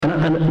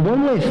and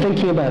one way of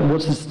thinking about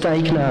what's at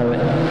stake now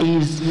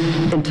is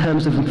in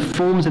terms of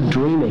forms of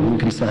dreaming, you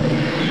can say.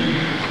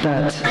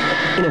 That,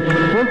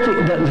 one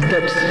thing that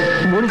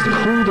what is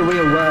called the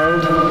real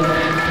world,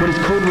 what is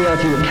called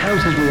reality, what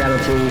counts as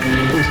reality,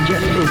 is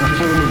a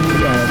form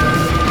of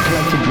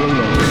collective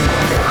dreaming.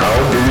 How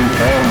do we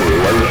form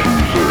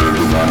relations that are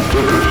the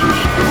antithesis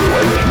to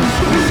relations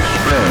that we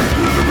experience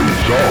as a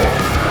result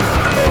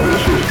of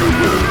this history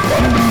that is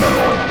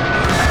fundamentally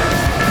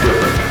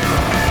different,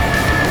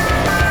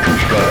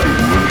 constructed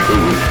mutual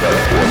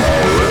respect for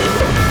our risk?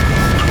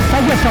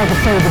 I guess I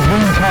could say the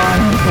dream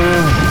time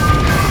is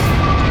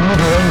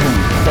never-ending.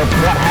 That's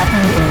what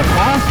happened in the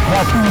past,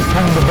 how things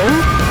came to be,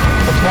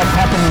 it's what's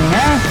happening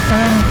now,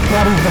 and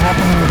what is to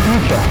happen in the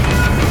future.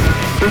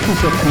 This is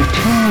a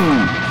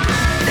continuing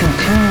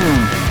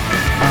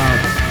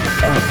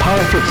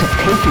politics of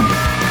taking.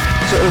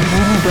 So it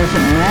really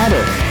doesn't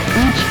matter.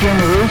 Each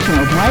generation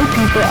of white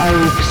people are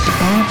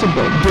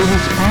responsible. They're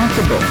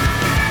responsible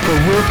for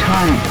your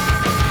time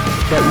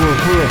that you're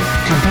here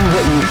to do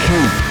what you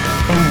can.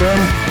 And then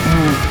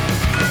you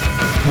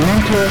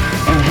mentor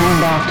and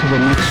hand off to the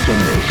next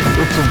generation.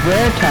 It's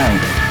their time,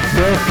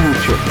 their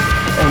future,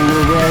 and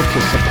we're there to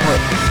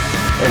support.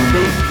 And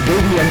they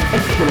gave me an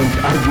excellent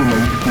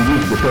argument to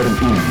use the term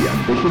Indian.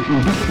 They said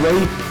in this way,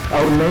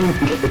 our name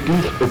is at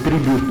least a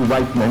tribute to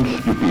white man's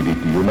stupidity,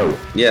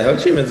 Yeah, Ho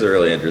Chi Minh's a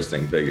really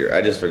interesting figure.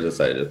 I just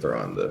decided to throw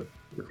on the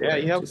recording.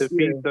 Yeah, he helped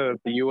defeat the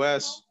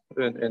U.S.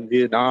 in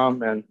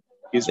Vietnam, and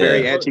he's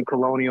very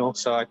anti-colonial,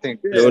 so I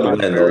think... It would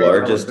win the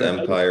largest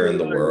empire in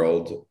the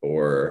world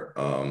or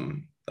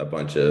a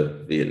bunch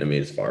of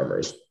Vietnamese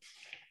farmers.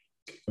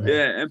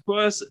 Yeah, and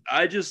plus,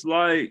 I just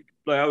like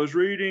I was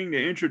reading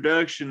the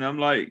introduction. I'm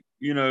like,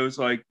 it's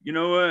like, you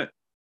know what?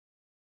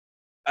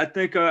 I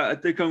think I'm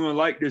gonna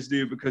like this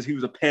dude because he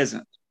was a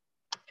peasant.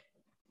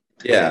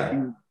 Yeah, he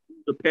was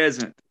a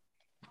peasant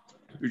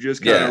who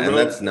just and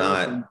that's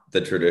not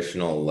the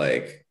traditional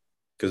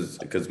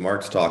because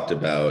Marx talked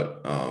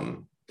about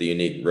the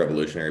unique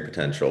revolutionary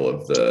potential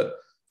of the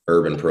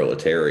urban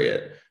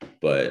proletariat,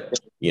 but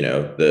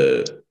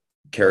the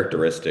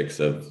characteristics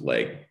of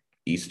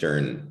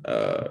Eastern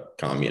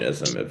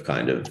communism have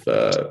kind of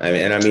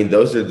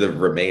those are the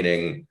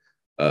remaining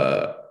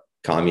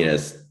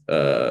communist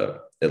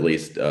at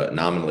least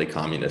nominally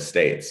communist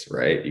states,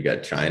 right? You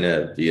got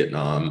China,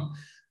 Vietnam,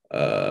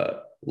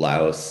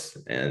 Laos,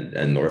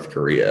 and North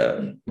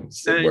Korea,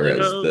 whereas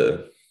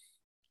the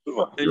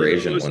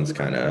Eurasian one's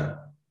kind of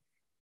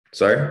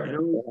sorry.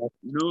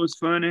 It's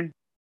funny.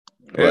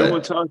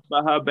 Everyone talks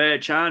about how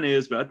bad China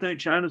is, but I think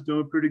China's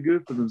doing pretty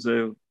good for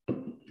themselves.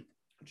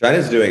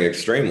 China's doing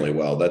extremely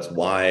well. That's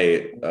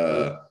why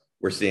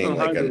we're seeing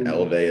an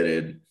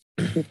elevated.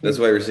 That's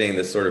why we're seeing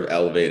this sort of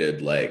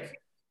elevated,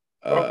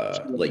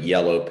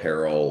 yellow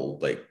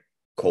peril,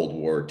 Cold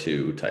War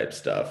II type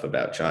stuff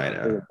about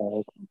China.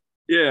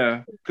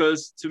 Yeah,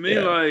 because to me,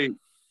 I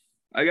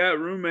got a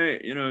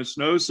roommate,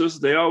 Snow's sister.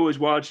 They always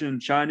watching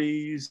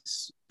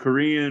Chinese,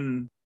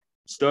 Korean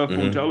stuff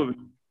on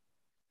television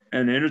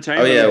and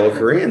entertainment. Oh yeah, well,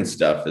 Korean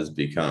stuff has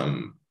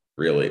become.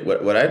 Really,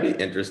 what I'd be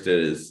interested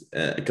is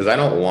because I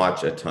don't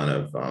watch a ton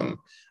of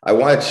I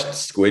watched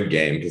Squid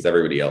Game because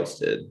everybody else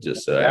did,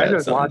 just so I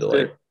had something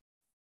to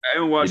I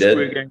haven't watched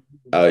Squid Game.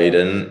 Oh, you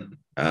didn't?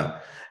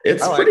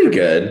 It's pretty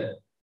good.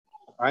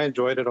 I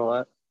enjoyed it a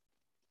lot.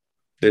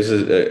 There's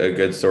a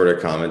good sort of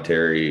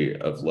commentary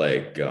of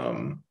there's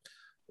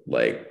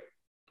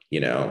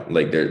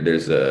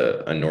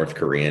a North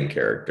Korean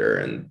character,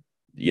 and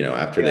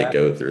after they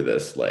go through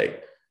this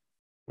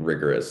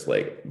rigorous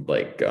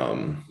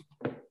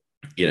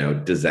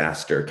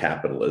disaster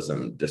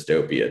capitalism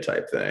dystopia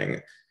type thing.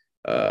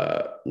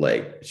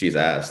 She's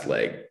asked,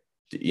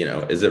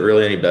 is it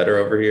really any better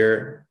over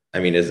here? I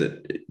mean, is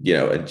it,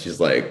 and she's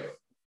like,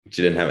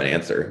 she didn't have an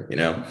answer,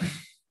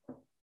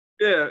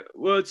 Yeah.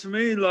 Well, to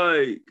me,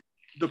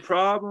 the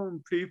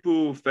problem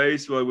people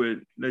face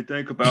when they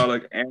think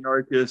about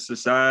anarchist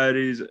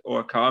societies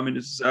or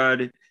communist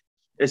society,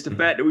 it's the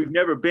fact that we've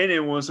never been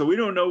in one. So we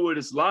don't know what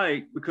it's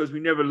like because we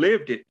never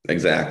lived it.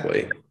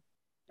 Exactly.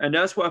 And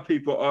that's why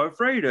people are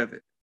afraid of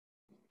it.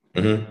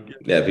 Mm-hmm.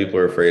 Yeah, people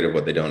are afraid of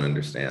what they don't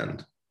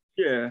understand.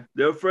 Yeah,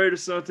 they're afraid of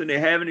something they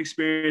haven't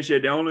experienced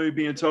yet. They're only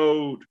being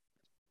told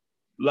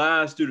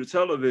lies through the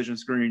television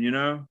screen,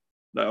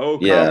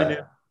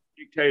 communism,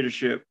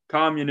 dictatorship,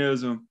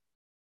 communism,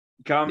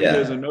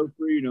 no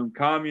freedom,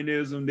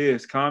 communism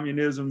this,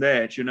 communism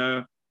that,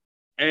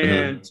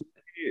 And to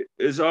me,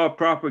 it's all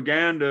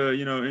propaganda,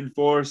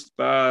 enforced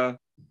by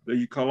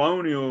the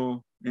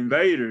colonial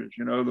invaders,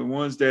 the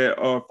ones that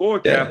are for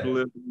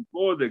capitalism,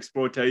 for the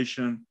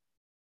exploitation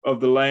of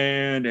the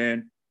land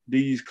and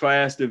these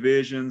class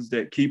divisions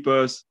that keep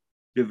us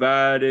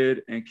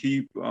divided and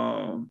keep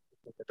the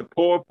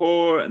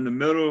poor and the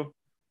middle,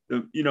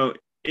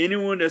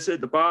 anyone that's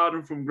at the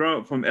bottom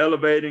from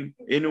elevating,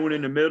 anyone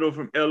in the middle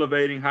from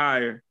elevating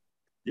higher,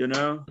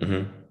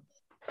 Mm-hmm.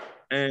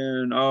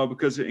 And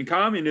because in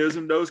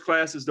communism, those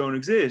classes don't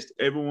exist.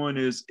 Everyone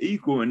is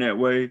equal in that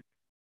way.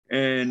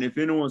 And if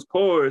anyone's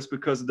poor, it's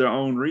because of their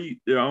own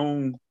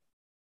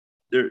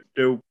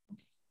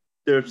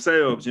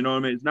themselves. You know what I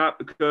mean? It's not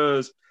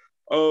because,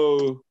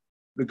 oh,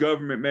 the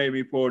government made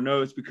me poor.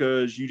 No, it's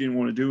because you didn't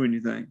want to do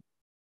anything.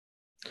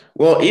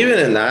 Well, even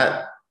in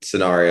that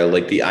scenario,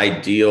 like the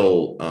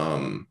ideal,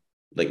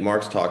 like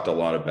Marx talked a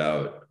lot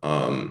about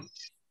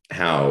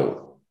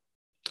how,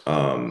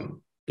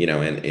 you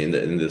know,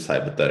 in this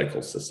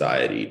hypothetical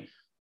society,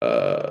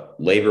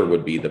 labor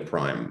would be the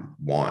prime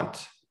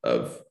want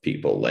of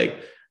people.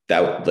 Like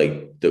that,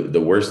 like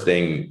the worst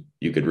thing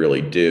you could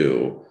really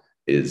do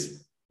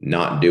is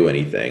not do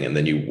anything, and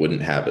then you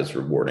wouldn't have as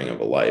rewarding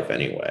of a life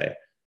anyway.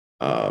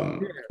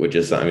 Which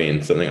is, I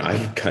mean, something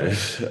I'm kind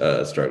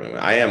of struggling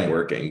with. I am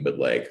working, but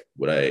like,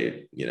 would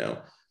I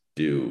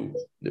do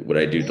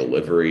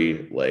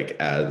delivery like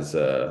as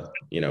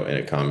you know, in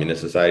a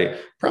communist society?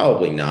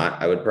 Probably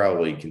not. I would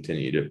probably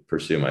continue to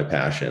pursue my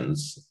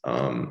passions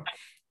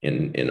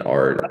in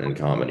art and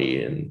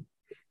comedy and,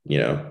 you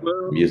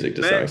know, music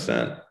to some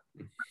extent.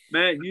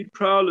 Matt, you'd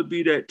probably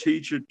be that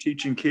teacher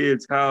teaching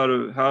kids how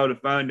to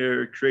find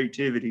their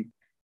creativity.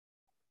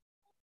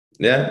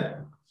 Yeah.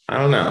 I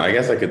don't know. I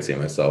guess I could see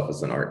myself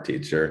as an art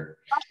teacher.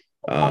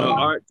 An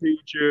art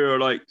teacher, or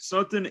like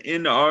something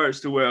in the arts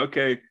to where,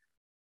 okay,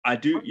 I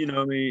do, you know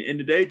what I mean? In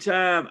the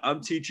daytime,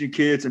 I'm teaching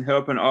kids and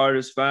helping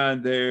artists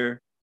find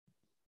their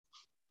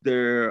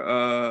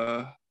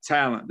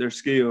talent, their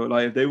skill.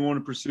 Like if they want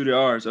to pursue the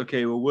arts,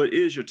 okay, well, what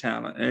is your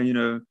talent? And, you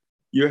know,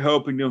 you're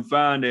helping them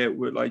find that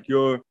with like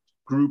your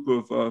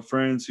group of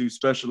friends who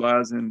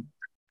specialize in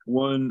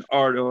one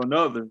art or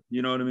another.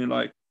 You know what I mean?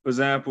 Like, for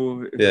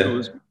example, if it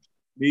was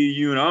me,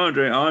 you, and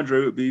Andre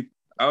would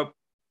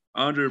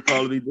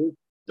probably be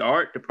the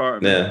art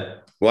department. Yeah.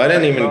 Well, I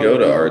didn't even go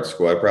to art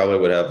school. I probably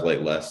would have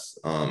like less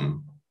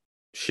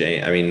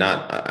shame. I mean,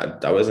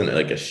 I wasn't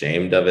like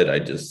ashamed of it. I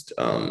just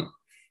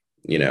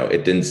you know,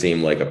 it didn't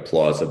seem like a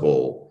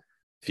plausible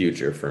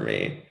future for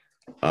me.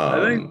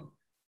 I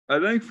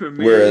think for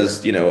me,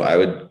 whereas, you know, I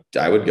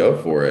would go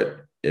for it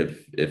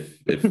if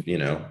you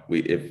know,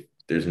 if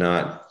there's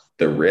not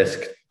the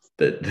risk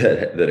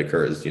that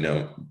occurs, you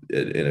know,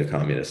 in a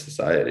communist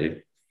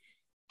society.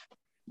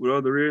 What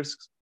are the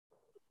risks?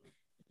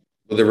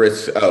 Well, the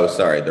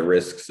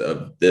risks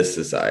of this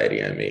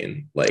society. I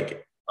mean,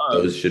 like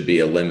those should be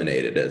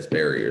eliminated as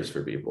barriers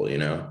for people, you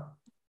know?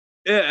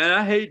 Yeah, and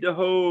I hate the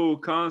whole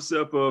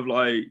concept of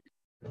like,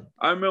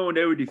 I remember when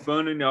they were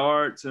defunding the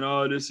arts and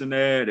all this and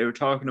that, they were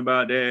talking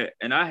about that.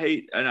 And I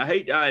hate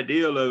the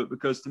idea of it,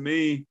 because to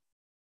me,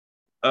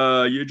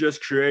 you're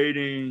just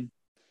creating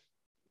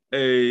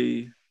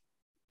a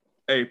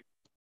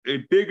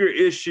bigger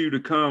issue to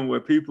come where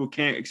people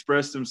can't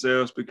express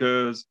themselves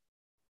because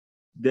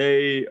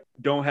they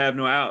don't have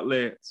no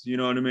outlets. You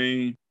know what I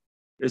mean?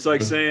 It's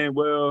like saying,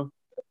 well,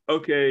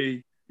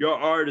 okay, your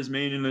art is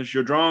meaningless,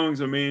 your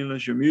drawings are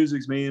meaningless, your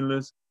music's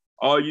meaningless.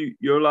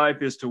 Your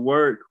life is to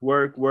work,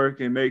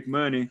 and make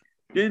money.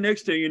 Then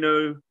next thing you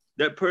know,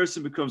 that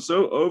person becomes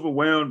so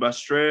overwhelmed by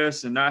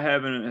stress and not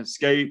having an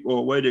escape or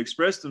a way to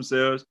express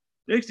themselves.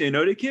 Next thing you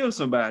know, they kill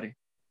somebody,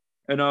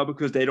 and all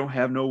because they don't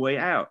have no way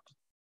out.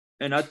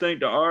 And I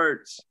think the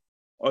arts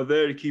are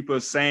there to keep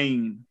us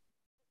sane.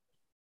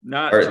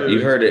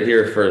 You heard it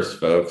here first,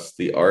 folks.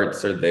 The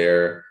arts are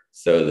there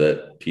so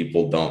that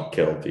people don't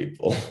kill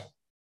people.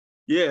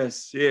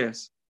 Yes.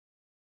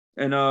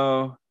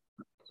 And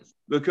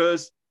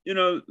because, you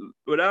know,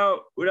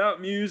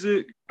 without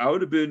music, I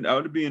would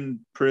be in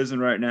prison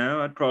right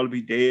now. I'd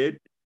probably be dead.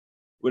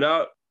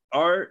 Without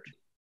art,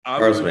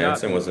 Charles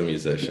Manson was a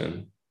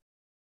musician.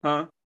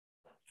 Huh?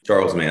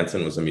 Charles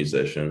Manson was a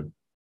musician.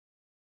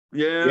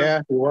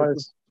 Yeah, he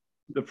was.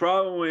 The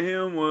problem with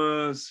him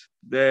was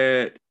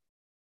that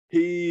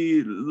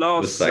he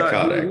lost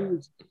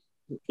psychotic.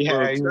 He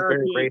was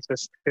very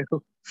racist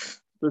too.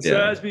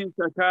 Besides being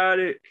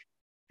psychotic,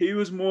 he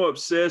was more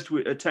obsessed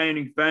with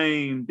attaining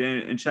fame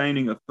than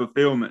attaining a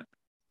fulfillment.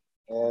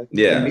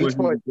 Yeah. He took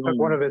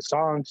one of his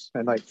songs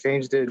and like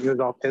changed it. He was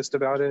all pissed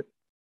about it.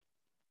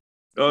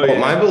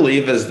 My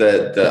belief is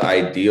that the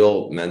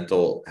ideal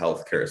mental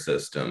health care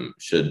system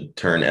should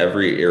turn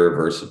every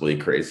irreversibly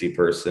crazy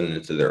person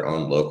into their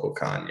own local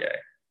Kanye.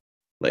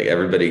 Like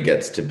everybody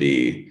gets to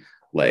be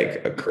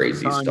like a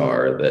crazy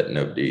star that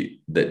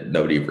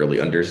nobody really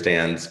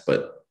understands,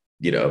 but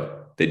you know,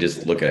 they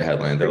just look at a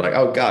headline, they're like,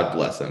 oh, God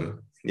bless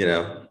him, you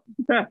know.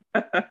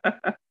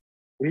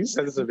 He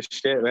says some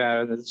shit,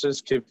 man. It's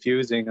just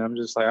confusing. I'm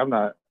just like,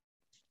 I'm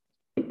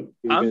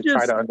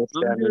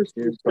just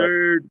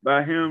disturbed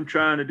by him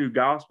trying to do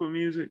gospel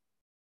music.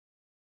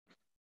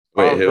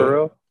 Wait, who? For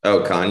real? Oh,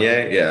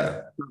 Kanye?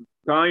 Yeah.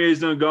 Kanye's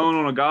done going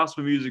on a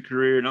gospel music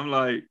career, and I'm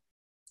like,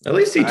 at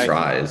least he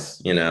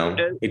tries, you know.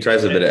 He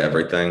tries a bit of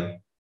everything.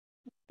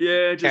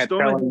 Yeah, just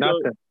don't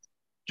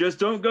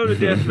go to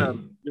death metal.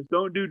 Just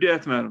don't do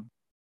death metal.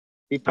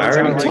 I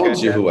already told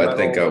you who I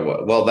think I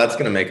was. Well, that's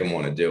going to make him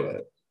want to do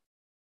it.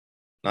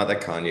 Not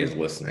that Kanye is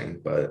listening,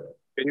 but...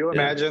 Can you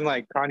imagine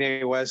like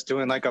Kanye West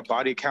doing like a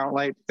body count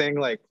like thing,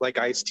 like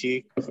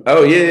Ice-T?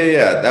 Oh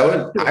yeah.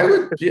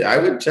 I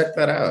would check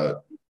that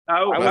out.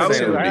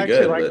 I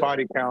actually like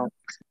Body Count.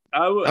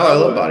 I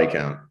love Body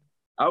Count.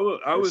 I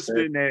would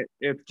spin that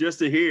if just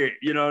to hear it,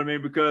 you know what I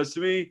mean? Because to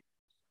me,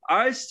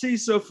 Ice-T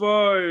so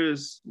far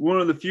is one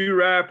of the few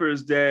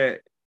rappers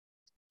that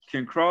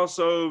can cross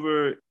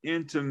over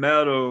into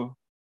metal,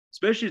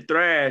 especially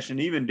thrash and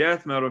even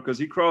death metal, because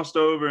he crossed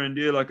over and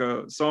did like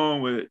a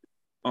song with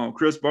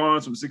Chris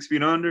Barnes from 6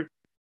 Feet Under.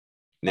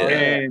 Yeah.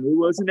 And it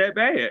wasn't that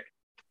bad.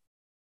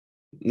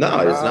 No,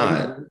 it's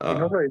not. You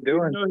know what he's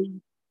doing? He's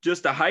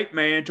just a hype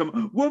man.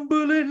 One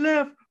bullet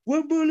left.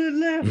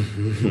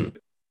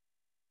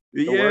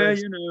 Yeah,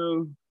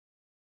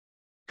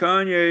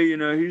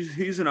 Kanye,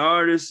 he's an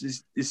artist,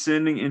 is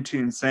descending into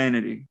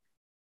insanity.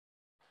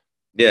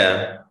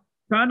 Yeah.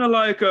 Kind of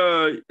like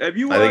have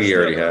you watched, I think he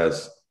already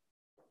has.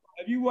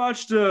 Have you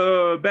watched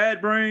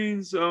Bad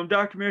Brains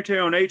documentary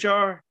on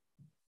HR?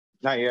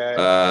 Not yet.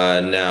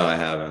 No, I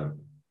haven't.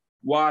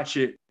 Watch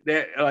it.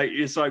 That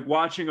it's like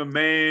watching a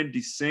man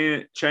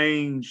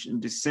change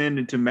and descend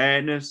into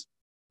madness.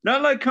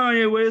 Not like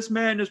Kanye West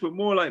madness, but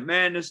more like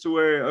madness to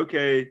where,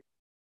 okay,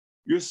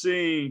 you're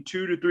seeing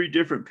 2 to 3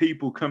 different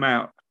people come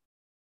out.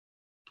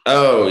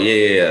 Oh,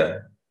 yeah.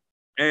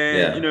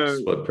 And,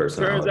 split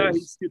personalities. Turns out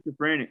he's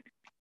schizophrenic.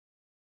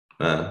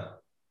 And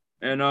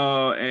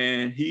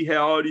he had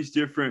all these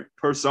different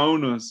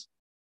personas.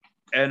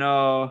 And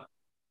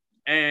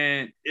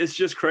it's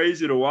just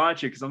crazy to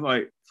watch it because I'm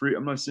like,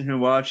 I'm not sitting here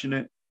watching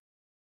it.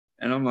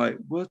 And I'm like,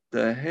 what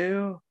the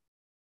hell?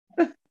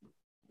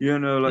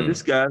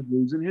 This guy's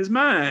losing his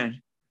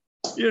mind.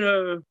 You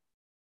know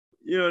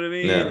what I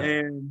mean?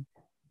 Yeah.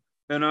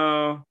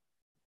 And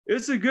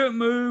it's a good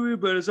movie,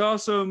 but it's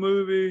also a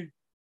movie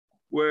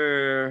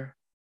where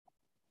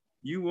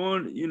you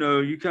want,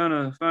 you kind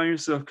of find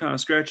yourself kind of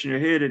scratching your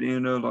head at the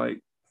end of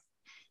like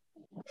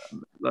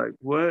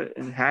what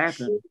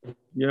happened?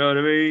 You know what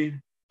I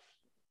mean?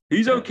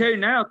 He's okay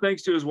now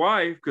thanks to his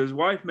wife, because his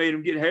wife made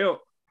him get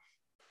help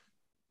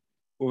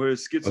for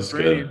his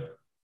schizophrenia.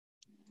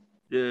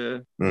 Yeah.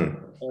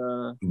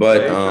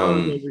 But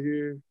over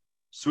here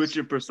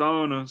switching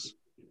personas.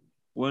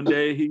 One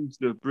day he's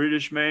the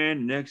British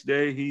man, the next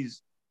day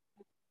he's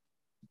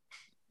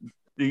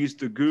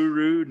the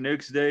guru,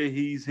 next day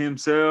he's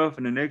himself,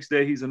 and the next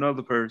day he's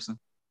another person.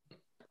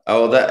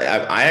 Oh,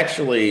 I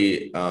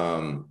actually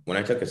when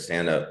I took a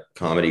stand-up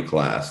comedy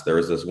class, there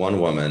was this one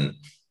woman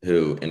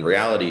who in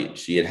reality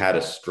she had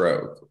a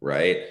stroke,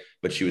 right?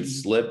 But she would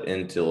slip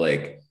in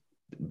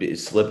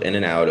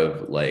and out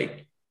of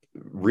like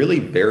really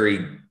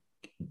very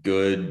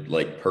good,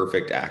 like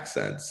perfect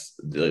accents.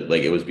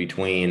 Like it was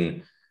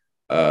between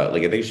I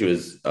think she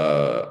was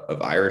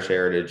of Irish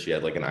heritage. She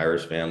had like an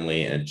Irish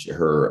family, and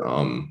her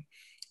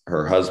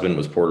husband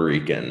was Puerto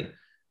Rican,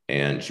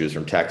 and she was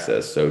from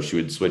Texas. So she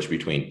would switch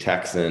between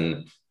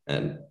Texan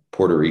and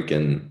Puerto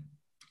Rican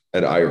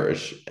and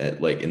Irish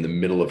like in the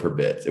middle of her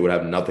bits. It would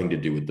have nothing to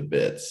do with the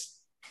bits.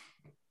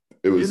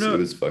 It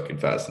was fucking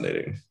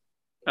fascinating.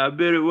 I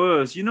bet it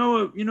was. You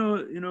know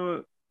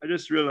what? I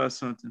just realized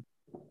something.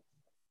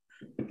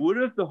 What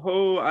if the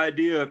whole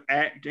idea of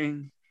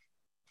acting,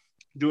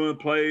 doing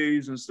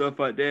plays and stuff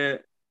like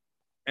that,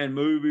 and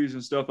movies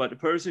and stuff, like the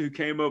person who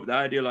came up with the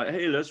idea, like,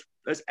 hey, let's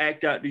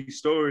act out these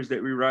stories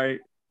that we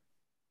write.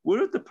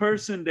 What if the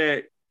person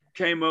that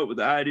came up with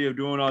the idea of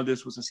doing all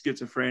this was a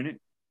schizophrenic?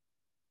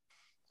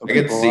 I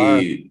could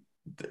see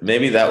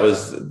maybe that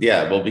was,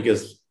 well,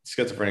 because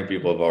schizophrenic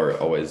people have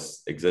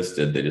always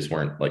existed. They just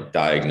weren't like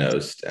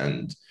diagnosed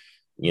and,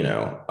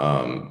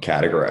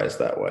 categorized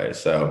that way.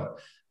 So,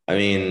 I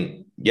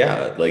mean,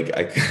 yeah, like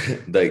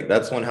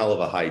that's one hell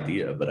of a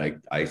idea, but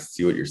I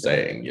see what you're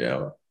saying,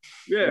 Yeah,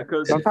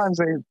 because sometimes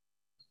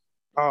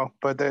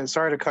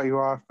sorry to cut you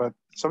off, but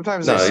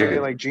sometimes they say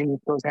like genius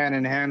goes hand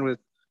in hand with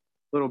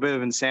a little bit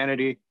of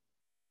insanity,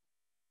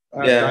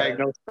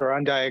 diagnosed or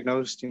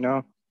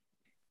undiagnosed,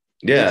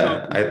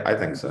 Yeah, I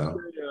think so.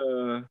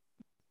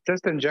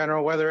 Just in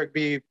general, whether it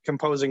be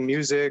composing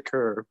music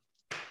or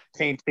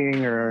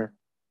painting or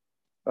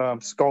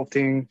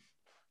sculpting,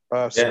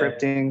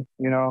 scripting,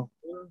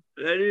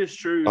 That is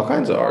true. All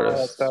kinds of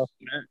artists.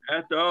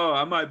 After all,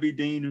 I might be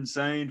deemed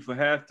insane for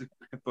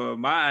for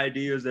my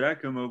ideas that I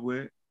come up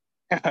with.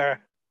 I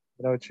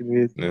know what you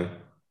mean. Yeah.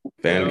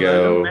 Van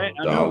Gogh, I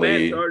know Dali.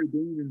 Matt's already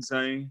deemed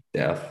insane.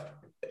 Yeah.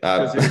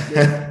 I've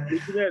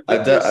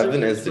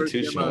been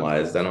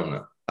institutionalized. I don't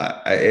know.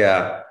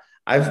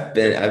 I've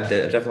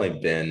definitely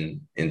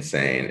been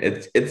insane.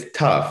 It's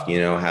tough,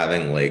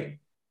 having like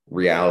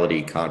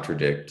reality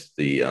contradict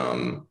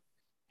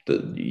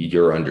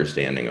your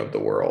understanding of the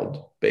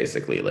world,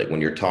 basically. Like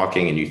when you're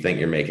talking and you think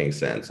you're making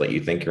sense, like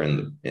you think you're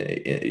in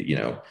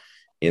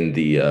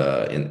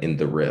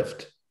the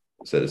rift,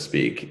 so to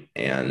speak,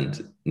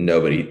 and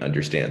nobody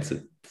understands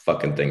the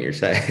fucking thing you're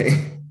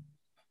saying.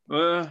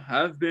 Well,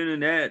 I've been in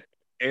that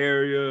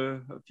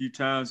area a few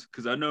times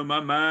because I know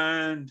my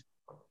mind.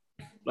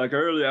 Like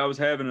earlier, I was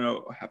I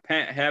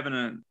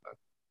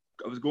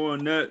was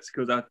going nuts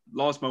because I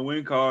lost my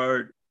WIN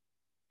card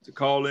to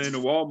call in to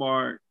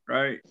Walmart,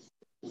 right?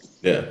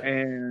 Yeah.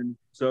 And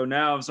so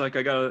now it's like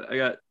I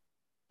got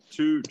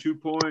two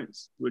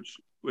points, which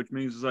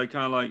means it's like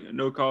kind of like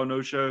no call,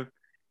 no show.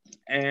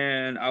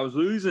 And I was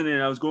losing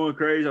it. I was going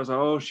crazy. I was like,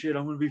 oh shit,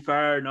 I'm gonna be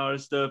fired and all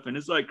this stuff. And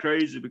it's like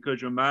crazy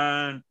because your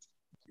mind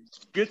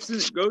goes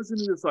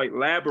into this like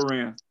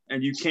labyrinth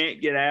and you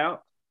can't get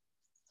out.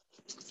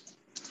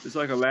 It's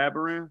like a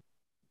labyrinth.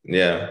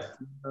 Yeah.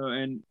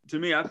 And to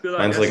me, I feel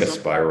like mine's like a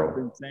spiral.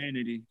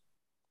 Insanity.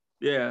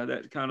 Yeah,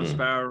 that kind of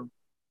spiral.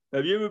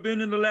 Have you ever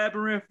been in the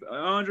labyrinth,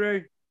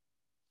 Andre?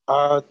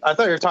 I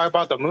thought you were talking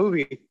about the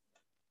movie.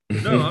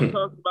 No, I'm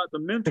talking about the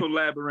mental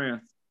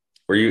labyrinth.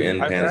 Were you in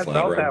Pan's I felt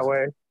Labyrinth? that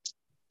way.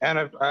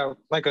 And I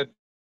like a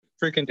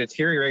freaking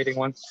deteriorating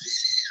one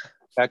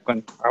back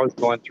when I was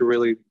going through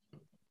really,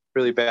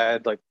 really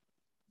bad, like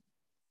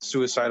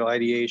suicidal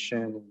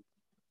ideation,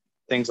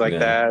 things like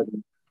that.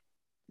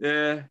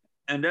 Yeah,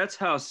 and that's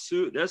how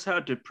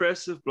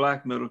depressive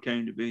black metal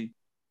came to be.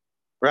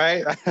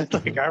 Right?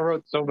 Like I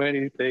wrote so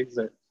many things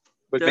that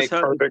would make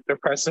perfect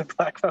depressive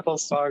black metal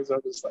songs.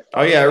 I'm just like,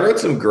 oh yeah, I wrote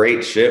some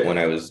great shit when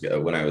I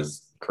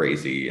was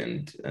crazy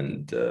and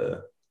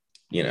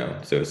you know,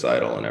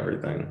 suicidal and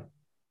everything.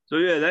 So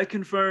yeah, that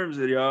confirms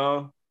it,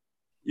 y'all.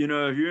 You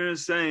know, if you're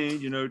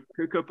insane, you know,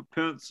 pick up a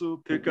pencil,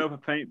 pick up a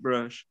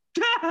paintbrush.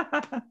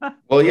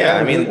 Well, yeah,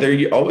 I mean, there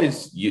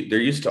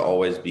used to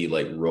always be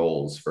like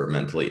roles for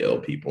mentally ill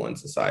people in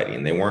society,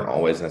 and they weren't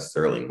always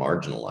necessarily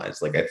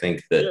marginalized. Like I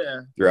think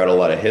that throughout a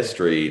lot of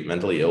history,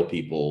 mentally ill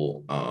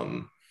people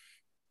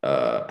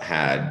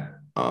had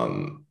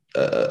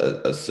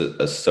a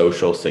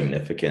social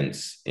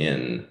significance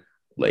in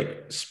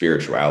like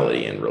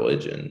spirituality and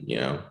religion, you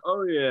know?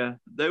 Oh yeah,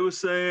 they were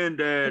saying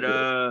that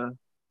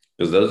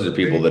because those are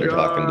people that are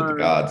talking to the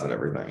gods and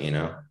everything, you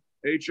know?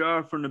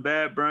 HR from the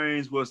Bad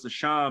Brains was the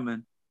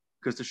shaman,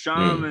 because the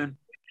shaman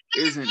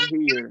isn't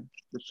here.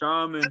 The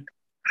shaman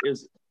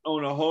is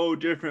on a whole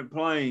different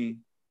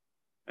plane.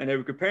 And they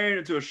were comparing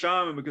it to a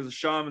shaman because the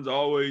shaman's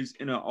always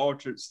in an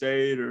altered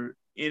state or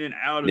in and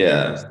out of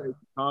different states of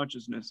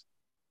consciousness.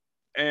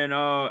 And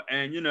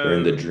you know, they're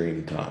in the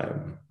dream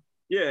time.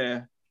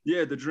 Yeah,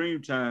 the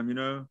dream time, you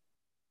know.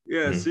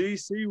 Yeah, see,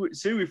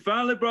 we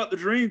finally brought the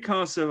dream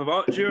concept of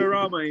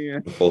Alt-Giorama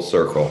in. Full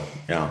circle.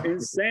 Yeah.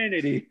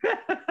 Insanity.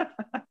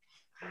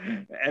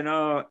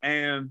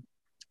 and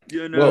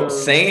you know, well,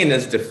 sane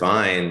is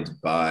defined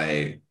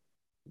by,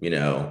 you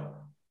know,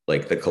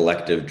 like the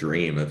collective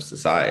dream of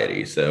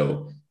society.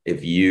 So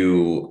if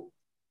you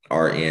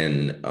are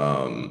in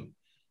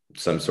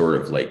some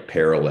sort of like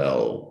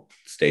parallel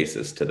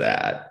stasis to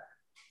that,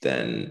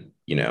 then,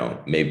 you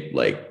know,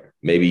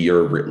 maybe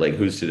you're like,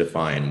 who's to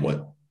define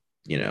what,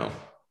 you know,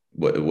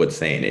 what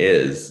sane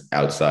is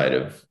outside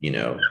of, you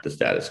know, the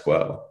status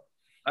quo.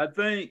 I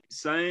think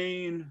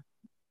sane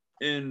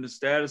in the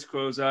status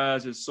quo's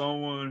eyes is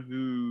someone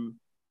who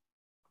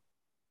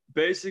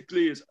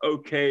basically is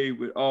okay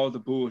with all the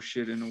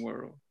bullshit in the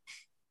world.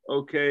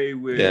 Okay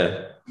with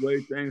the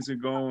way things are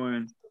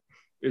going.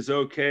 It's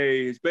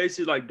okay. It's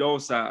basically like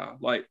docile,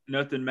 like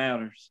nothing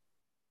matters.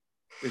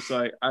 It's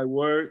like I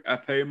work, I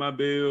pay my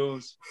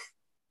bills,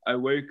 I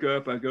wake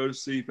up, I go to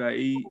sleep, I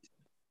eat.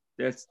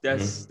 That's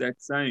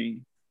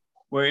sane.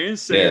 Where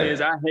insane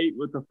is I hate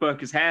what the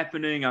fuck is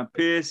happening. I'm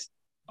pissed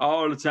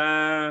all the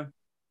time,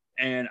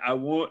 and I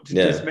want to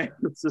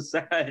dismantle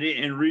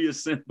society and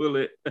reassemble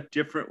it a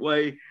different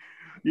way.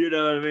 You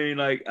know what I mean?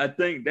 Like I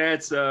think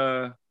that's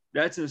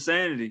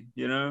insanity.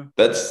 You know,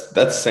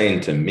 that's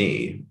sane to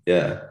me.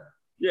 Yeah.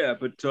 Yeah,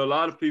 but to a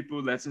lot of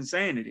people, that's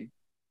insanity.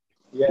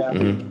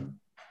 Yeah.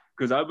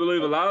 Because I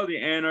believe a lot of the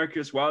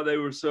anarchists, while they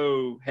were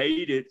so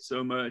hated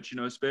so much, you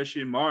know,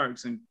 especially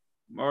Marx and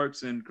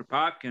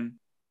Kropotkin,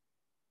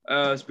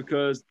 it's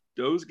because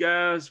those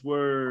guys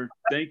were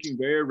thinking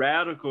very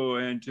radical,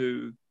 and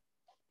to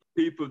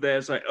people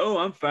that's like, oh,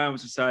 I'm fine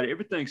with society,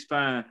 everything's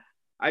fine,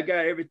 I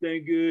got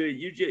everything good,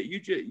 you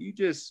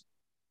just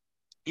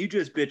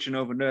bitching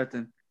over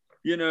nothing,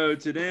 you know.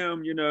 To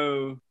them, you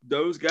know,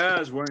 those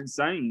guys were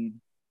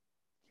insane.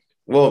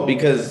 Well,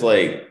 because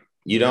like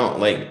you don't,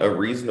 like, a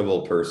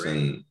reasonable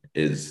person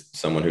is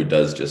someone who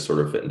does just sort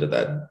of fit into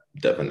that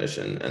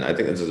definition. And I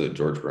think this is a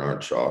George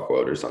Bernard Shaw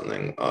quote or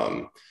something.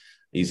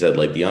 He said,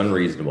 like, the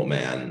unreasonable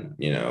man,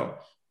 you know,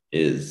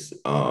 is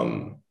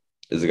a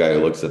guy who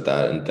looks at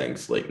that and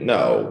thinks, like,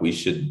 no, we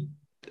should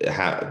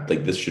have,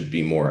 like, this should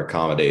be more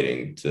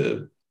accommodating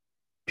to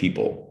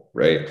people,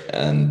 right?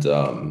 And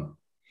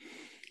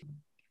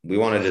we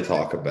wanted to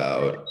talk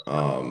about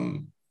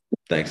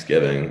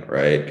Thanksgiving,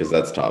 right? Because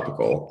that's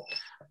topical.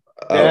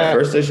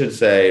 First, I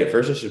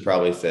should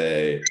probably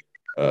say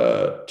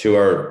to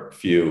our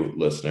few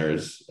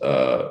listeners,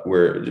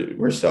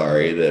 we're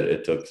sorry that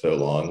it took so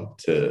long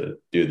to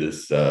do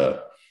this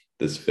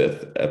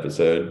fifth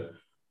episode.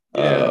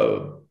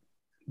 But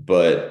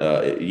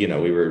you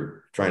know, we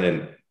were trying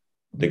to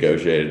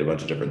negotiate a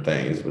bunch of different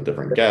things with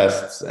different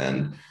guests,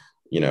 and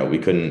you know, we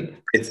couldn't.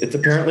 It's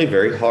apparently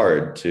very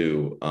hard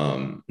to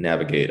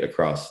navigate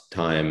across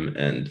time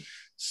and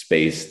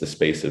space, the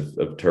space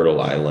of Turtle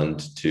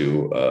Island,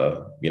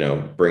 to you know,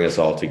 bring us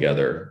all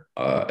together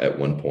at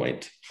one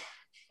point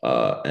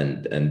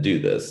and do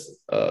this.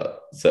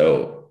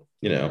 So,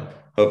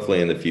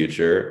 hopefully in the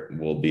future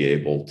we'll be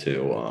able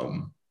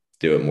to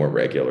do it more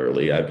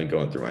regularly. I've been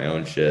going through my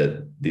own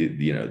shit.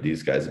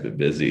 These guys have been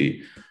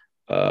busy.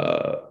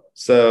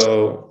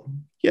 So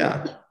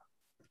yeah,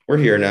 we're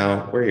here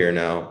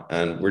now,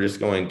 and we're just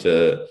going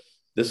to.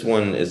 This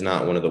one is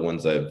not one of the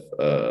ones I've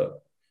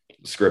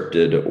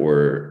scripted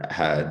or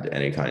had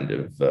any kind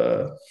of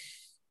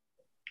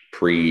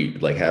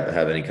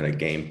have any kind of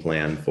game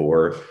plan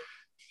for.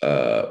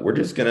 We're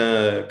just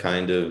gonna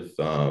kind of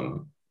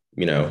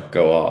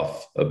go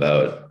off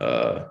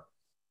about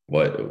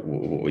what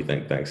we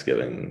think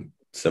Thanksgiving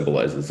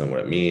symbolizes and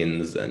what it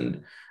means,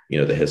 and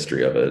the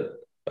history of it.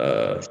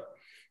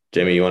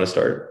 Jamie, you want to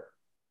start?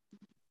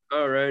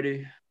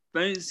 Alrighty.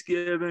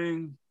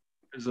 Thanksgiving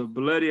is a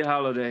bloody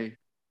holiday.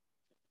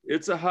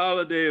 It's a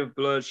holiday of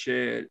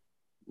bloodshed.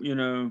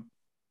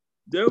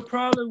 There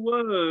probably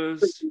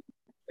was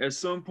at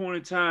some point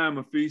in time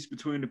a feast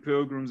between the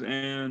Pilgrims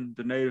and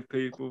the native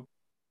people.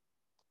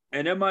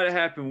 And that might have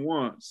happened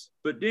once,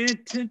 but then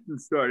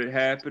tensions started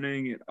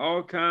happening and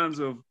all kinds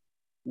of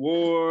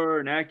war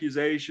and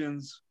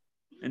accusations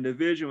and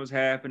division was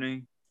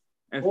happening.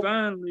 And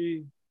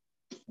finally,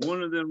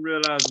 one of them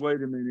realized,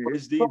 wait a minute,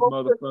 it's these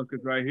motherfuckers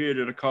right here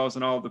that are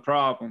causing all the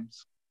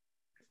problems.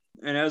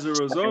 And as a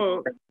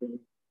result,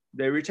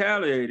 they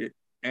retaliated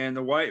and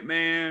the white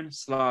man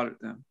slaughtered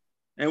them.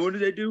 And what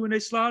did they do when they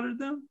slaughtered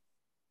them?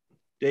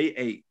 They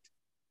ate.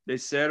 They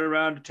sat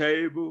around the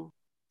table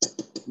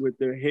with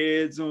their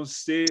heads on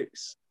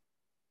sticks,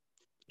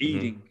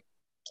 eating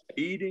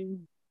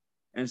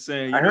and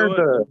saying, I heard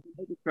the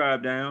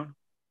tribe down.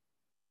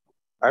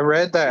 I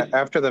read that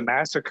after the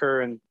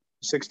massacre in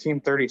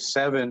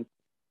 1637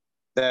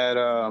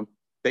 that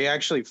they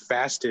actually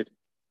fasted.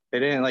 They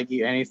didn't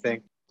eat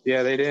anything.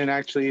 Yeah, they didn't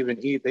actually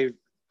even eat.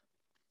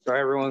 So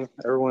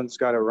everyone's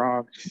got it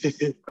wrong.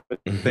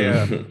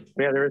 There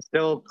was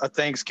still a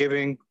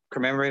Thanksgiving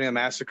commemorating a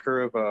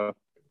massacre of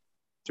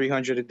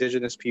 300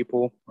 indigenous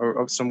people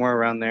or somewhere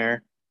around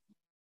there.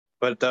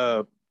 But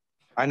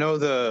I know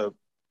the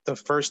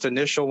first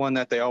initial one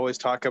that they always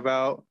talk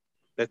about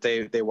that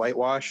they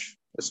whitewash,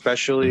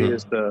 especially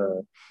is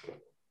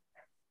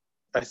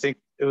I think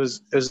it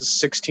was the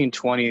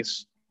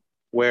 1620s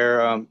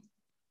where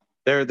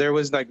there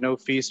was no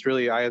feast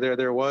really either.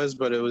 There was,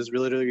 but it was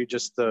really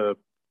just the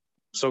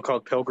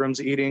so-called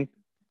pilgrims eating.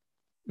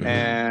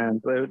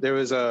 And there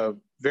was a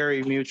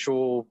very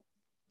mutual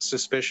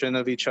suspicion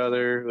of each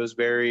other. It was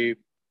very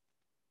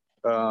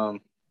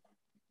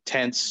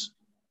tense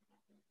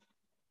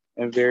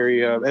and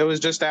very it was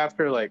just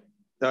after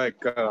the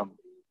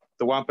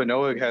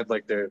Wampanoag had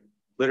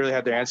literally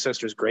had their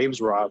ancestors'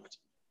 graves robbed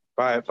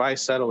by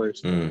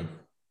settlers. And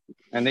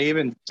they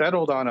even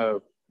settled on a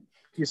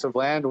piece of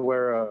land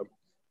where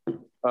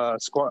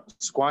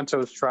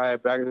Squanto's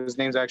tribe, his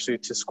name's actually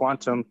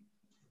Tisquantum,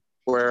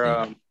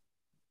 where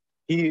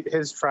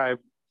his tribe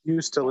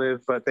used to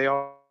live, but they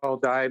all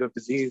died of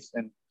disease,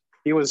 and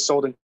he was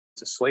sold into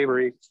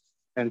slavery,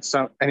 and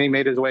he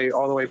made his way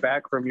all the way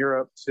back from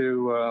Europe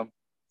to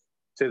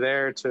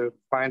there to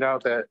find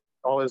out that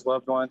all his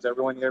loved ones,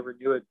 everyone he ever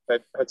knew,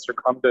 had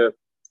succumbed to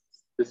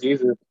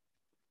diseases.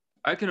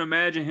 I can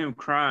imagine him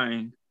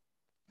crying.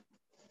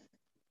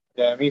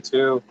 Yeah, me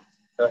too.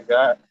 Like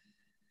that.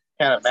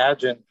 Can't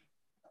imagine.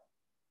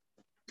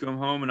 Come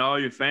home and all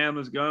your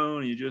family's gone,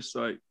 and you're just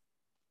like,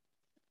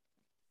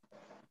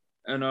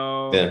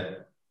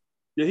 Did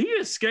he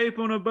escape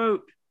on a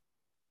boat?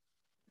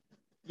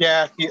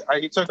 Yeah,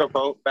 he took a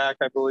boat back,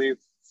 I believe.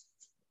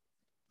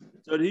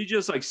 So did he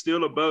just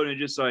steal a boat and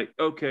just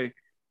okay,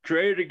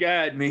 Creator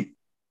guide me?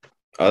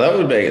 Oh, that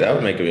would make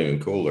him even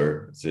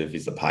cooler. See if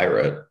he's a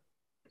pirate.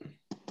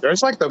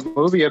 There's the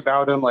movie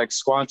about him,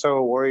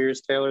 Squanto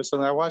Warrior's Tale or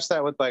something. I watched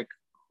that with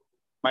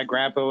my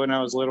grandpa when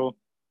I was little,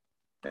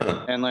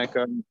 and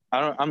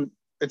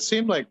it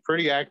seemed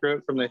pretty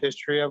accurate from the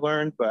history I've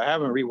learned, but I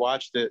haven't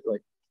rewatched it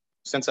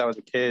since I was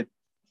a kid.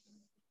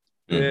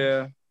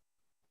 Yeah,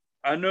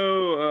 I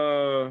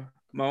know.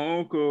 My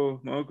uncle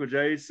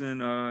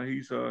Jason,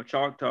 he's a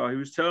Choctaw. He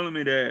was telling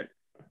me that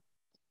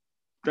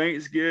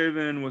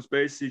Thanksgiving was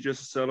basically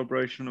just a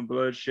celebration of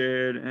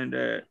bloodshed, and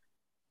that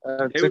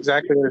that's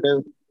exactly what it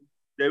is.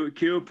 They would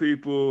kill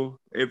people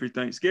every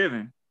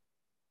Thanksgiving,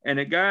 and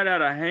it got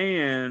out of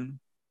hand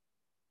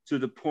to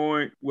the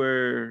point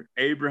where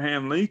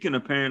Abraham Lincoln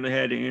apparently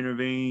had to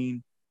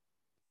intervene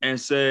and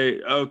say,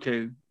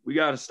 okay, we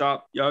got to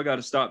stop. Y'all got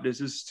to stop this.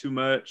 This is too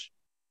much.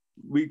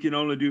 We can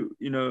only do,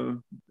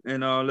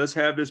 and let's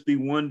have this be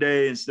one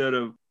day instead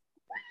of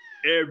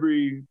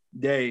every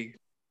day.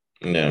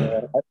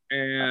 No.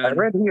 And I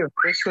read he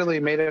officially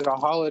made it a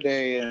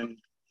holiday and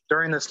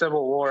during the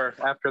Civil War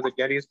after the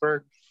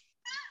Gettysburg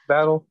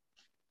battle.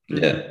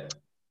 Yeah.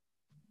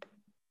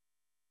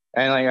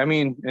 And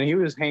and he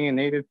was hanging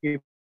Native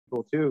people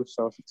too,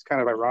 so it's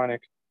kind of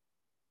ironic.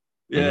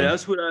 Yeah,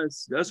 that's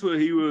what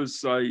he was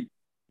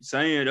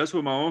saying. That's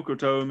what my uncle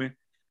told me.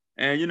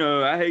 And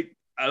I hate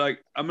I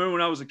remember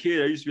when I was a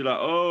kid, I used to be like,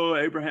 oh,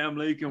 Abraham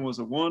Lincoln was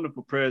a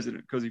wonderful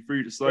president because he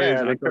freed the slaves.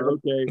 And I thought,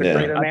 okay,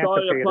 I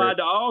thought it applied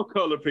to all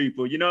colored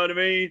people. You know what I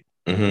mean?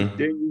 Mm-hmm.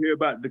 Then you hear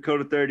about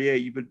Dakota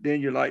 38, but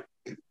then you're like,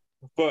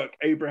 fuck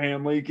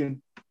Abraham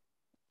Lincoln.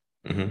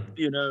 Mm-hmm.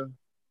 You know,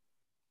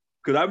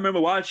 because I remember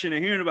watching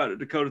and hearing about the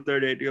Dakota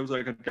 38. It was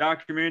like a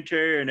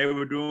documentary, and they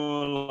were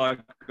doing like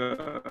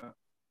a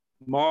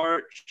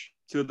march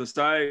to the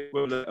site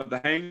of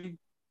the hanging.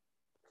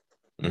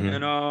 Mm-hmm.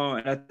 And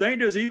I think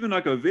there's even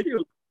like a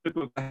video clip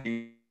of the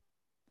hanging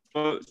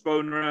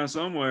floating around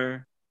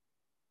somewhere.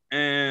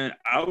 And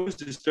I was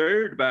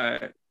disturbed by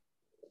it.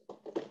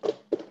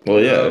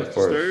 Well, yeah, of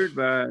course. Disturbed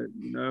by it,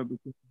 you know,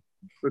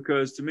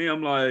 because to me,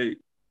 I'm like,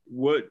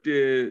 what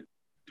did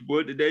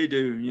they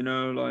do? You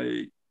know,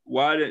 like,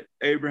 why did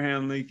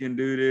Abraham Lincoln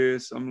do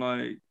this? I'm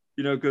like,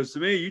 you know, because to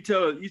me, you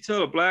tell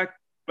a black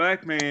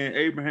man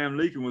Abraham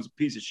Lincoln was a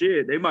piece of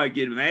shit, they might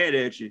get mad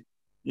at you,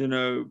 you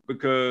know,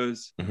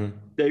 because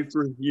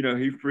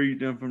he freed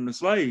them from the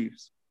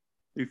slaves.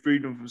 He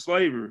freed them from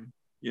slavery,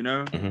 you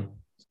know.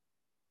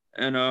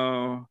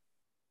 And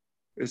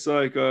it's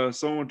like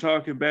someone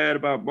talking bad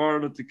about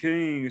Martin Luther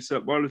King,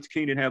 except Martin Luther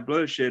King didn't have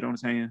bloodshed on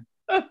his hand.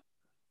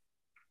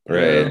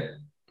 Right.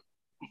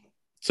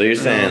 So you're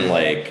saying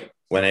like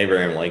when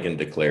Abraham Lincoln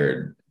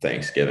declared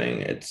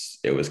Thanksgiving,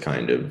 it was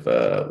kind of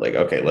like,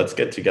 okay, let's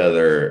get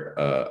together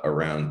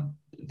around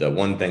the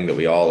one thing that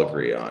we all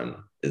agree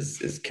on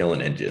is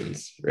killing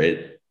Indians,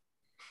 right?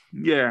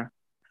 Yeah.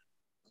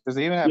 Because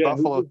they even had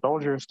Buffalo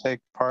Soldiers take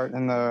part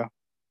in the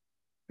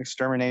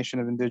extermination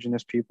of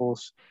indigenous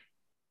peoples.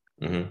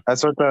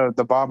 That's what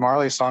the Bob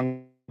Marley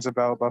song is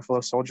about,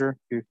 Buffalo Soldier.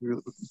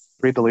 You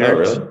read the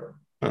lyrics. Oh, really?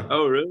 Huh.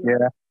 Oh, really?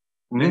 Yeah.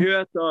 And here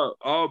I thought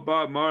all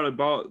Bob Marley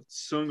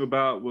sung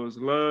about was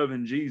love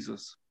and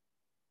Jesus.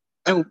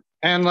 And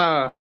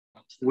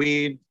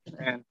weed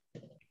and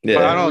yeah.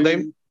 But I don't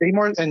know, they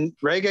more in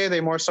reggae, they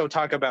more so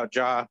talk about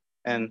Jah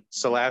and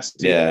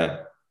Celeste.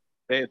 Yeah.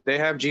 They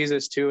have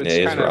Jesus too. It's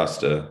he's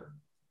Rasta.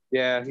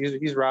 Yeah,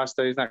 he's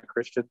Rasta, he's not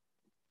Christian.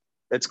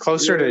 It's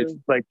closer to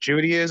like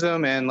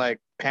Judaism and like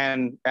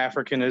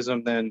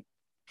Pan-Africanism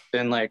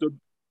than like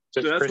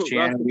just that's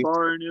Christianity. What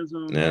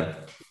Rastafarianism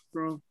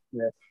from.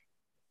 Yeah.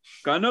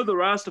 I know the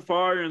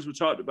Rastafarians were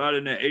talked about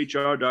in that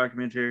HR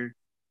documentary.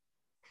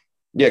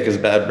 Yeah, because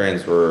Bad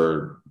Brains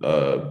were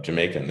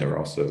Jamaican. They were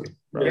also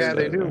Rasta. Yeah,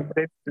 they do.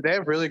 They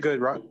have really good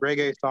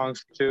reggae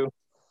songs too.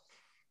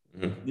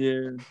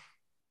 Yeah.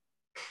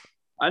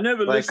 I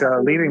never like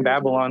Leaving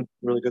Babylon,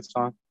 really good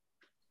song.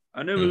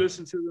 I never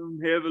listened to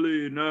them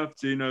heavily enough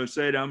to, you know,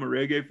 say that I'm a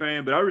reggae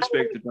fan, but I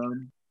respect it,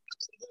 Don.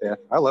 Yeah,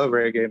 I love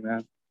reggae,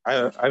 man.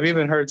 I've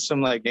even heard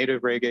some like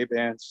native reggae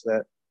bands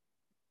that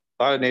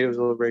a lot of natives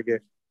love reggae.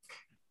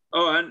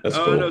 Cool. I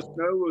know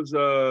Snow was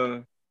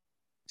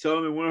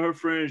telling me one of her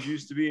friends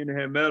used to be into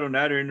heavy metal,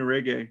 now they're into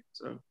reggae.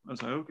 So I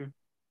was like, okay.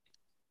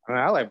 I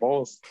mean, I like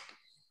both.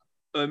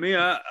 I mean,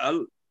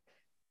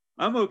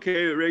 I'm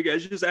okay with reggae.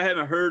 It's just I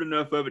haven't heard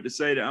enough of it to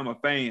say that I'm a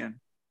fan.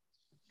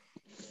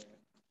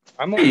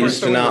 I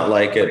used to not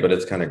like it, but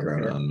it's kind of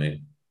grown on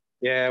me.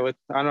 Yeah, I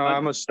don't know,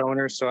 I'm a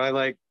stoner, so I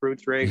like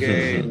roots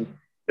reggae and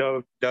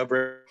dub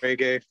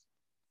reggae.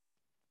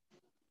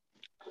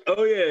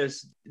 Oh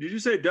yes, did you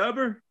say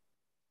dubber?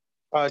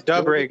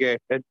 Dub reggae.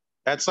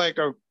 That's like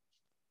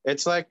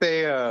it's like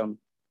they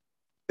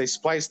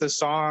splice the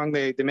song,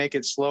 they make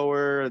it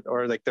slower,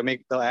 or like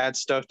they'll add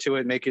stuff to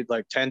it, make it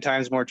like 10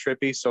 times more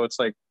trippy, so it's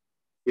like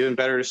even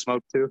better to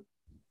smoke too.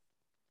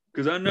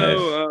 Because I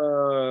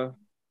know,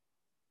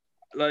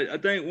 like I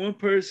think one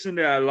person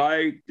that I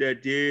liked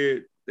that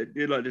did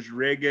like this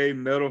reggae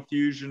metal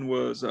fusion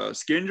was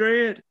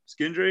Skindred.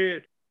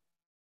 Skindred.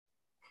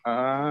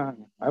 I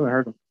haven't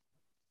heard him.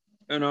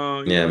 And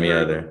yeah, me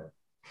either.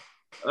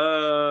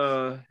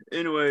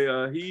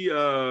 Anyway, he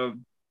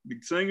the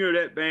singer of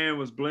that band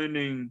was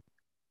blending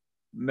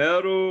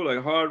metal,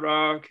 like hard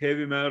rock,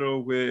 heavy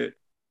metal, with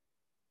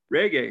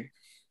reggae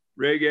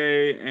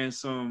and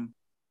some.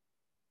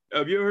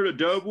 Have you ever heard of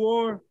Dub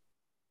War?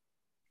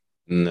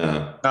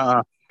 No.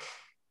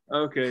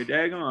 Okay,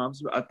 daggone.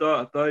 I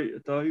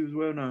thought he was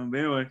well known. But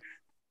anyway,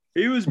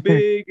 he was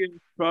big in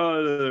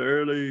probably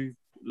the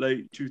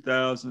late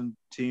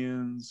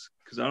 2010s,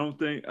 because I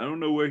don't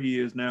know where he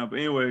is now. But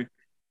anyway,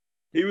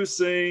 he was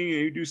singing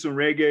and he do some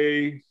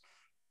reggae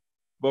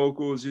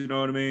vocals, you know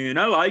what I mean? And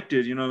I liked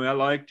it, you know what I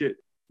mean? I liked it,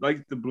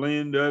 liked the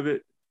blend of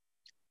it.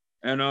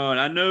 And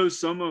I know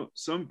some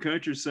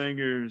country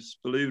singers,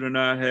 believe it or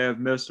not, have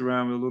messed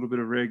around with a little bit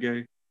of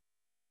reggae.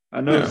 I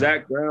know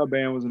Zach Brown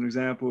Band was an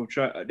example of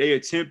they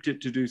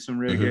attempted to do some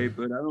reggae,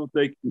 but I don't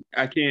think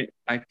I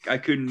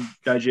couldn't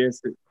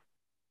digest it.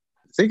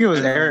 I think it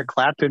was Eric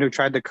Clapton who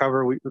tried to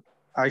cover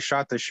I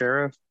Shot the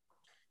Sheriff.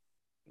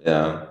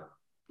 Yeah.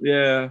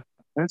 Yeah.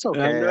 That's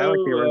okay. I like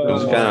the original. It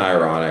was kind of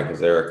ironic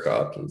because Eric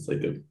Clapton's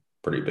like a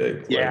pretty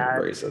big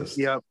racist.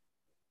 Yep.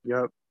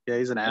 Yeah,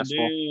 he's an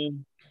asshole.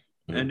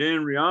 And then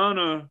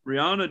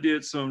Rihanna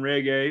did some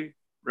reggae,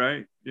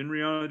 right? Didn't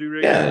Rihanna do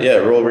reggae?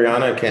 Yeah. Well,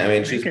 Rihanna can't. I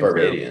mean, she's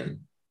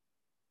Barbadian.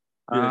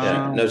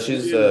 Yeah, no,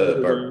 she's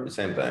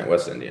same thing,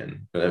 West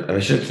Indian. I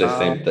shouldn't say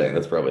same thing.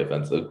 That's probably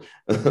offensive.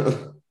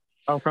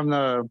 From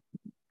the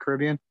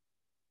Caribbean.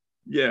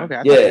 Yeah.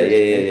 Okay.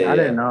 Yeah. I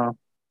didn't know.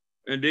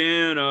 And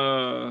then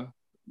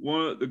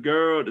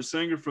the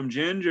singer from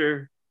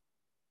Ginger,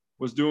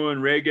 was doing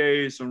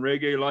some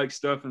reggae-like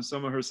stuff in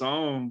some of her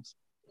songs,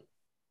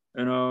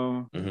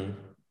 and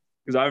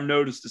because I've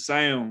noticed the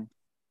sound,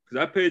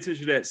 because I pay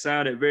attention to that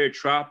sound, that very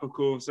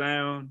tropical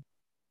sound,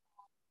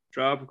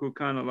 tropical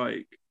kind of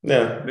like.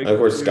 Yeah, of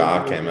course,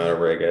 ska came out of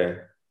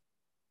reggae.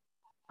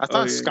 I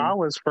thought ska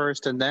was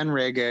first and then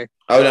reggae.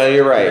 Oh no,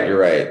 you're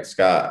right.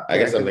 Ska. I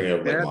guess I'm thinking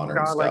of like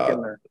modern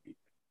ska.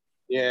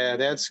 They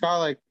had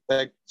ska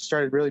like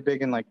started really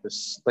big in like the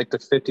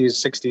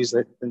 50s,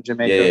 60s in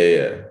Jamaica.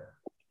 Yeah.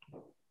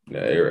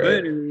 Yeah, you're right.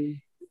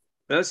 Anyway,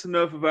 that's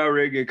enough of our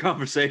reggae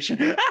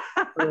conversation.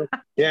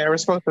 Yeah, we're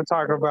supposed to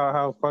talk about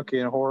how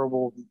fucking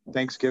horrible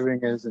Thanksgiving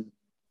is.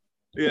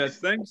 Yeah,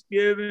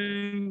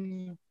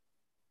 Thanksgiving.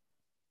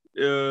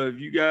 If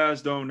you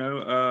guys don't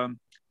know,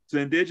 to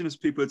indigenous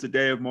people, it's a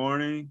day of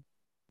mourning.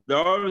 There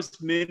are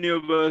many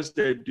of us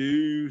that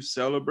do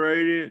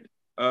celebrate it,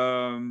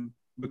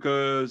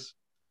 because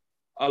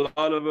a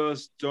lot of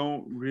us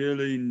don't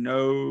really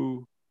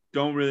know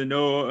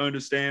or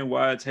understand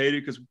why it's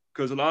hated,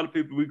 because a lot of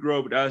people, we grow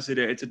up with us that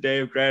it's a day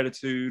of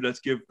gratitude.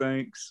 Let's give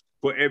thanks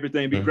for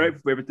everything, be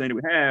grateful for everything that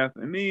we have.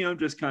 And me, I'm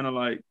just kind of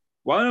like,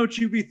 why don't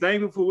you be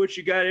thankful for what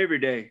you got every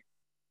day?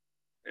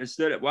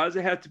 Instead of, why does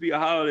it have to be a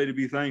holiday to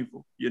be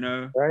thankful,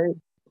 Right.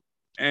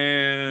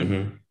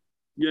 And,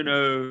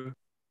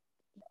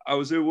 I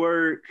was at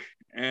work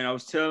and I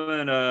was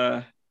telling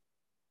Tom,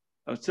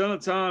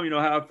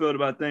 how I felt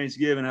about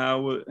Thanksgiving,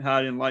 how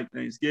I didn't like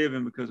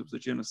Thanksgiving because it was a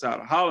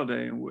genocidal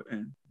holiday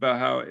and about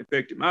how it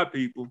affected my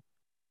people.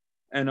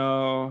 And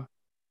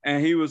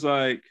he was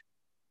like,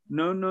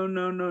 no.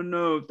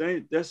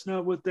 That's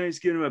not what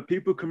Thanksgiving about.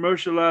 People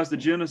commercialize the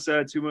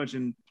genocide too much.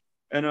 And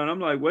I'm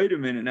like, wait a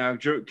minute now.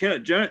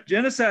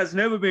 Genocide's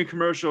never been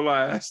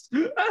commercialized.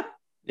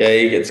 Yeah,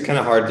 it's kind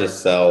of hard to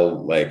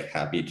sell like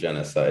Happy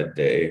Genocide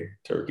Day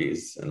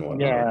turkeys and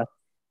whatnot.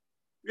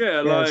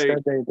 Yeah,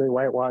 instead they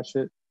whitewash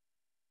it.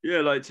 Yeah,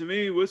 like to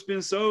me, what's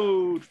been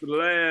sold for the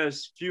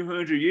last few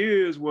hundred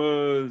years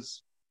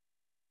was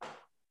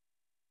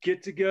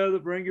get together,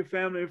 bring your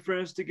family and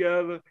friends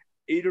together,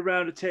 eat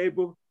around the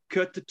table,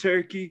 cut the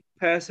turkey,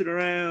 pass it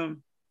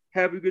around,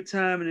 have a good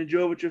time, and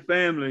enjoy with your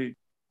family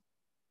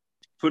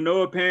for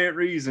no apparent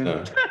reason.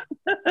 No.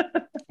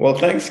 Well,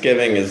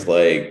 Thanksgiving is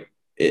like,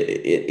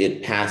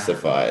 it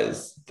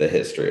pacifies the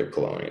history of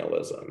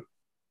colonialism.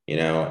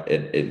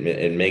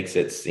 It makes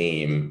it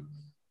seem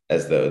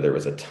as though there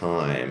was a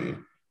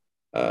time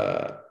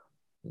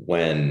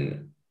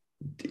when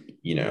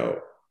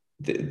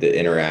the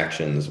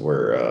interactions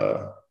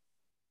were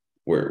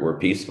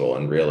peaceful,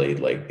 and really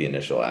like the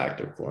initial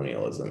act of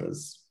colonialism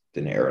is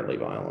inherently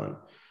violent.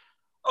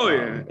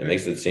 It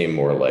makes it seem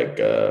more like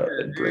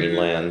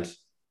Greenland.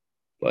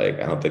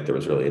 Like, I don't think there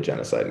was really a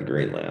genocide in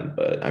Greenland,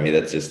 but I mean,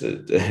 that's just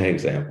an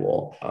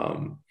example.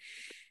 But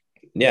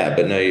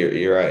no,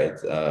 you're right.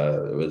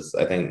 It was,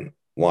 I think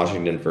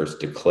Washington first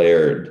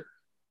declared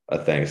a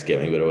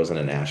Thanksgiving, but it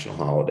wasn't a national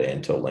holiday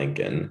until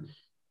Lincoln.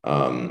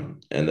 And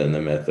then the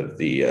myth of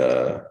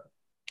the,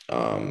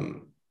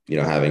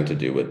 having to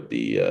do with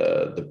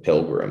the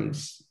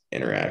Pilgrims'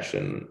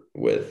 interaction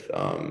with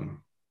the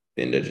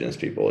indigenous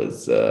people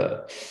is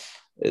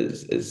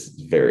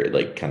very,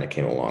 like, kind of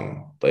came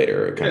along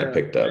later. It kind of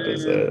picked up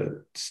as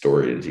a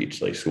story to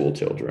teach like school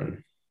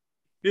children.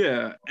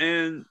 Yeah,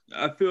 and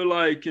I feel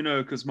like,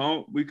 because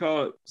we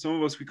call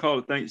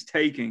it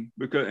Thanks-taking,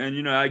 because,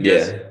 and I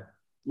guess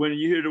when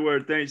you hear the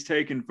word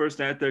Thanks-taking, first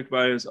thing I think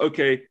about is,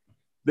 okay,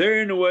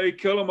 they're in the way,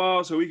 kill them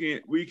all so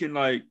we can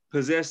like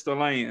possess the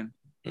land.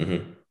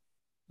 Mm-hmm.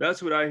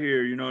 That's what I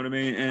hear, you know what I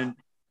mean? And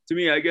to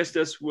me, I guess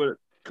that's what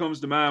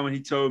comes to mind when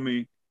he told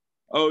me,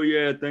 oh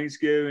yeah,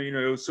 Thanksgiving,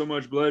 it was so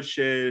much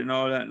bloodshed and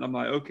all that. And I'm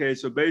like, okay,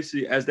 so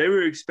basically as they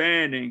were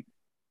expanding,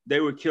 they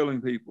were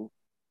killing people.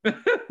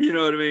 You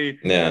know what I mean?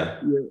 Yeah.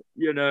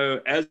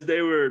 As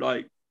they were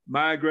like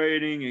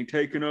migrating and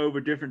taking over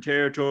different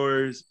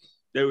territories,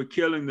 they were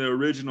killing the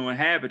original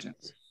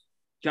inhabitants.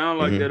 Kind of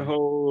like that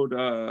whole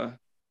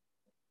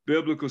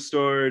biblical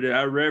story that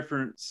I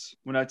reference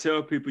when I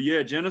tell people,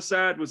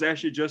 genocide was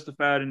actually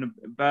justified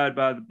by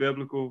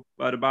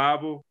the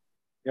Bible.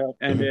 Yeah.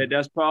 And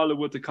that's probably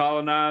what the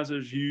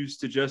colonizers used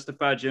to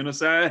justify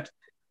genocide.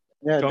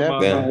 Yeah,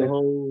 definitely. The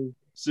whole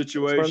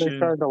situation. That's where they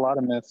started a lot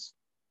of myths.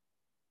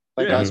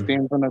 Like us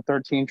being from the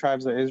 13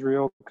 tribes of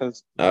Israel,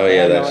 because they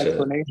had no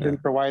explanation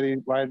for why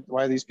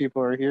these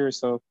people are here.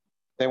 So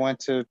they went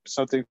to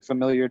something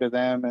familiar to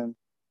them, and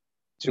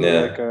and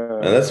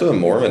that's what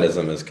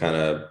Mormonism is kind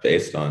of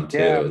based on too.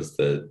 Is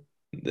the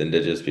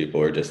indigenous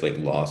people are just like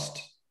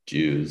lost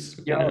Jews.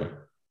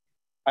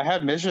 I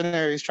had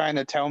missionaries trying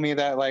to tell me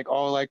that like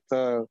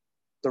the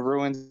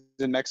ruins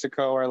in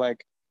Mexico are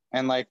like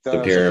and like the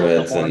the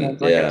pyramids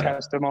Mormons, and like a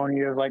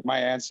testimony of like my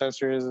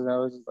ancestors, and I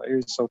was just like,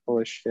 you're so full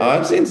of shit. Oh,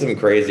 I've seen some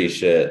crazy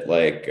shit.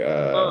 Like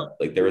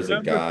there was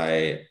a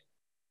guy.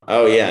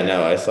 Oh yeah,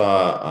 no, I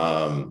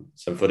saw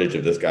some footage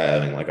of this guy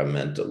having like a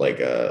mental, like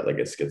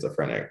a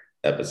schizophrenic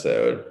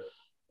episode.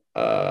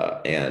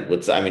 And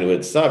what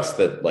sucks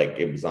that like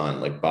it was on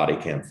like body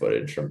cam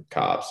footage from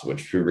cops,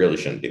 which really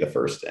shouldn't be the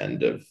first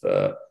end of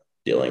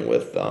dealing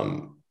with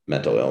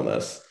mental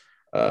illness.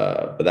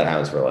 But that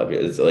happens for a lot of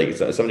people. It's like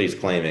somebody's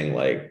claiming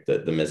like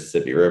that the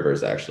Mississippi River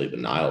is actually the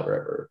Nile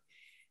River.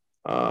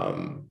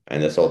 And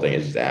this whole thing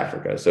is just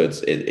Africa. So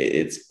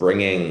it's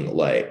bringing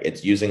like,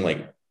 it's using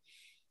like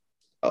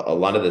a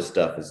lot of this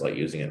stuff is like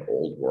using an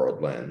old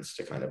world lens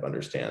to kind of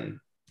understand,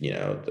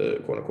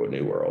 the quote unquote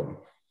new world.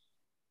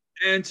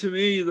 And to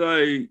me,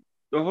 like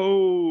the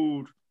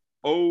whole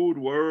old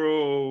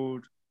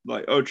world,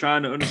 like,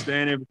 trying to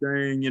understand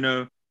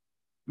everything,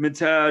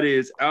 mentality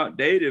is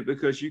outdated,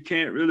 because you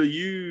can't really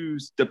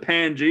use the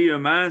Pangea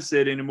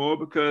mindset anymore,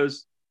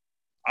 because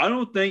I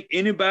don't think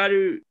any of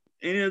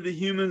the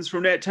humans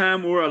from that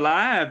time were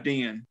alive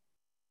then.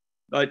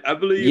 Like, I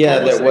believe. Yeah,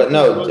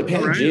 the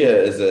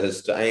Pangea is a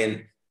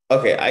historian.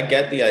 Okay, I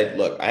get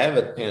look, I have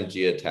a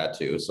Pangea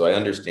tattoo, so I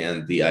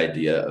understand the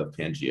idea of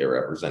Pangea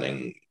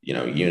representing,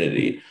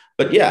 unity.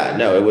 But yeah,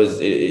 no,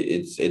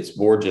 it's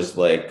more just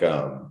like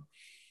a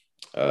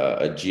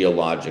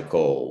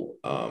geological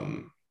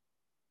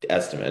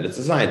estimate. It's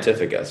a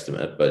scientific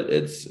estimate, but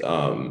it's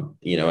an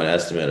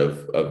estimate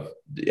of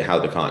how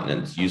the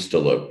continents used to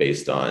look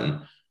based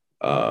on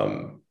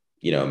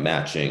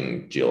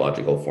matching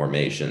geological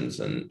formations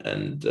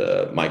and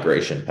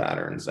migration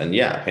patterns. And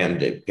yeah,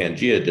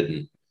 Pangea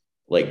didn't,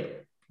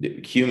 like,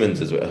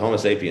 humans as Homo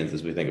sapiens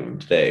as we think of them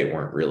today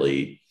weren't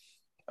really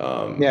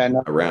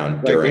around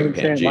like during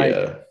ancient,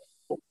 Pangea.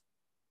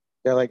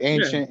 Like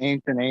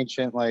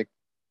ancient, like,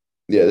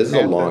 yeah, this is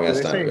a long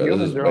ass time ago.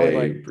 This is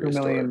way like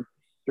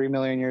 3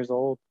 million years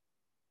old.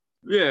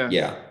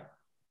 Yeah,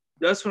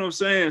 that's what I'm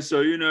saying.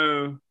 So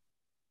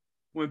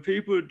when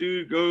people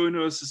do go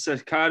into a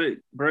psychotic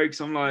breaks,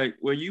 I'm like,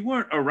 well, you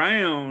weren't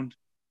around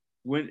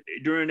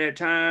during that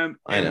time,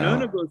 and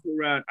none of us were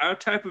around. Our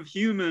type of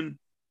human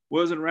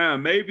wasn't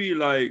around. Maybe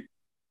like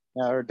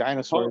or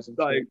dinosaurs,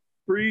 like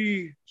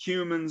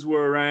pre-humans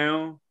were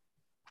around.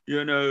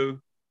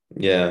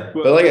 Yeah,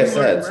 but like I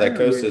said,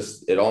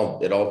 psychosis, it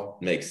all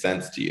makes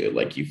sense to you.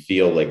 Like you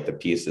feel like the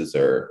pieces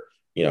are,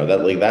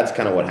 that's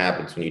kind of what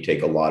happens when you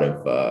take a lot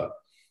of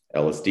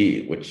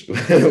LSD, which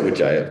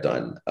I have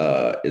done,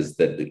 is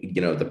that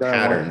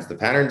the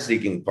pattern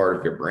seeking part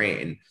of your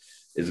brain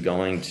is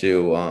going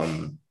to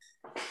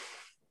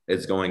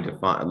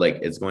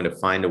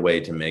find a way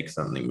to make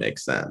something make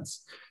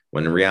sense,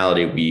 when in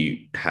reality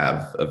we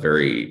have a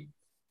very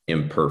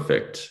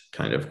imperfect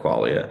kind of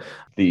qualia.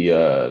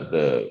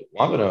 The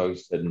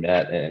Wampanoags had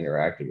met and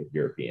interacted with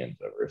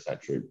Europeans over a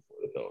century before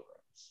the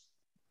Pilgrims,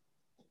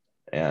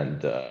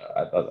 and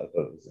I thought it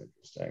was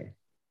interesting.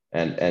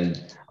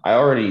 And I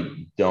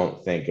already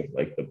don't think of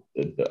like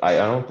I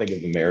don't think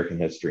of American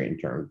history in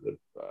terms of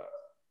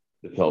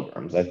the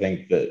Pilgrims. I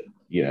think that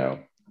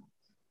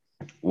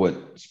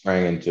what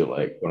sprang into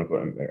like quote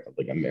unquote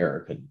like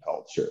American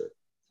culture.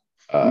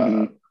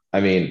 I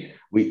mean,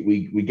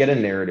 we get a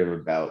narrative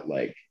about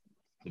like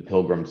the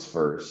Pilgrims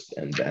first,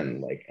 and then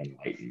like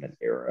Enlightenment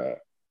era,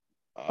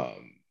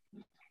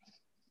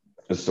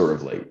 a sort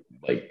of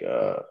like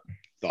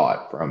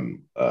thought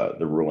from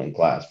the ruling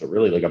class, but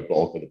really like a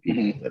bulk of the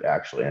people that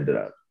actually ended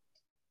up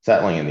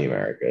settling in the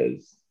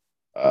Americas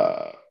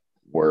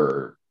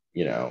were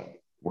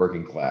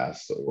working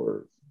class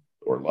or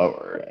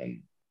lower,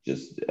 and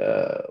just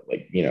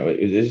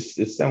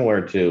it's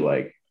similar to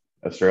like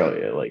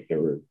Australia. Like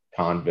there were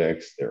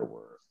convicts, there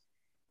were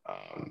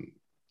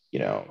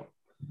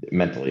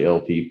mentally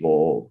ill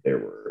people, there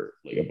were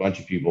like a bunch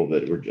of people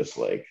that were just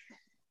like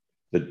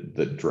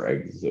the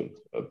dregs of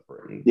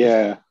Britain.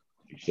 Yeah,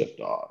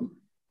 shipped off.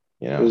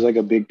 It was like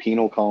a big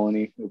penal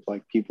colony of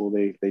like people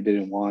they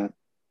didn't want.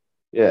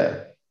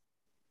 Yeah.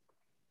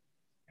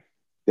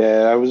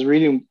 I was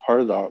reading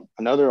part of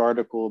another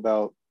article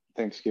about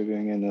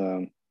Thanksgiving,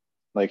 and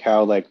like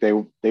how like they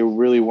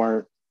really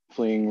weren't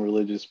fleeing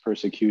religious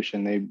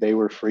persecution. They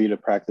were free to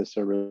practice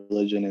their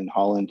religion in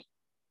Holland.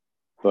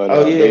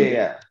 But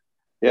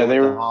they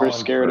were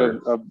scared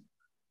of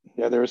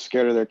they were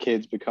scared of their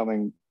kids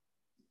becoming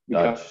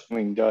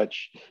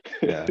Dutch.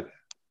 Yeah.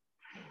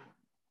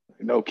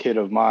 No kid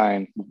of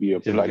mine would be a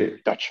bloody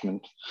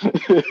Dutchman.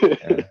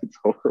 It's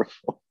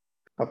horrible.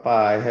 Papa,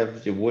 I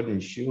have the wooden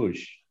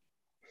shoes.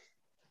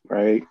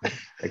 Right.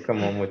 They come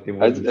home with the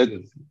wooden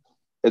shoes.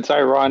 It's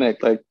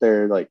ironic, like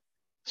they're like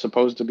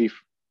supposed to be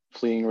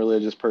fleeing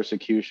religious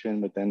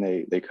persecution, but then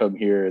they come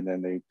here and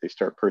then they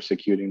start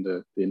persecuting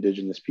the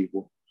indigenous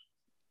people.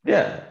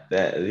 Yeah,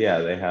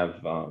 they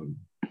have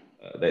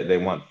they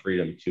want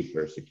freedom to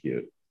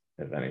persecute,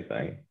 if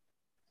anything,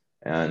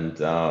 and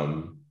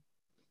so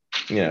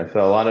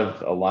a lot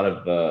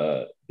of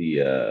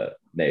the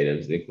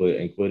natives,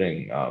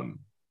 including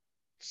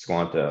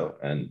Squanto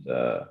and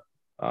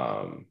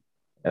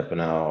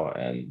Epinal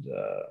and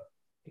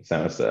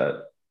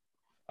Samoset,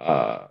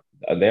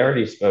 they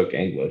already spoke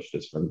English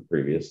just from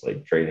previous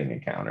like trading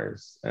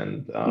encounters,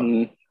 and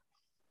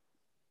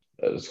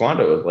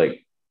Squanto was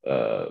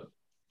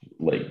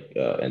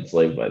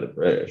enslaved by the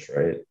British,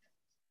 right?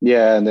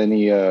 Yeah, and then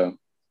he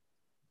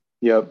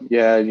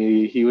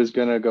was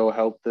gonna go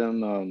help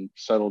them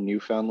settle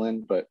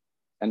Newfoundland, but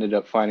ended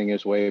up finding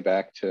his way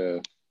back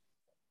to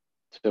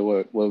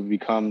what would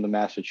become the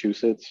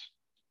Massachusetts,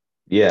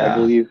 Yeah, I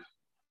believe.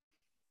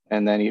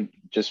 And then he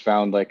just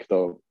found like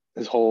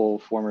his whole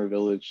former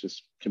village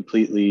just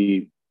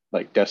completely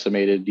like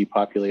decimated,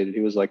 depopulated.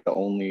 He was like the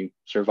only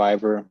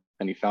survivor,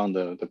 and he found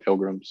the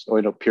Pilgrims,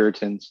 or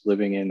Puritans,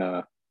 living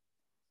in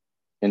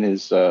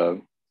his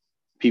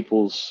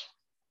people's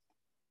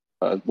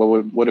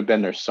what would have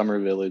been their summer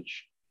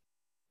village.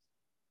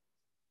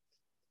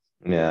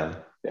 Yeah.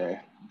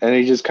 And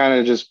he just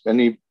kind of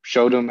he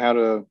showed him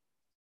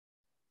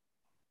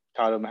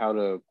taught him how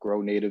to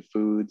grow native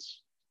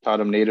foods, taught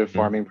him native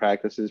farming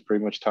practices,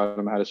 pretty much taught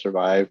him how to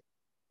survive.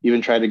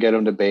 Even tried to get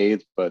him to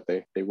bathe, but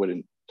they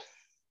wouldn't.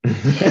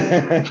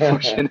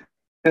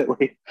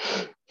 Unfortunately.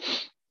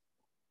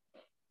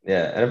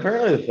 Yeah, and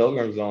apparently the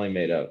Pilgrims only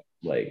made up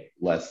like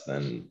less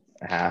than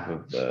half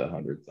of the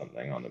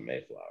 100-something on the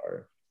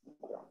Mayflower.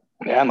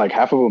 Yeah, and like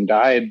half of them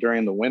died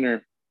during the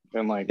winter.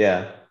 And like,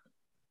 yeah,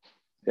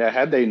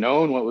 had they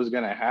known what was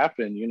gonna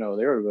happen, they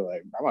would be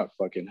like, I'm not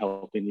fucking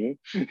helping you.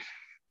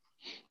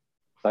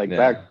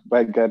 Back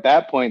at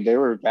that point, they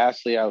were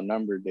vastly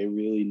outnumbered. They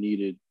really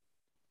needed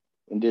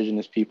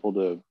indigenous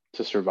people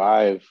to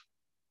survive.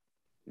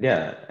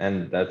 Yeah,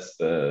 and that's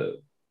I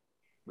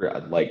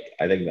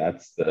think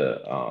that's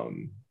the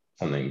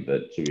something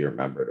that should be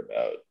remembered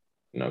about,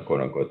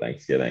 quote unquote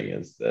Thanksgiving,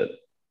 is that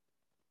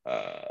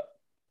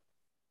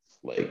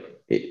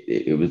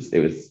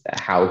it was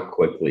how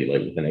quickly,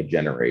 like within a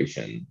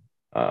generation,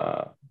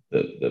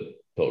 the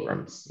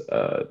Pilgrims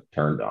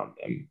turned on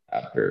them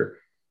after,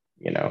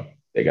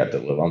 they got to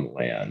live on the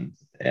land,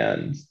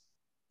 and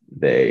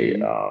they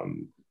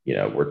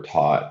were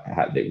taught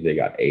how they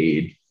got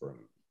aid from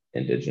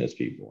indigenous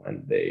people,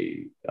 and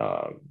they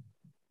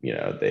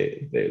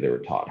they were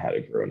taught how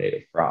to grow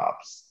native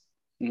crops.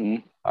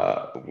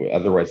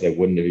 Otherwise they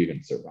wouldn't have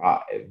even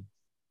survived.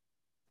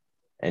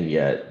 And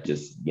yet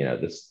just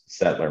this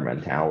settler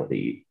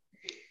mentality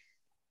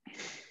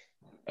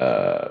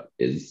it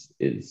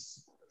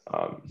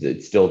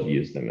still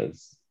views them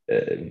as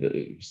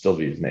still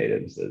views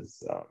natives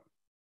as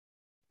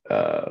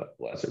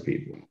lesser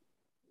people.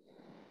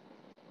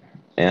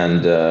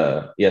 And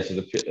so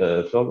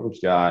the Pilgrims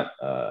got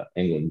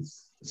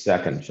England's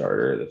second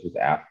charter. This was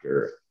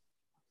after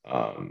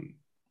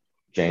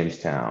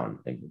Jamestown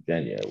in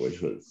Virginia,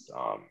 which was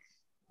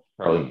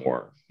probably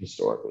more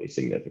historically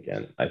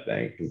significant, I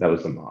think, because that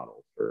was the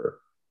model for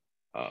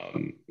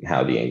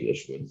how the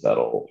English would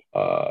settle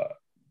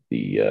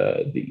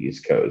the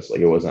East Coast. Like,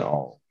 it wasn't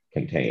all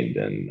contained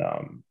in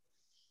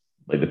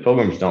the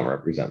Pilgrims don't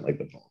represent like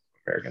the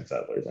American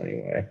settlers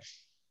anyway.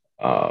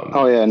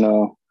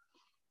 No.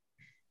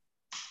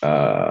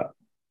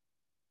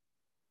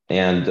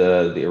 And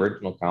the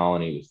original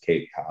colony was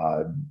Cape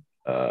Cod,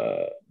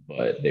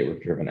 but they were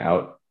driven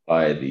out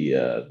by the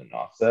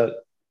Nauset,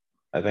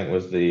 I think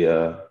was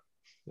the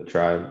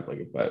tribe,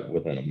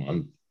 within a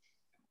month.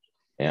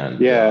 And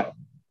they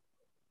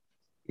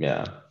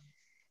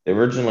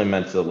originally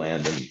meant to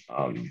land in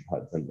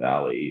Hudson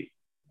Valley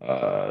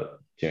to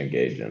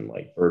engage in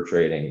like fur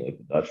trading, like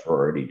the Dutch were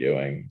already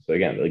doing. So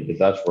again, like the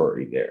Dutch were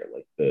already there.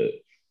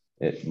 The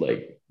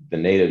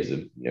natives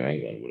of New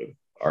England would have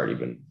already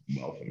been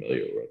well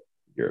familiar with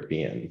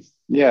Europeans.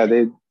 Yeah,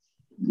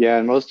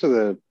 and most of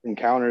the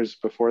encounters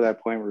before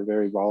that point were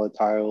very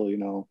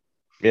volatile.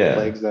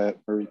 Plagues that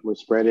were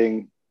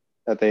spreading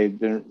that they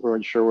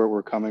weren't sure where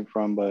we're coming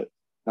from, but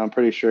I'm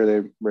pretty sure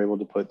they were able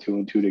to put two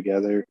and two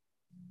together.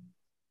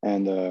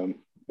 And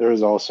there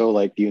was also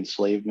like the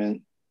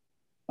enslavement,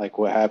 like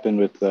what happened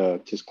with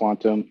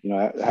Tisquantum.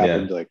 It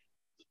happened to like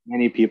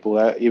many people.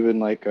 That even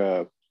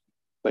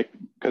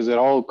because it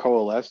all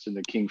coalesced in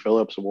the King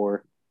Philip's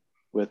War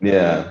with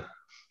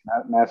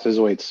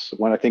Massasoit's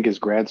I think his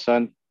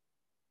grandson,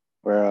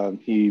 where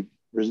he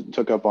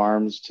took up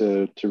arms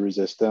to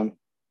resist them.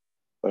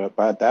 But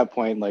at that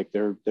point, like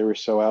they were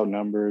so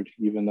outnumbered,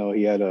 even though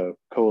he had a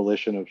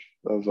coalition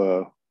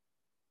of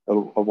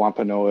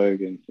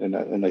Wampanoag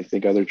and I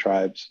think other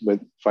tribes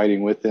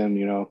fighting with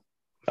him.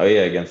 Oh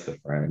yeah, against the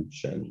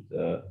French, and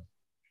I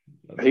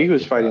think he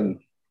was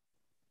fighting.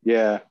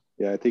 Yeah,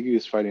 I think he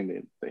was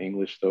fighting the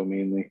English though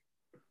mainly.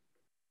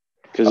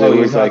 Because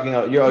you're talking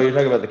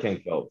about the King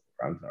Philip.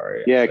 I'm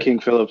sorry. Yeah, King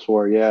Philip's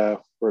War. Yeah,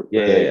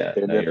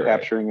 they're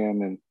capturing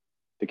him and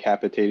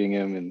decapitating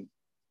him and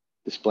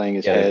displaying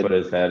his head. They put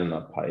his head in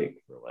a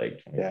pike for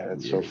like 20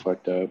 it's years. so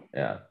fucked up.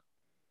 Yeah.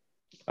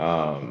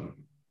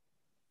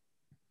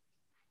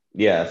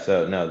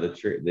 So no,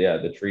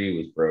 the tree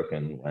was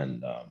broken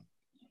when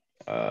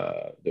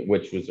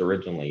which was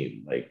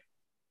originally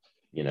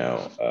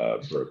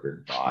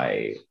brokered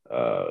by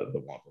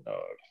the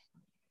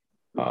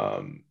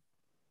Wampanoag.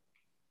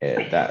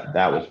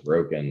 that was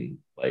broken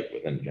like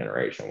within a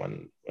generation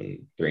when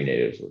 3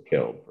 natives were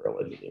killed for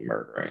allegedly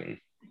murdering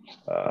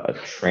a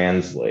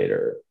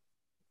translator.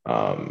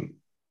 And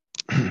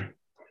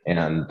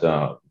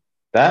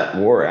that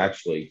war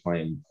actually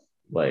claimed,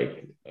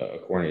 like,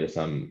 according to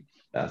some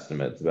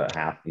estimates, about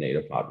half the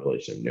native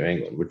population of New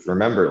England, which,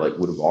 remember, like,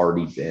 would have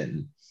already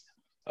been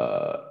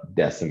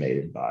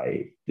decimated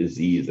by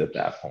disease at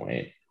that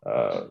point,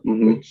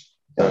 which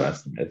some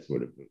estimates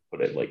would have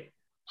put it like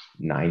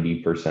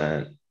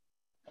 90%.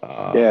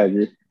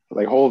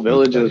 Like whole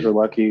villages were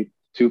lucky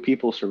 2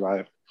 people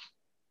survived.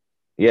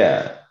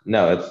 Yeah,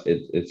 no,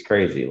 it's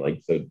crazy.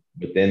 Like, so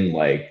within,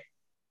 like,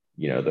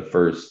 you know, the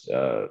first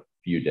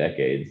few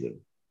decades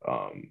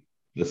of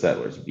the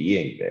settlers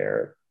being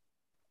there,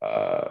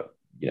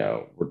 you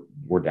know,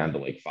 we're down to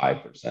like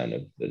 5%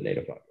 of the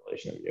native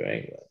population of New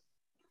England.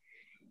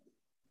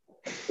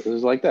 It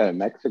was like that in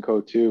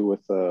Mexico too,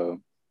 with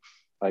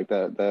like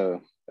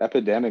the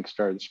epidemic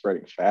started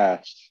spreading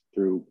fast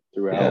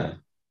throughout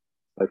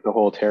like the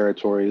whole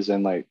territories,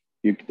 and like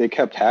they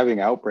kept having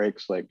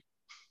outbreaks, like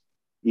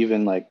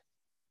even like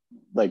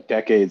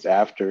decades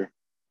after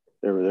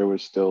there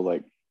was still,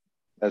 like,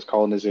 as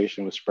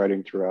colonization was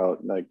spreading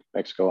throughout like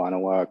Mexico,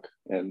 Anahuac,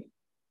 and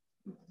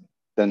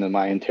then the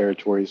Mayan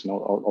territories and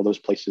all those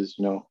places,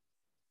 you know.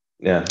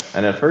 Yeah,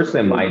 and at first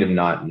they might have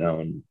not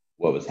known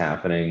what was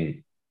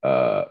happening,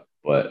 but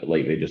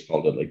like they just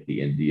called it like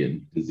the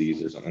Indian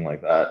disease or something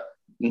like that.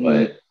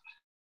 But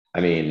I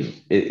mean,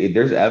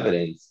 there's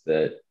evidence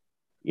that,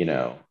 you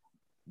know,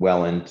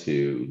 well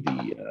into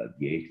the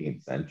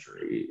 18th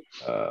century,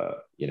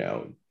 you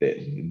know,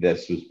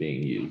 this was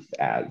being used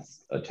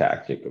as a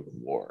tactic of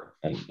war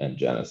and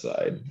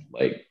genocide,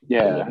 like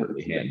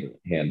deliberately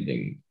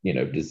handing, you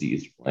know,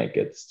 diseased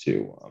blankets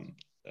to,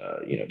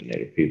 you know, the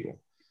native people.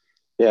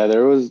 Yeah,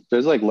 there's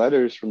like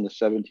letters from the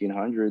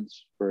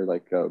 1700s where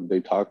like they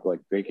talk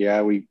like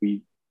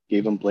we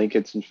gave them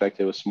blankets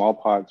infected with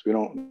smallpox. We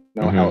don't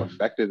know how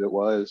effective it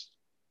was,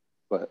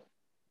 but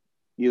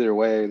either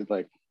way,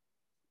 like,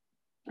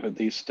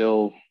 these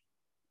still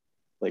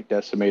like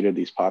decimated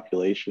these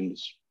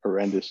populations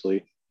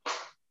horrendously.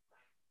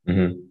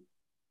 There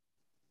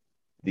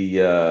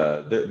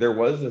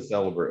was a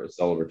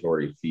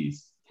celebratory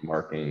feast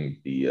marking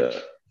the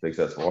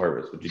successful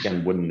harvest, which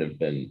again wouldn't have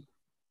been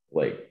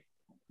like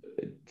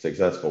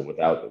successful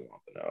without the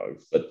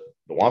Wampanoags, but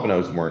the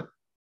Wampanoags weren't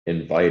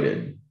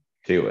invited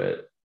to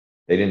it.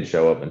 They didn't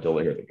show up until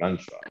they heard the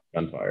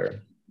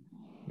gunfire.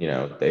 You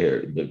know, they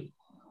heard the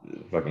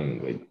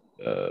fucking like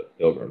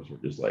pilgrims were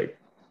just like,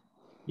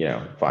 you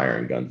know,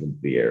 firing guns into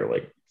the air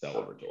like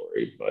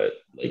celebratory, but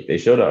like they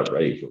showed up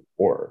ready for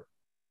war,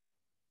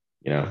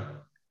 you know.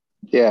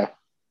 Yeah.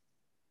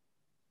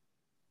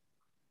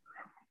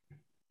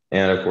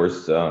 And of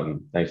course,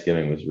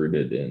 Thanksgiving was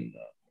rooted in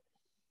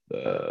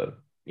the,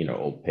 you know,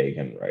 old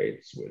pagan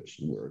rites,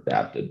 which were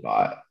adapted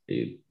by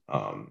the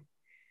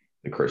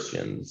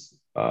Christians,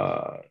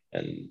 it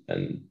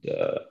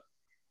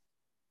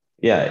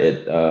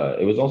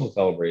was also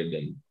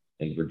celebrated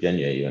in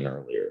Virginia even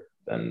earlier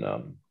than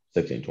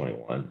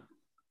 1621.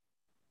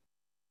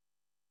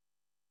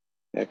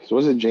 Yeah, because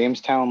was it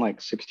Jamestown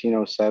like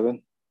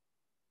 1607?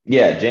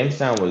 Yeah,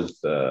 Jamestown was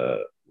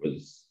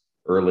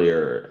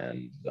earlier,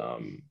 and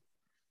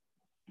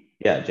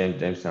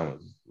Jamestown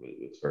was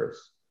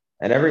first.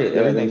 And every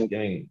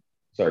Thanksgiving.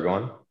 Sorry, go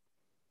on.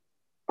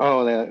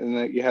 Oh, and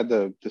then you had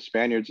the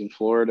Spaniards in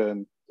Florida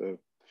in the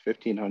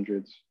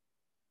 1500s.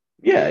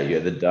 Yeah, you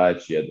had the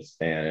Dutch, you had the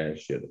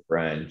Spanish, you had the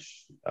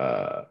French,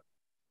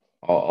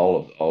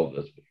 all of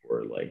this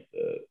before like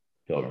the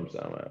Pilgrim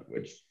settlement.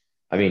 Which,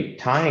 I mean,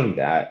 tying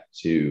that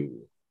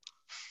to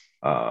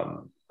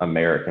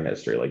American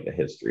history, like the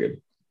history of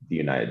the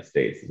United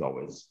States, has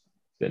always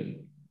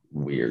been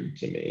weird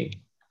to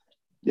me.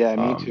 Yeah,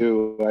 me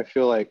too. I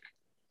feel like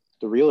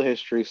the real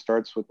history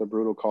starts with the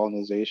brutal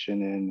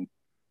colonization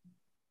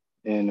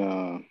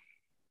in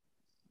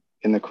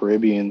the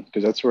Caribbean,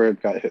 because that's where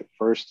it got hit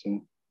first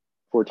in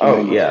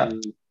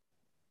 1492.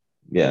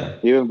 Yeah.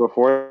 Even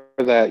before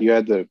that, you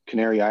had the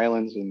Canary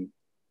Islands in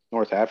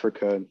North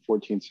Africa in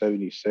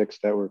 1476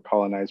 that were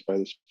colonized by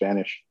the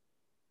Spanish.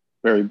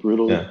 Very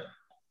brutally.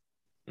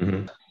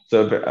 Yeah.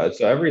 So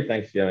every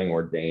Thanksgiving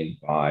ordained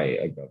by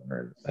a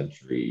governor in the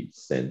century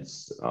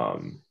since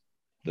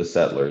the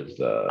settlers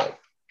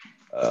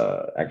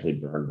actually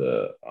burned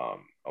a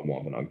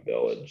Wampanoag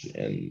village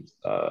in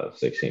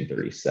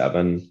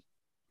 1637.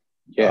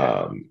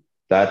 Yeah,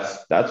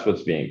 that's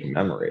what's being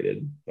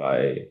commemorated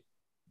by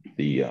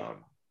the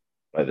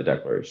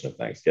Declaration of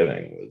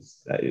Thanksgiving,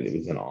 was that it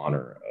was in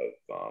honor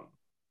of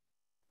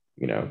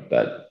you know,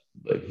 that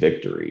like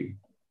victory,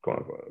 quote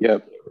unquote.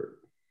 Yep.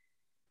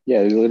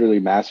 Yeah, they literally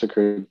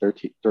massacred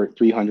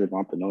 300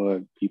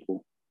 Wampanoag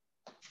people,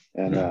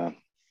 and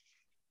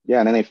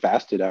and then they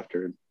fasted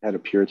after, had a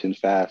Puritan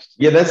fast.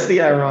 Yeah, that's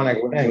the ironic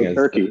thing. Is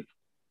turkey.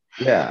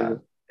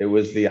 It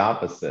was the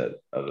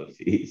opposite of a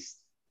feast.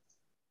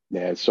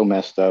 Yeah, it's so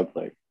messed up.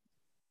 Like,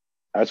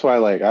 That's why,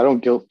 like, I don't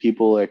guilt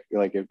people like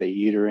if they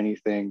eat or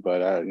anything,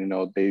 but you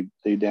know, they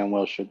damn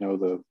well should know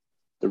the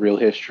real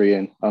history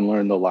and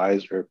unlearn the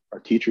lies our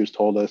teachers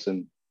told us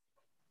in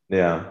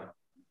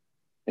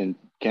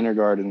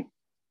kindergarten.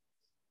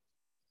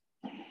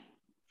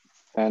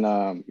 And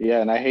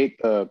and I hate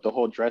the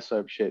whole dress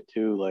up shit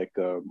too, like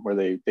where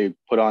they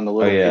put on the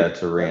little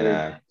to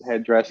reenact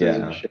headdresses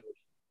and shit,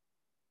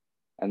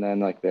 and then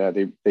like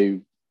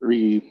they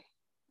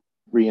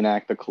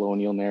reenact the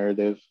colonial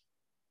narrative.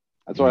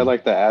 That's why I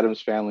like the Addams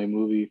Family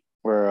movie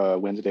where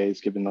Wednesday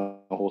is giving the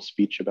whole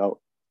speech about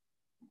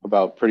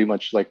pretty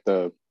much like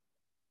the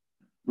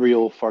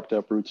real fucked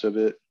up roots of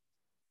it,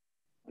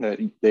 that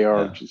they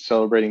are just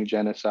celebrating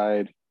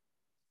genocide.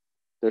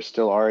 There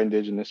still are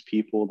indigenous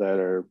people that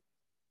are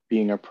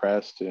being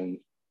oppressed and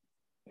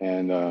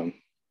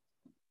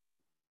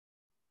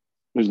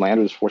whose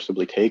land was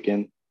forcibly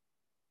taken,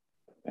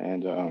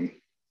 and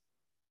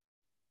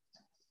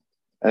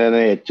then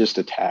they just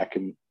attack,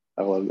 and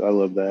I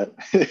love that.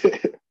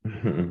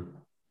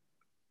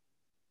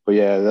 But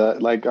yeah,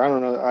 like I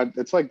don't know,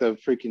 it's like the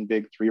freaking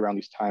big three around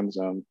these times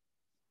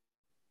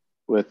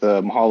with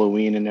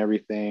Halloween and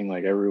everything,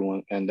 like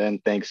everyone, and then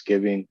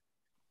Thanksgiving.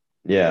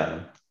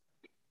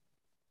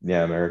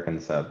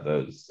 Americans have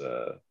those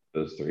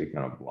three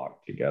kind of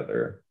blocked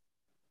together,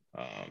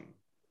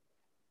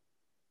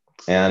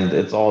 and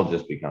it's all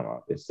just become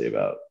obviously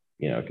about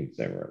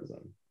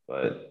consumerism.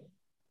 But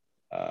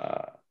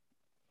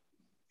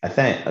I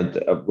think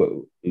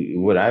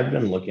what I've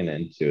been looking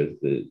into is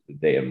the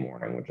day of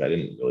mourning, which I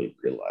didn't really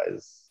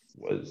realize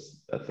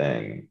was a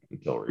thing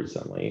until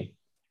recently.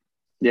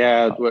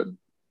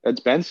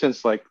 It's been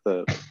since like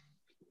I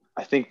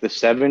think the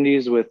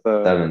 70s with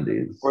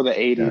 70s or the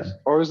 80s,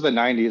 or it was the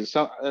 90s.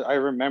 So I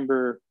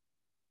remember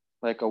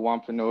like a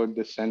Wampanoag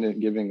descendant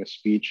giving a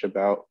speech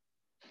about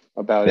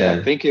it.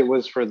 I think it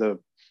was for the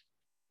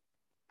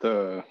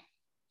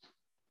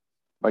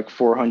like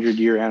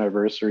 400-year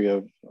anniversary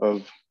of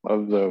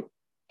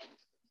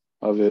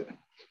it.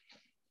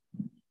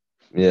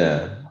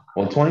 Yeah.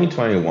 Well,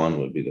 2021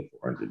 would be the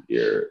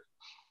 400-year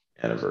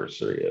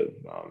anniversary of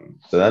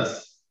so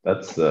that's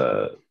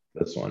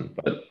this one.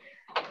 But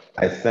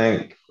I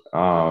think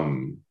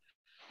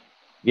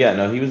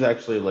he was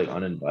actually like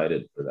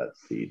uninvited for that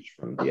speech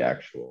from the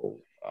actual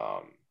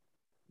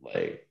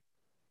like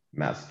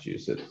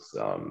Massachusetts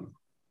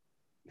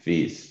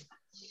feast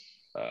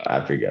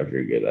after he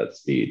gave that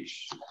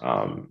speech,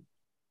 and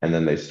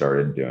then they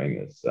started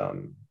doing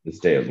this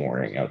day of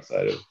mourning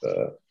outside of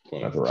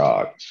Plymouth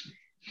Rock.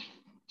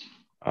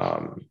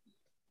 I'm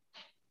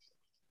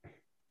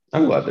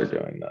glad they're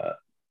doing that.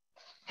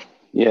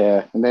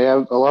 Yeah, and they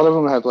have a lot of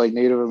them have like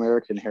Native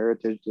American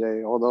Heritage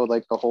Day, although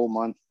like the whole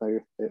month.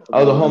 The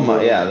whole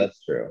month, yeah,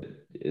 that's true.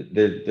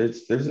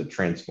 There's a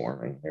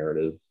transforming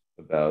narrative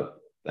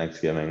about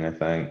Thanksgiving, I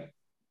think.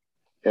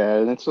 Yeah,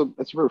 and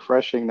it's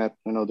refreshing that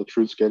the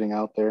truth's getting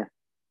out there.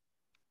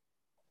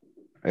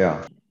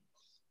 Yeah.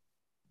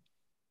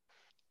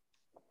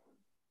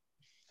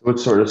 What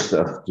sort of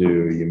stuff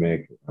do you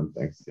make on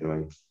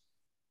Thanksgiving?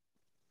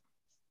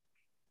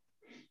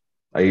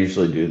 I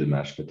usually do the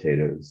mashed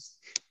potatoes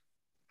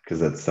because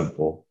that's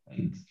simple,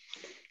 and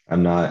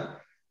I'm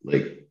not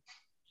like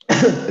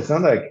it's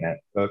not that I can't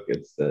cook,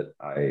 it's that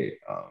I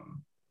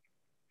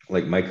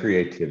like my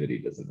creativity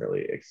doesn't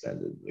really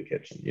extend into the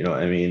kitchen. You know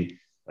what I mean?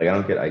 Like I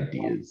don't get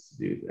ideas to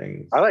do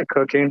things. I like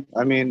cooking.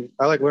 I mean,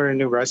 I like learning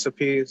new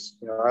recipes.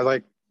 I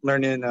like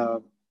learning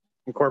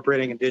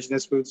incorporating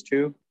indigenous foods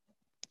too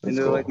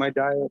into like my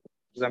diet,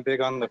 because I'm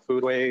big on the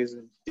foodways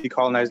and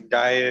decolonizing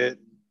diet,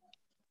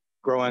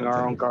 growing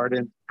our own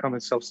garden,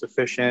 becoming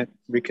self-sufficient,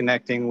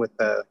 reconnecting with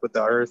the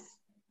earth.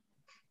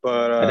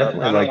 But I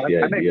definitely like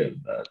the idea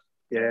of that.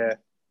 Yeah,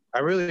 I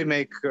really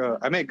make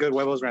good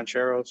huevos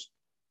rancheros.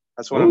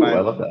 That's one of my.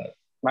 I love that.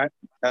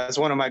 That's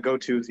one of my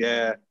go-tos.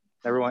 Yeah,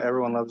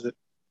 everyone loves it.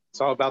 It's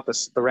all about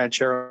the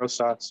ranchero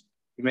sauce.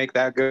 You make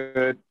that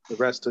good, the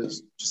rest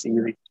is just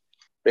easy.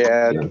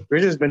 Yeah,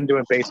 we've just been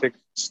doing basic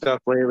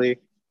stuff lately.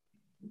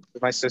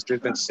 My sister's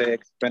been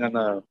sick. Been in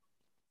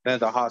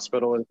the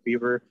hospital with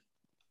fever.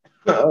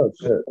 Oh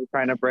shit!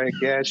 Trying to break.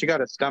 Yeah, she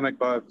got a stomach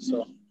bug.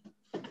 So.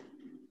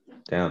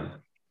 Damn.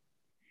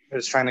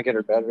 Just trying to get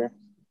her better.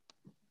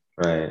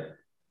 Right.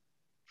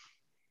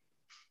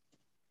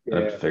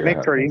 Yeah. Make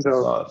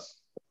chorizo sauce.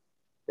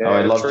 Yeah,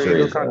 I love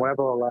chorizo con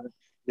huevo a lot.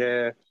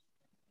 Yeah.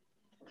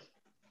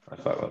 I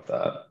fuck with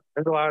that.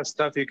 There's a lot of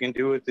stuff you can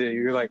do with it.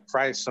 You like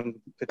fry some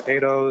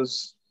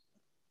potatoes,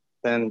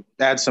 then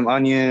add some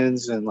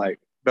onions and like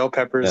bell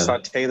peppers,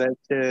 saute that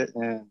shit,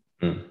 and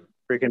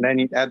freaking then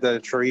you add the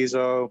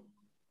chorizo,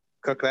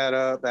 cook that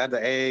up, add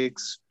the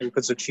eggs, you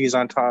put some cheese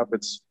on top.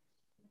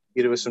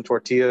 Eat it with some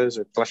tortillas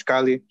or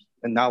tlaxcali,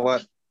 and now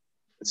what?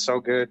 It's so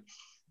good.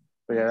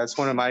 But yeah, that's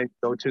one of my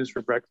go-tos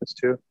for breakfast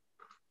too.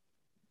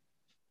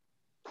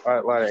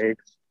 A lot of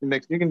eggs.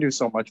 You can do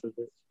so much with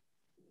it.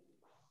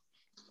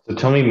 So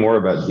tell me more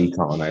about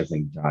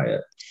decolonizing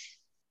diet.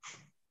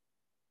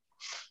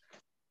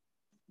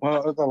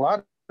 Well, a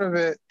lot of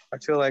it, I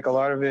feel like a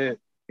lot of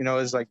it,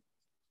 is like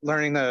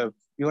learning the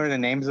you learn the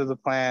names of the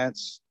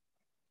plants,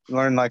 you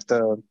learn like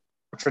the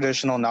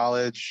traditional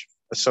knowledge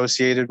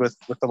associated with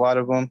a lot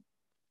of them,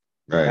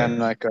 right? And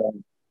like a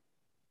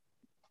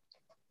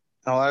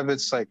lot of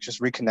it's like just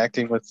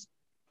reconnecting with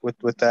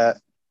that,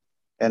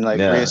 and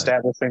like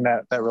reestablishing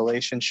that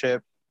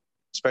relationship,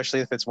 especially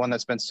if it's one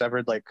that's been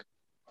severed, like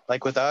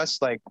with us,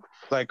 like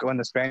when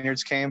the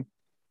Spaniards came,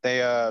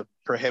 they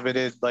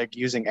prohibited like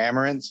using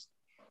amaranth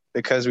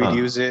because we'd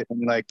use it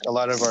in like a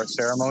lot of our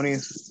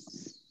ceremonies.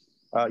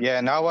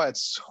 Now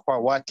it's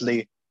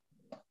huahuatli,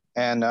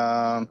 and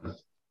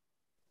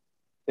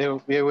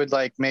it would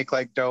like make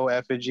like dough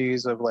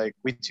effigies of like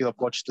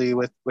huitzilopochtli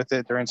with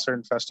it during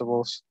certain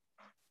festivals,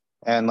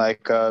 and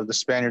like the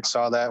Spaniards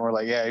saw that and were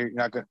like, yeah, you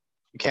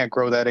can't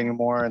grow that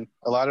anymore, and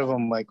a lot of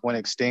them like went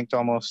extinct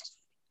almost,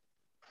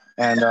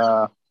 and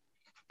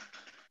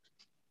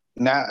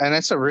now, and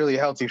it's a really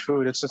healthy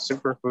food. It's a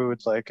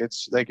superfood. Like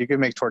it's like you can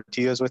make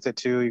tortillas with it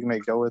too. You can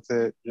make dough with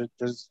it.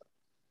 There's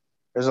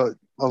a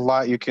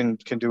lot you can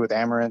do with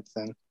amaranth,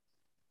 and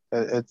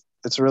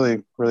it's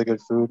really, really good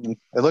food. And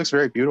it looks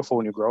very beautiful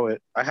when you grow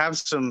it. I have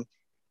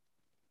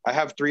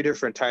 3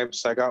 different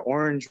types. I got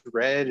orange,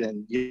 red,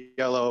 and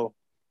yellow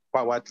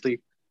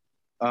huahuatli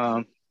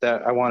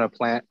that I want to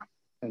plant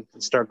and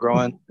start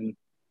growing and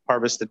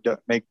harvest the dough,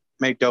 make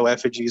dough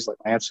effigies like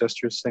my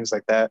ancestors, things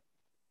like that.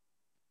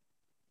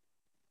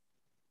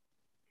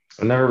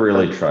 I never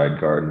really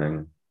tried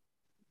gardening.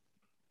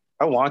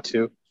 I want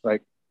to,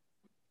 like,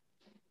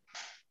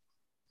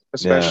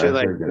 especially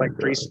like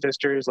Three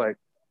Sisters, like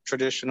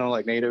traditional,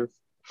 like native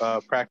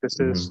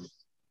practices.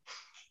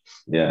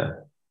 Mm-hmm. Yeah.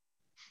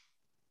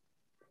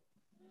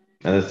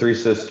 And the Three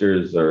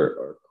Sisters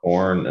are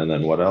corn, and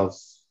then what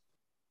else?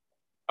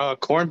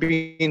 Corn,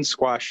 beans,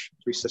 squash.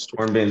 Three Sisters.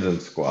 Corn, beans, and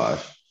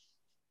squash.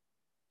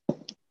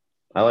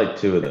 I like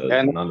 2 of those,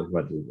 and not as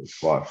much as the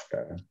squash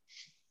guy.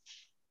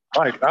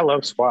 I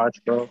love squash,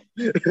 bro.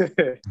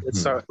 It's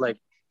so like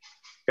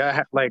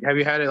have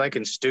you had it like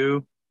in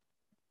stew?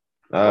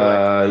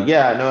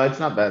 Yeah, no, it's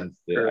not bad in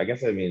stew. I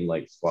guess I mean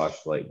like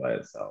squash like by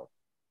itself.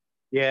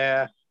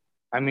 Yeah.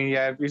 I mean,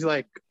 yeah, it's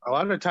like a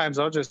lot of times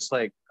I'll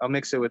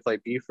mix it with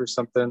like beef or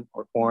something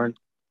or corn.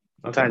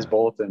 Sometimes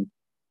both, and it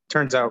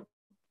turns out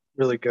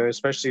really good,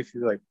 especially if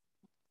you like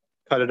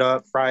cut it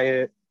up, fry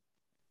it.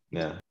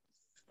 Yeah.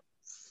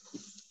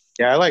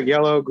 Yeah, I like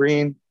yellow,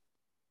 green,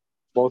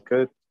 both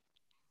good.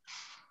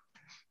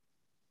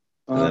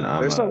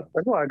 There's a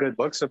lot of good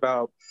books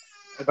about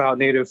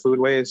native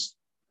foodways.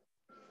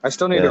 I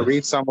still need to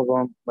read some of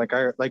them. Like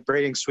I like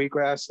Braiding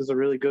Sweetgrass is a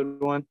really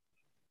good one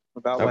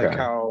about like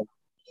how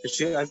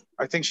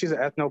I think she's an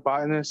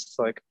ethnobotanist.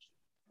 Like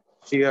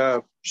she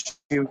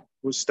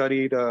was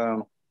studied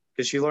because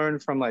she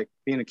learned from like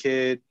being a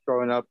kid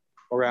growing up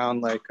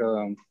around like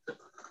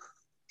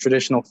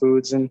traditional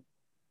foods and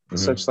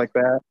such like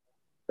that.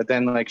 But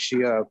then like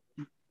she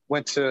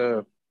went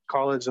to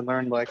college and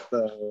learned like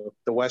the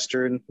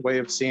Western way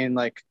of seeing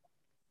like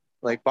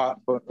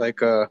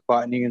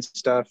botany and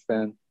stuff,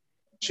 and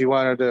she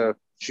wanted to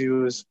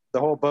choose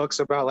the whole book's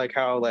about like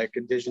how like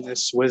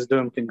indigenous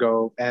wisdom can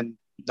go and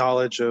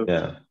knowledge of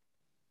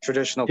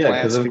traditional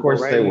plants. Because of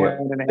course they've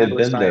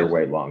been there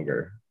way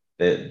longer.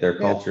 Their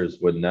cultures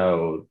would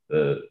know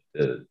the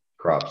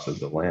crops of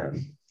the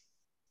land.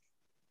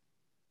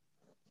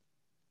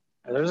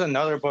 There's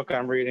another book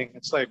I'm reading.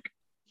 It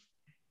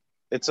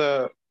was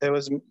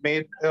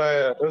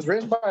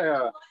written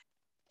by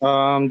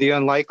The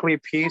Unlikely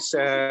Peace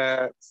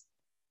at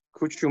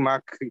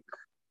Cuchumac Creek.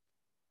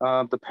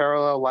 The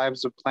Parallel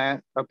Lives of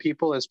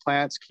People as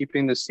Plants,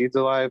 Keeping the Seeds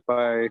Alive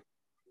by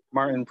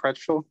Martin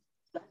Pretschel.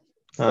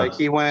 Like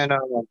he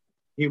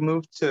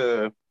moved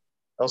to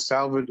El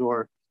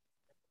Salvador,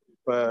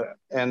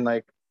 and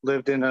like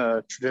lived in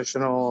a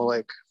traditional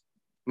like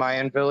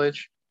Mayan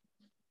village,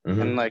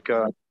 and like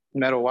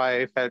met a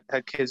wife,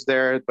 had kids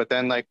there, but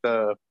then like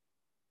the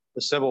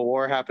Civil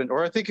War happened,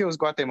 or I think it was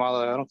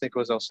Guatemala. I don't think it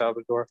was El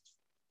Salvador,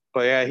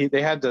 but yeah,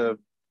 they had to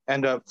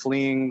end up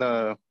fleeing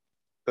the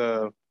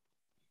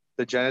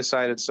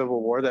genocide and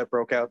Civil War that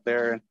broke out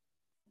there, and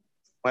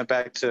went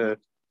back to,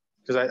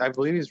 because I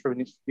believe he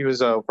was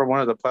from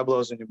one of the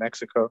pueblos in New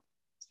Mexico.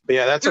 But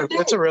yeah, that's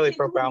a really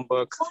profound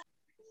book.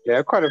 Yeah, I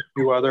have quite a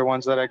few other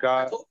ones that I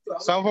got.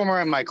 Some of them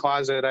are in my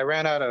closet. I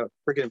ran out of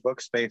freaking book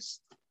space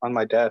on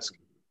my desk.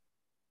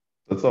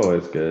 That's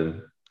always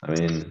good. I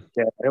mean,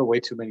 yeah, I have way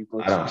too many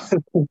books.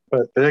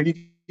 But you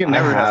can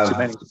never have too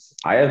many.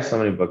 I have so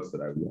many books that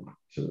I want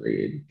to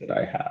read that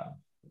I have.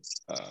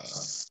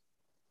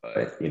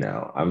 But you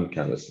know, I'm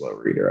kind of a slow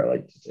reader. I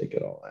like to take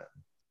it all in.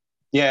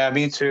 Yeah,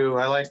 me too.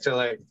 I like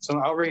to so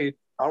I'll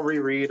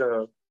reread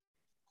a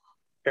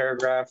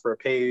paragraph or a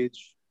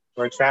page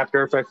or a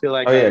chapter if I feel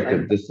like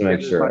just to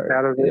make sure.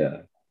 Out of it.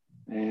 Yeah.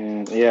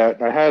 And yeah,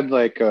 I had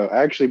I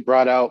actually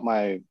brought out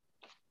my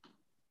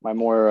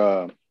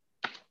more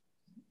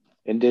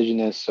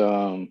indigenous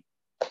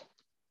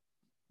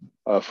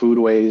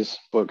foodways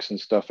books and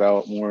stuff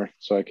out more,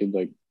 so I could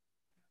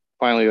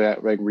finally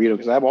read them,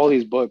 because I have all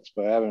these books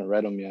but I haven't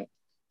read them yet.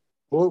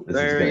 Oh,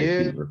 there he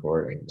is.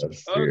 Recording.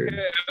 That's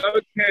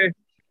okay.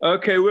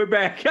 Okay, we're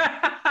back. Nice.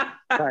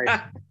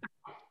 I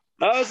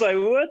was like,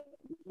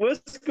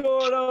 what's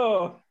going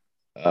on?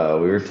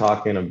 We were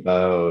talking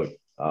about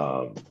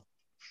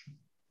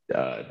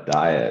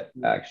diet,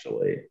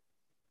 actually.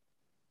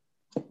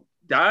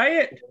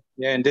 Diet?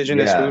 Yeah,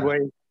 indigenous food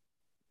ways.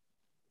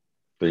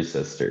 Three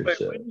Sisters.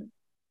 Wait,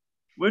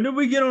 when did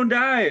we get on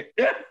diet?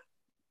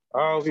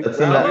 Oh, it's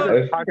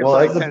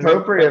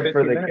appropriate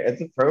for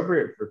it's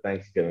appropriate for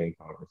Thanksgiving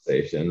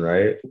conversation,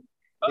 right?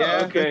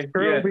 Yeah, okay. It's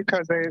true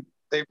because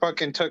they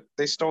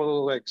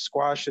stole like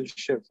squash and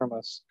shit from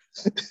us.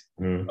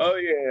 Oh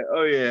yeah.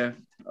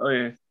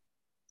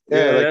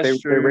 Yeah, like they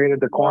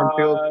raided the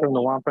cornfields from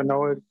the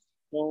Wampanoag.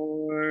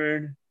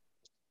 Corn.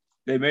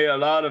 They made a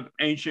lot of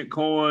ancient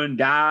corn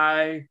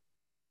dye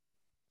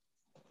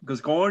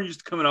because corn used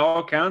to come in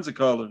all kinds of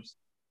colors.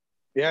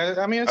 Yeah,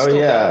 I mean, it's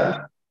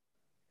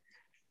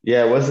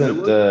yeah, it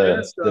wasn't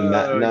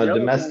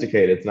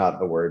domesticated. It's not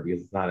the word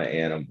because it's not an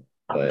animal,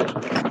 but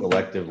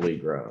selectively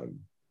grown.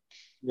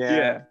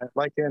 Yeah,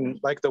 like the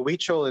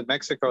huichol in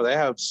Mexico, they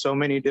have so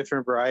many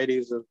different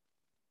varieties of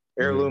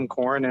heirloom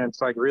corn, and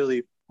it's like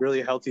really,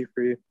 really healthy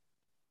for you.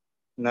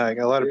 And like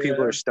a lot of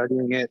people are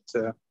studying it,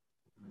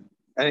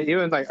 and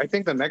even like I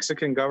think the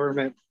Mexican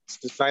government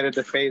decided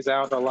to phase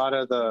out a lot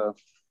of the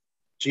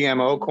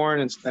GMO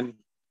corn and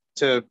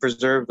to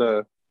preserve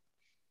the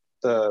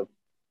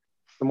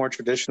more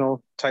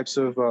traditional types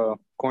of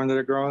corn that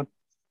are growing.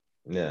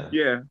 Yeah.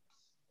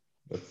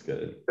 That's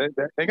good.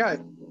 They got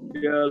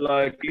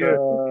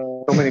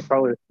so many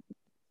colors.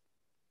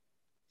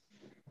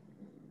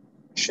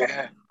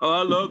 Yeah. Oh,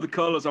 I love the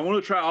colors. I want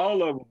to try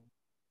all of them.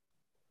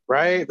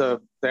 Right? I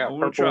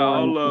want to try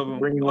all of them.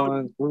 Green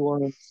ones, blue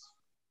ones,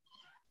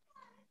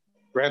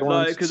 red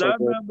ones. Because I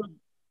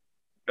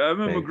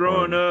remember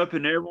growing up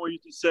and everyone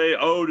used to say,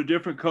 "Oh, the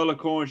different color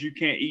corns you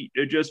can't eat;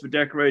 they're just for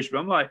decoration." But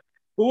I'm like,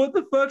 well, what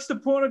the fuck's the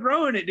point of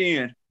growing it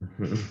then?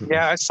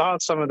 Yeah, I saw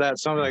some of that.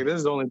 Some like, this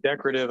is only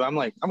decorative. I'm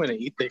like, I'm gonna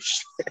eat this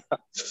shit.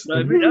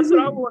 Like, that's what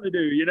I want to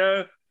do, you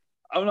know.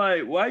 I'm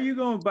like, why are you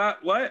gonna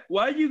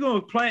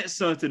plant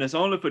something that's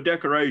only for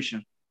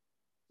decoration?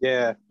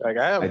 Yeah, like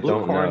I have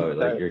blue corn. Know,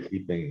 like you're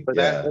keeping, but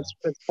it's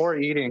for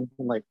eating,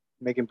 and like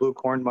making blue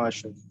corn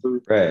mush and blue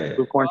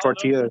corn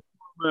tortillas.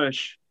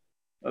 Mush.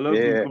 I love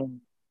blue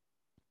corn.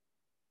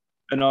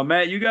 And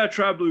Matt, you gotta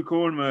try blue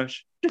corn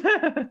mush.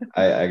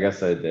 I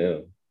guess I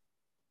do.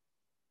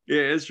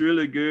 Yeah, it's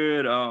really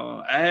good.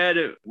 I had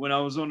it when I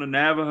was on the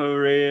Navajo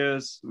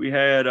res. We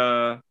had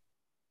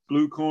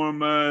blue corn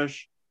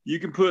mush. You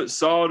can put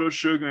salt or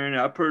sugar in it.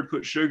 I prefer to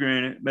put sugar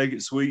in it, make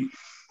it sweet.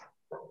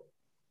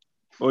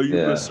 Or you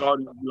can put salt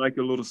if you like it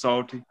a little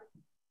salty.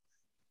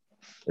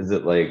 Is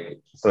it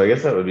like, so I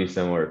guess that would be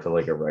similar to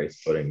like a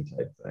rice pudding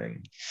type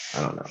thing.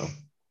 I don't know.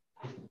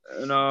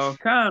 No,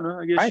 kind of.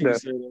 I guess you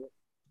could say that.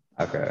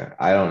 Okay.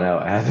 I don't know.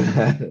 I haven't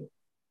had it.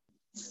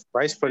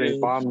 Rice pudding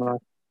bomb.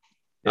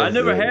 I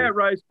never had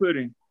rice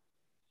pudding.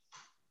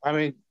 I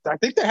mean, I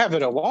think they have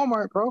it at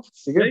Walmart, bro.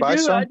 You can buy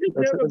some. I just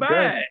never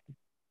buy it.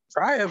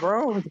 Try it,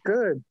 bro. It's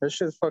good. This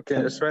shit's fucking,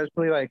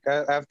 especially like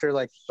after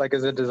like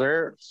as a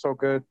dessert, so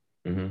good.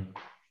 I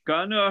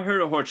know I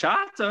heard of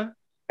horchata.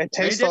 It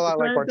tastes a lot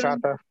like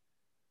horchata.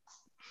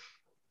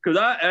 Because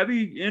I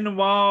be in the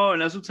mall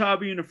and sometimes I'll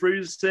be in the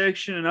freezer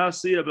section and I'll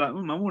see it, I'm like,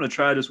 I want to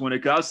try this one.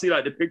 Because I'll see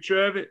like the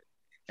picture of it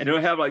and it'll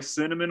have like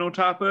cinnamon on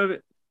top of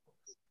it.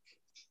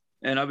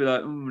 And I'll be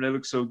like, that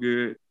looks so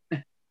good.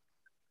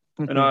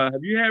 And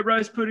have you had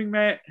rice pudding,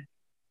 Matt?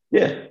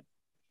 Yeah.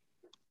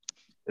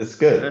 It's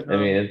good. I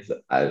mean,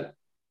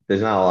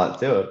 there's not a lot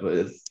to it, but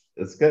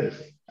it's good.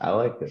 I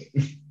like it.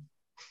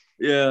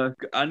 Yeah,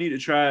 I need to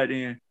try it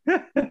then.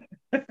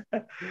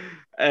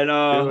 And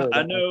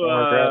I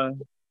know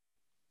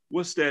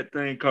what's that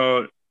thing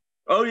called?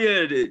 Oh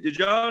yeah,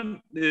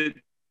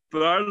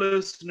 for our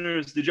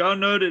listeners, did y'all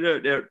know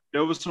that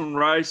there was some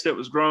rice that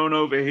was grown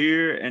over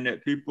here and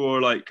that people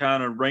are like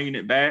kind of bringing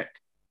it back?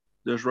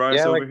 There's rice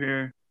over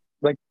here.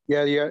 Like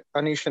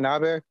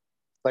Anishinaabe,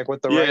 like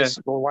with the rice,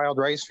 the wild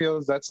rice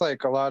fields. That's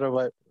like a lot of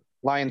what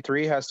Line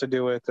 3 has to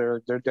do with.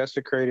 They're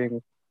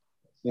desecrating,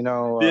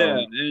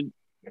 ancient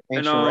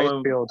rice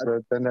fields that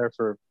have been there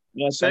for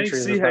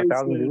centuries, if not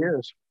thousands of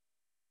years.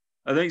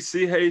 I think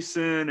C.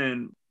 Hasten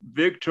and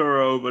Victor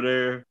are over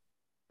there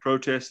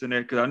protesting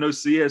that because I know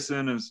C.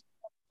 Hasten is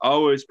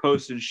always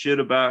posting shit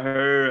about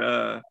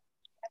her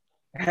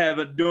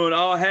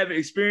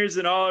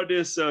experiencing all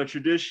this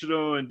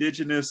traditional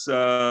indigenous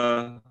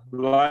lifestyle,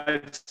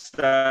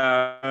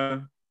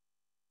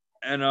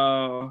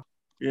 and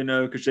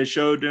because they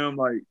showed them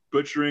like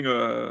butchering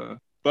a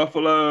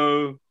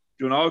buffalo,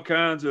 doing all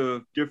kinds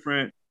of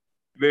different,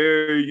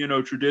 very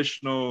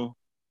traditional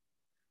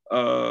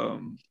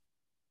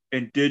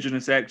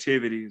indigenous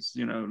activities,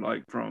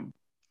 like from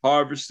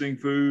harvesting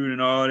food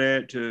and all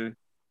that to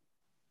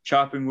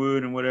chopping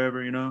wood and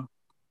whatever,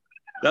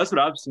 That's what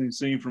I've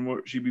seen from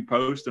what she be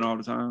posting all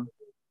the time.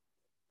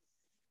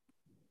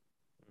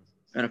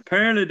 And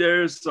apparently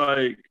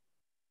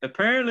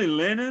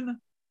Lennon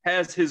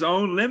has his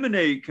own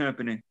lemonade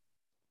company.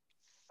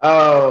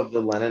 Oh,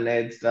 the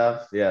Leninade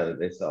stuff. Yeah, that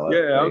they sell it.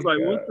 Yeah, I was like,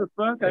 what the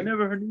fuck? I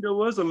never knew there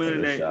was a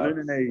Leninade.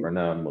 Leninade. Or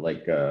no,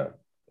 like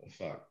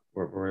fuck.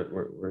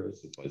 Where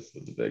is the place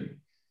with the big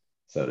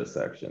soda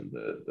section?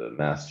 The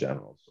Mass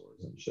General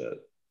stores and shit.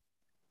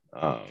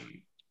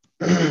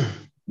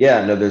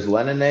 Yeah, no, there's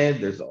Leninade.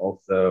 There's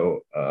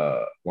also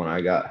when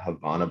I got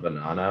Havana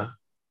Banana,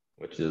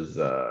 which is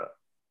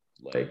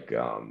like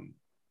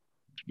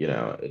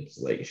it's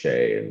like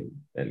Shay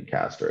and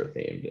Castro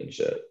themed and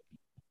shit.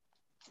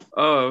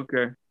 Oh,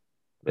 okay.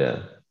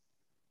 Yeah.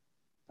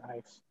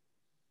 Nice.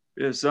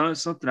 Yeah,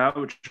 something I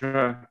would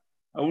try.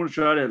 I want to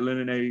try that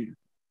Leninade.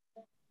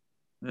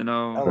 You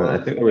know, I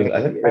think there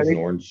was an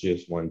orange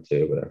juice one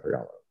too, but I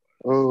forgot.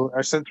 Oh,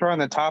 since we're on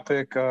the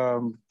topic,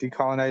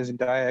 decolonizing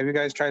diet, have you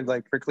guys tried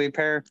like prickly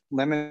pear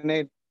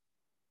lemonade?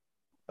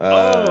 I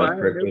haven't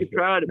never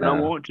tried it, but I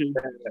want to.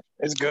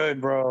 It's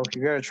good, bro.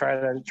 You gotta try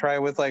that. Try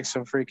it with like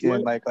some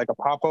freaking like a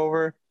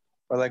popover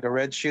or like a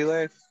red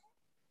chile.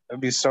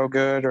 That'd be so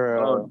good. Or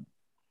a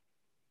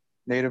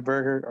native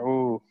burger.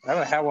 Oh, I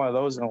haven't had one of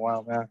those in a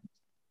while, man.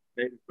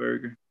 Native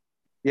burger.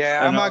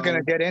 Yeah, I'm not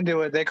gonna get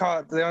into it. They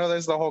call it.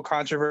 There's the whole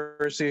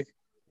controversy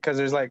because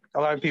there's like a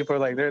lot of people are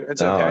like,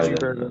 it's a veggie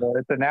burger,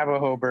 it's a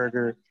Navajo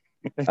burger.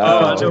 I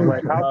know.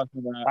 Like,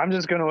 I'm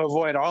just gonna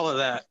avoid all of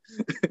that.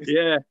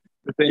 Yeah.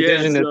 The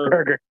indigenous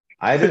burger.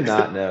 I did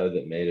not know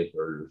that native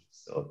burgers are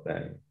still a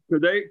thing.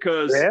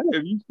 Because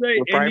if you say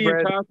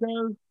Indian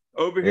tacos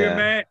over here,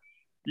 Matt,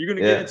 you're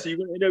gonna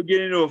end up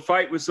getting into a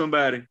fight with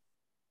somebody.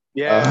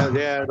 Yeah,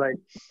 like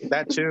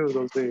that too.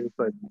 Those things,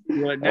 but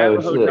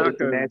Navajo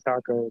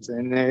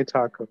tacos.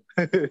 Taco.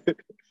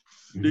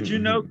 Did you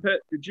know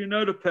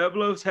the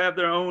Pueblos have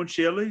their own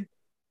chili?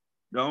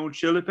 Their own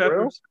chili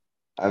peppers?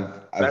 I've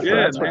heard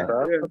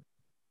that.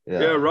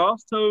 Yeah,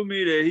 Ross told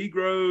me that he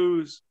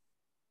grows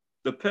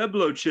the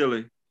Pueblo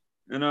chili,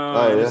 and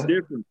it's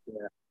different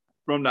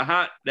from the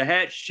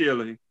Hatch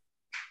chili.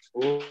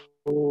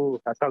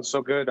 Oh, that sounds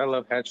so good. I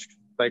love Hatch,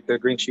 like the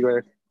green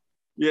chili.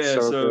 Yeah,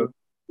 so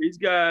he's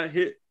got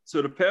hit.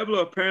 So the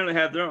Pueblo apparently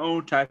have their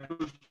own type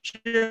of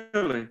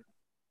chili.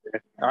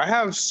 I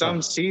have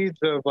some seeds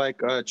of like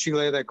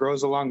chile that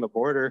grows along the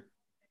border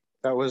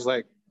that was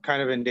like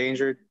kind of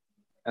endangered,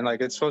 and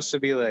like it's supposed to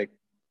be like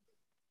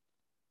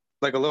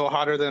a little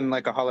hotter than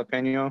like a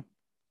jalapeno.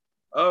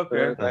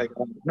 Okay. So, like,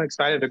 I'm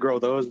excited to grow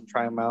those and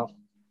try them out.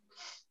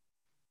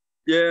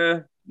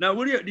 Yeah. Now,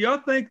 what do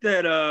y'all think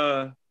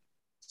that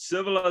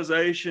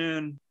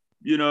civilization,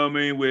 you know what I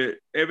mean, with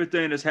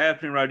everything that's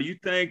happening, right? Do you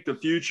think the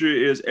future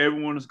is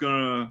everyone is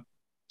gonna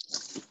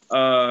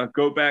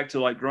go back to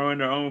like growing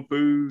their own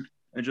food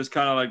and just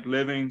kind of like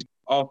living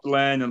off the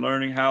land and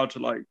learning how to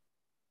like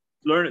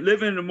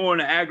live in more in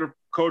an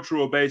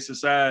agricultural based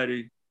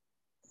society?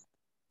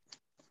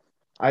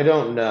 I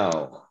don't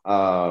know.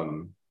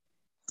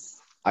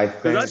 I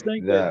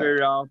think that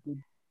very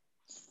often.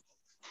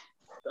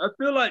 I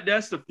feel like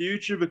that's the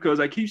future because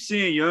I keep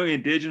seeing young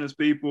indigenous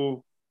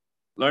people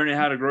learning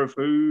how to grow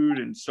food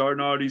and starting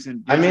all these.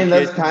 I mean,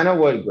 that's kind of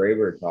what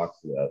Graeber talks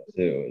about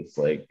too. It's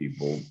like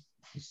people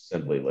just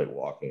simply like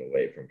walking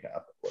away from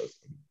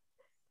capitalism.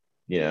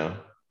 You know.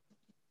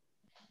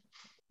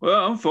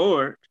 Well, I'm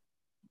for it.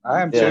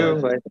 I am too.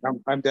 Like,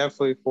 I'm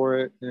definitely for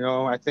it. You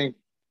know, I think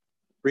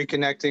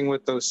reconnecting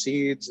with those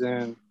seeds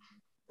and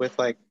with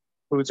like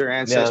foods our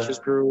ancestors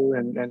grew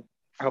and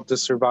helped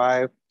us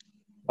survive.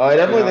 Oh, I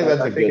definitely think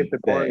that's a good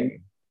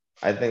thing.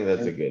 I think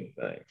that's a good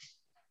thing.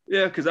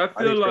 Yeah, because I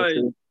feel like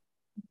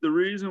the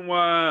reason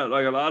why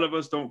like a lot of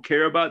us don't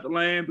care about the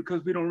land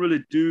because we don't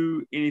really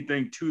do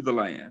anything to the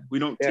land. We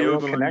don't till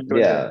the land.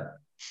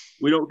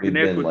 We don't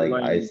connect with the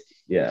land.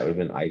 We've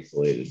been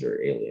isolated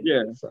or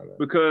alienated from it.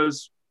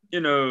 Because, you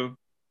know,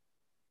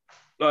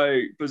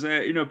 like, for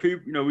example, you know,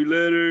 people, you know, we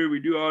litter, we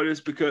do all this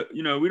because,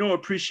 you know, we don't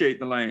appreciate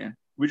the land.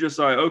 We just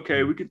like,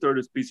 okay, we can throw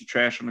this piece of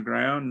trash on the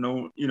ground.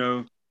 No, you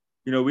know,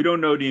 we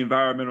don't know the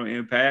environmental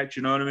impact,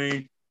 you know what I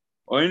mean?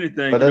 Or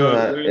anything. But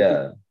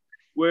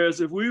whereas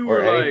if we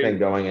were or anything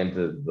going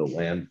into the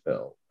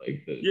landfill,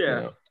 like you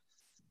know,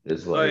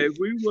 it's like if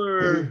we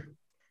were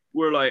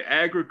like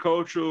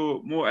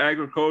more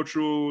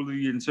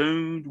agriculturally in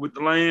tune with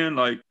the land,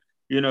 like,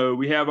 you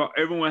know,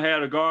 everyone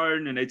had a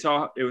garden and they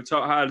were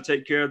taught how to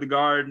take care of the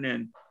garden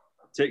and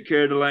take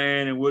care of the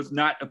land and what's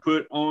not to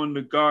put on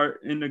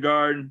in the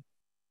garden,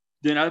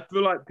 then I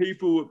feel like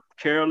people would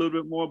care a little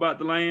bit more about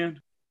the land.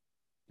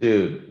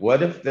 Dude,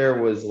 what if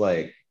there was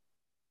like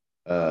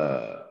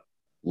a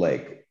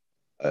like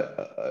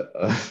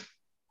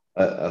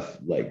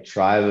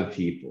tribe of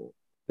people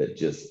that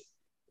just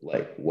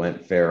like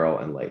went feral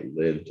and like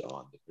lived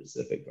on the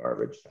Pacific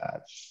garbage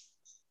patch?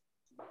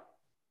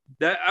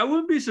 That I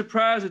wouldn't be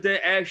surprised if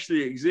that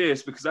actually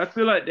exists because I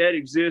feel like that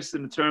exists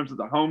in the terms of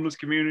the homeless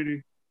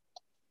community.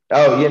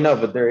 Oh,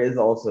 but there is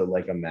also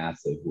like a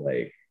massive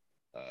like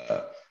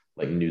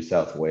New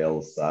South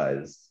Wales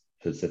sized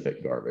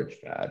Pacific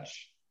garbage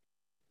patch,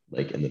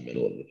 like in the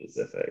middle of the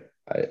Pacific.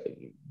 I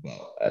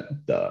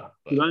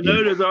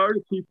know there's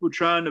already people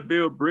trying to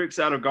build bricks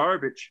out of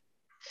garbage.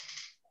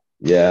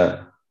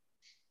 Yeah.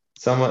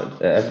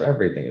 somewhat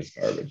everything is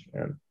garbage,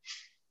 man.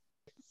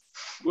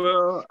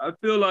 Well, I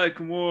feel like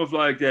more of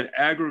like that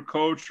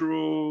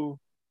agricultural,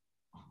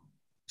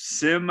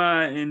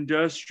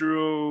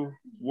 semi-industrial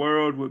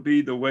world would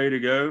be the way to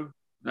go.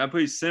 And I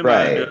put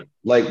right.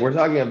 Like we're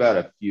talking about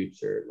a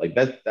future. Like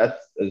that's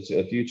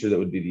a future that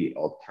would be the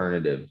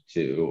alternative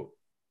to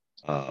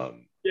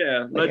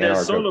like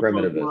that solar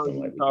primitivism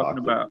like we talking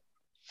about.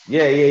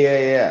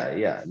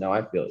 Yeah. No,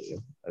 I feel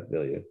you.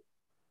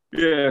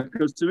 Yeah,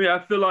 because to me,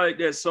 I feel like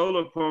that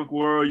solar punk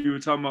world you were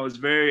talking about was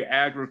very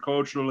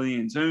agriculturally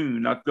in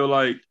tune. I feel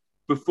like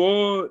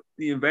before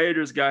the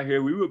invaders got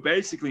here, we were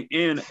basically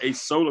in a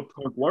solar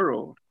punk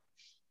world.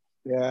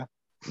 Yeah.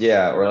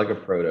 Yeah, or like a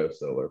proto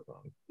solar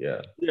punk.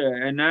 Yeah.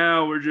 Yeah, and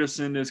now we're just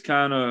in this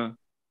kind of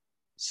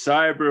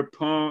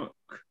cyberpunk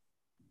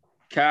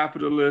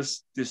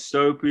capitalist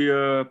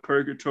dystopia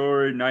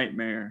purgatory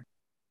nightmare.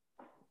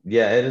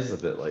 Yeah, it is a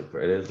bit like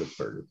it is a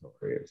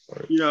purgatory as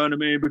far as, you know what I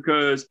mean,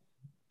 because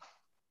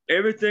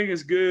everything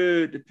is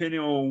good depending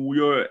on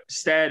your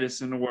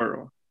status in the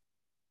world.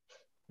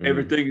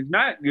 Everything is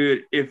not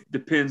good if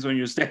depends on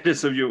your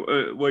status of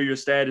your where your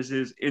status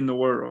is in the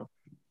world.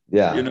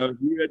 Yeah, you know, if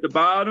you're at the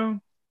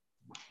bottom,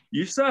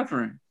 you're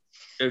suffering.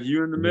 If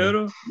you're in the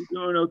middle,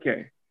 you're doing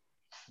okay.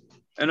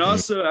 And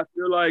also, I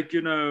feel like,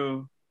 you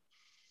know,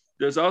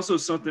 there's also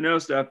something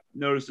else that I've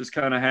noticed is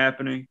kind of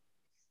happening,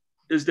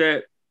 is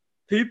that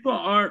people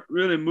aren't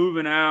really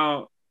moving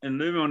out and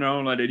living on their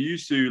own like they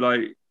used to.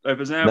 Like for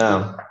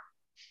example,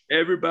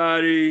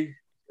 everybody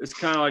is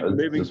kind of like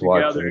living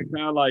together and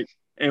kind of like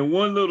in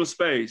one little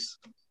space,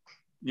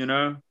 you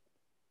know?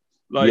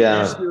 Like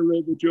you still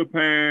live with your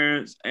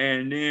parents,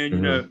 and then, you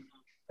know,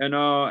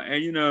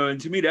 and you know,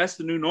 and to me, that's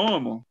the new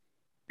normal.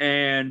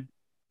 And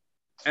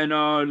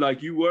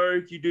like you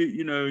work, you do,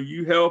 you know,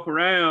 you help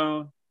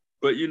around,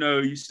 but you know,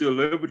 you still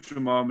live with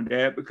your mom and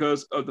dad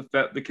because of the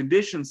fact the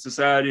conditions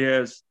society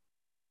has,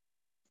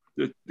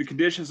 the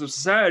conditions of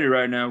society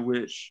right now,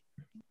 which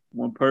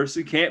one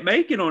person can't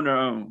make it on their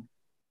own.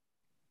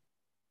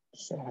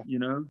 You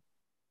know?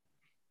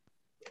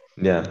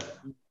 Yeah.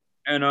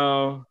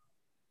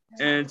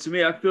 And to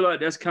me, I feel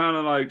like that's kind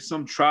of like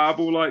some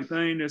tribal like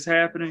thing that's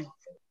happening.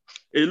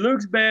 It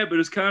looks bad, but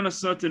it's kind of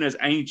something that's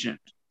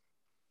ancient.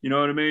 You know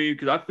what I mean?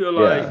 Because I feel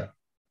like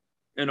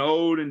in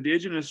old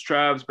indigenous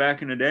tribes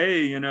back in the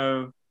day, you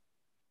know,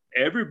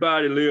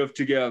 everybody lived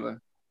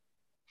together.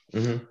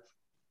 Mm-hmm.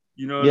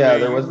 You know what I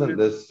mean? There wasn't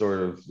this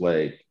sort of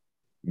like,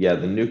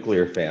 the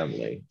nuclear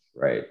family,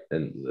 right?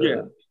 And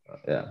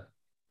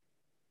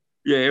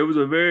yeah, it was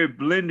a very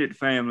blended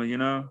family, you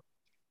know?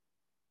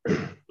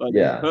 Like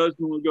his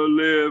husband would go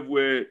live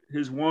with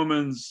his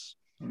woman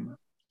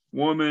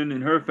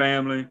and her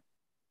family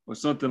or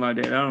something like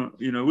that. I don't,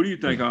 you know, what do you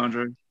think,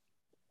 Andre?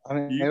 I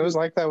mean, it was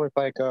like that with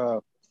like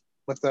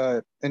with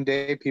the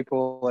Inde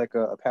people, like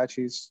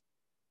Apaches.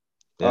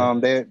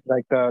 They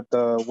like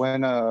the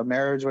when a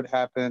marriage would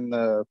happen,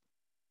 the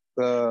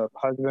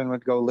husband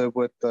would go live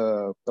with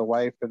the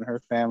wife and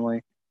her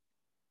family,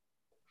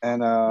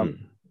 and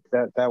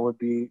that would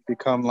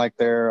become like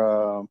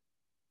their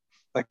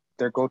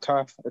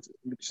gotaf,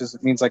 which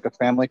just means like a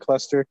family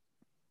cluster.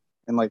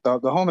 And like the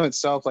home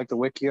itself, like the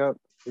wickiup,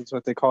 is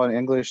what they call it in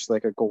English,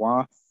 like a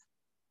gawaf.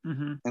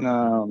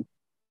 And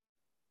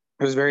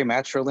it was very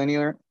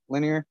matrilinear.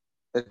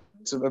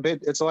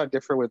 It's a lot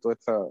different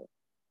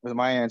with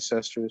my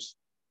ancestors.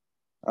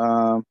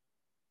 It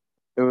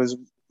was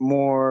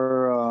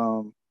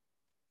more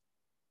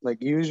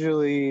like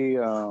usually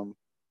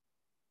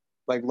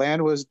like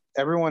land was,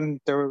 everyone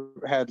there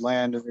had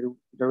land.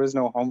 There was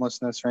no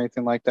homelessness or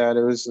anything like that.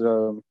 It was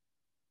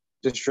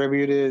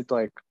distributed,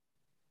 like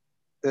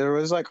there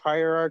was like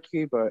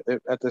hierarchy, but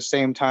at the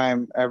same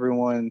time,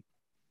 everyone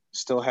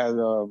still had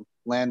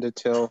land to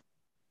till,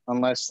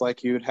 unless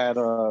like you'd had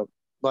a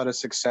lot of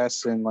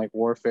success in like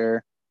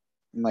warfare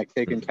and like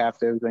taking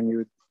captives, and you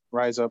would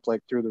rise up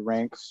like through the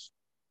ranks,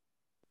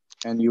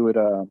 and you would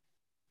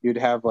you'd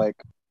have like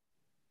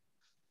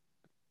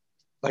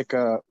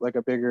a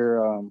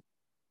bigger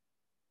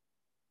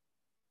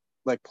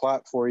like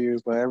plot for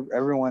you, but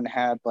everyone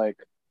had like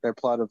their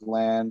plot of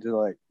land to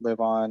like live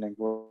on and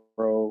grow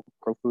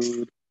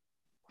food,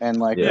 and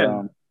like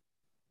and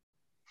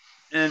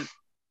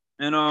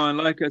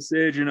like I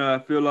said, you know, I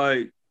feel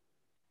like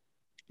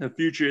the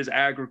future is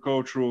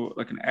agricultural,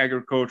 like an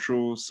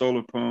agricultural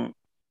solar pump.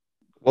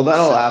 Well,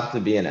 that'll have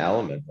to be an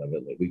element of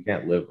it. Like we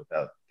can't live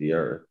without the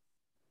earth.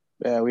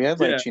 Yeah, we had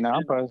like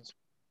chinampas.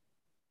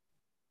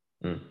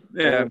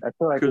 Yeah, I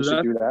feel like we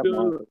should do that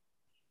more.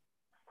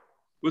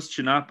 What's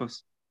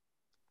chinampas?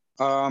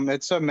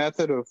 It's a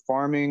method of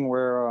farming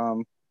where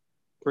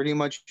pretty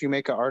much you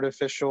make an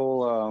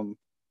artificial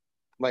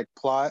like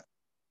plot,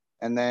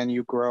 and then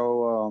you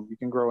grow you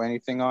can grow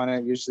anything on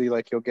it. Usually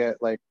like you'll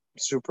get like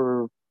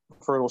super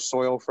fertile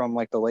soil from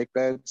like the lake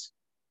beds,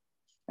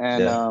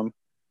 and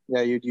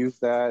you'd use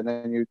that, and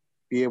then you'd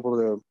be able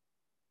to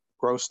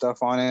grow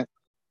stuff on it.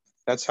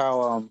 That's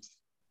how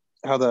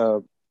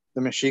the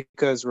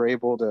Mexicas were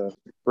able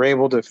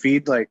to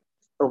feed like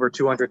over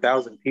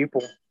 200,000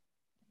 people.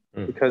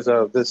 because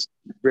of this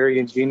very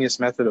ingenious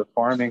method of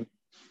farming.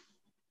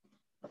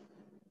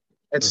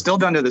 It's still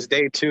done to this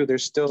day too.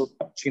 There's still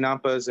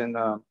chinampas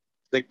and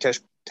Lake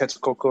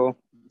Texcoco,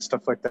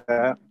 stuff like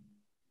that.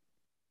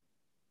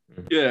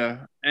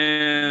 Yeah,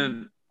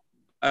 and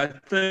I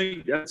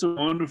think that's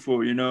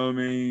wonderful, you know what I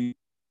mean?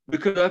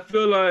 Because I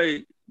feel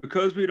like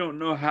because we don't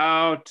know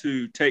how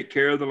to take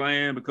care of the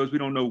land, because we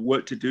don't know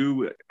what to do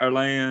with our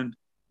land,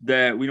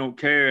 that we don't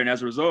care. And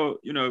as a result,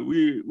 you know,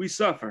 we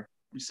suffer.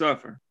 We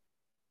suffer.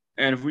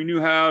 And if we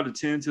knew how to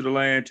tend to the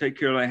land, take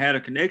care of the land, had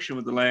a connection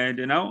with the land,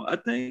 and I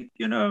think,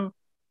 you know,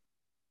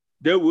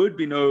 there would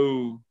be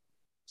no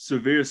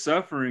severe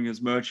suffering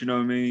as much, you know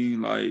what I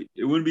mean? Like,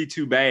 it wouldn't be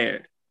too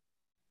bad,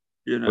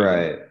 you know?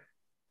 Right.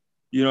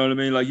 You know what I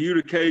mean? Like, you'd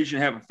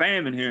occasionally have a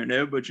famine here and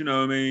there, but you know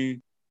what I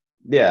mean?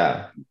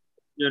 Yeah.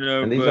 You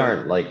know, and these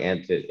aren't like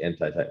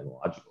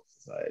anti-technological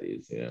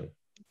societies, you know?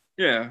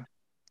 Yeah.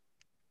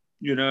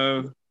 You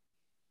know,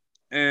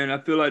 and I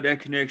feel like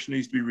that connection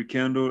needs to be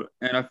rekindled.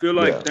 And I feel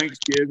like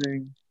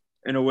Thanksgiving,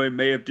 in a way,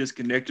 may have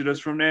disconnected us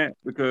from that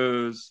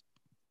because,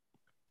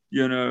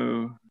 you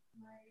know,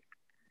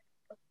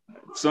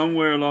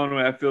 somewhere along the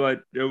way, I feel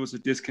like there was a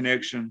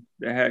disconnection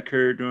that had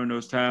occurred during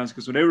those times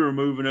because when they were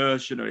removing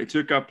us, you know, they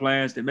took our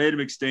plants, they made them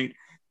extinct.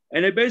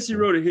 And they basically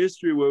wrote a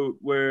history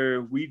where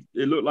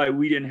it looked like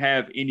we didn't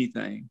have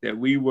anything, that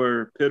we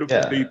were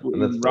pitiful people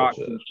eating rocks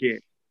and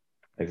shit.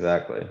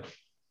 Exactly.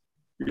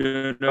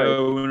 You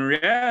know, in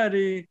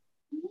reality,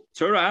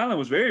 Turtle Island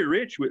was very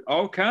rich with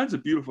all kinds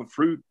of beautiful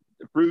fruit,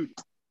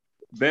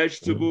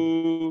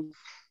 vegetables,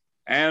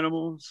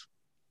 animals,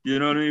 you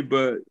know what I mean?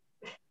 But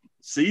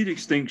seed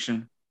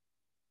extinction.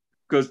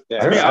 Because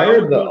I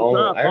heard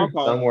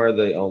somewhere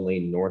the only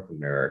North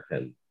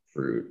American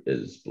fruit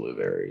is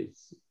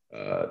blueberries.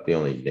 The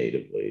only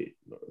natively,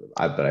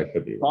 but I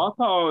could be wrong.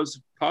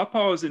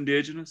 Pawpaw is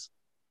indigenous.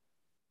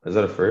 Is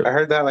that a fruit? I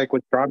heard that like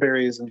with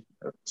strawberries and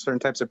certain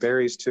types of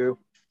berries too.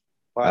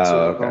 Lots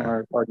of them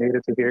are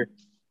native to here.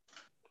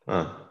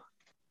 Huh.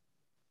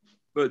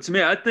 But to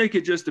me, I think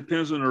it just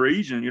depends on the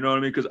region. You know what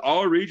I mean? Because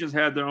all regions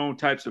have their own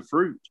types of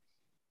fruit.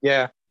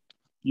 Yeah.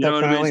 You know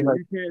what I mean? So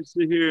you can't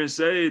sit here and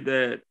say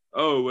that,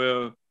 oh,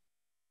 well,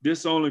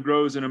 this only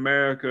grows in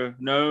America.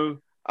 No.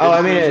 Oh,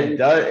 I mean, it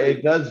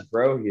does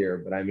grow here,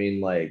 but I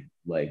mean, like,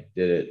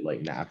 did it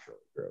like naturally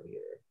grow here?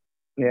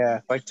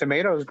 Yeah, like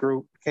tomatoes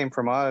came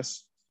from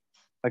us,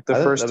 like the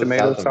first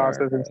tomato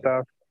sauces and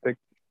stuff. Like,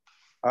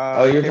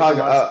 you're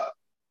talking. I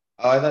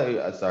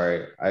thought.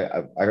 Sorry,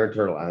 I heard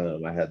Turtle Island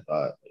in my head.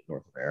 Thought like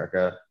North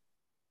America.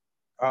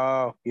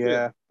 Oh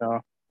yeah,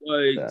 no.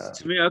 Like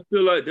to me, I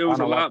feel like there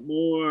was a lot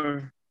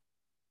more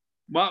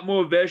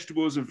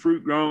vegetables and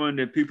fruit growing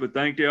than people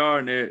think they are,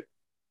 and that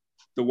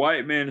the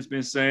white man has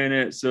been saying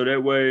it so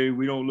that way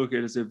we don't look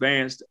at as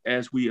advanced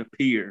as we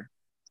appear.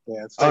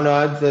 Yeah. It's like,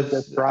 I'm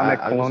just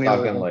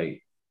talking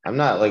like I'm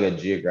not like a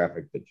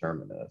geographic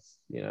determinist,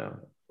 you know.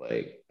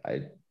 Like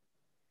I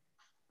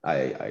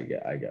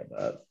get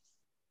that.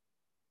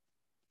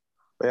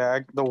 Yeah,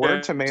 the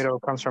word tomato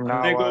comes from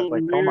now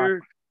like tomato.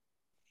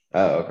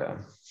 Oh, okay.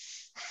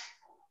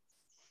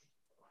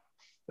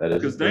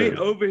 Because they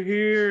over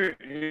here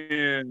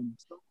and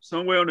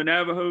somewhere on the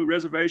Navajo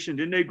reservation,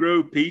 didn't they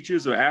grow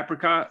peaches or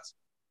apricots?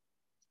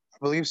 I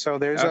believe so.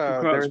 There was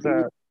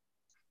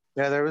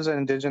an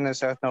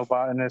indigenous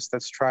ethnobotanist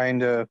that's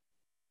trying to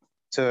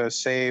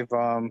save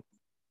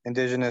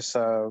indigenous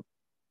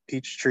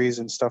peach trees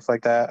and stuff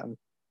like that. And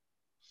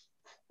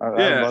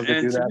I'd love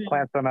to do that.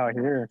 Plant some out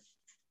here.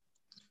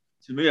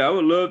 To me, I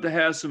would love to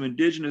have some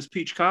indigenous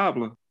peach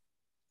cobbler.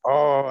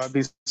 Oh, that'd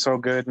be so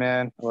good,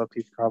 man. I love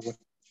peach cobbler.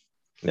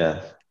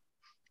 Yeah.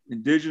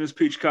 Indigenous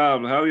peach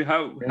cobbler. How would you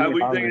think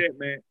of that,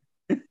 man?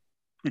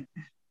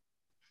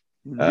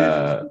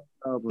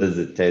 Does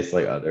it taste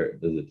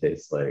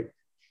like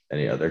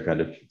any other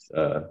kind of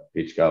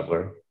peach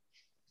cobbler?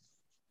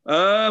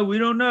 We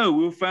don't know.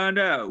 We'll find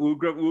out.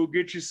 We'll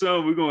get you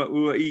some.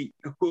 We'll eat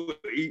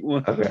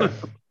one. Okay.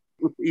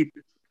 We'll eat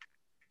it.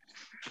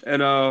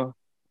 And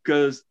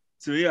because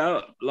to me,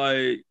 I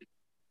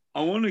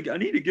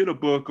need to get a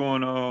book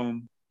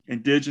on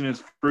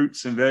indigenous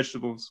fruits and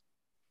vegetables.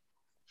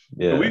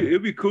 Yeah,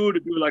 it'd be cool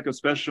to do like a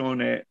special on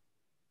that.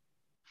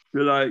 Be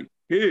like,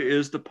 here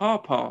is the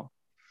pawpaw.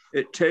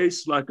 It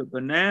tastes like a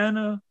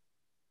banana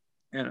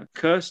and a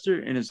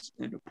custard, and it's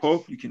in the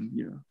pulp. You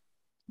can,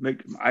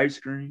 make some ice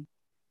cream.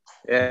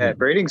 Yeah,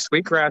 Braiding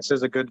Sweetgrass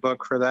is a good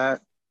book for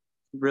that.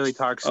 It really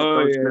goes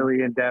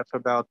really in depth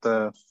about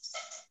the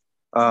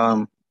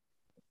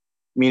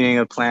meaning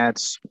of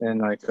plants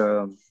and like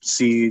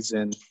seeds,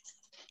 and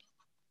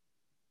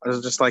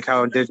it's just like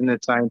how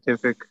indigenous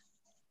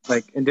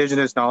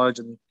knowledge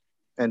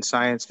and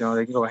science,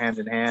 they can go hand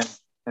in hand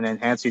and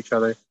enhance each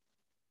other.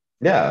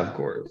 Yeah, of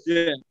course.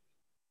 Yeah.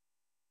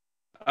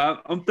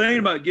 I'm thinking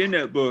about getting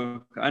that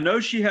book. I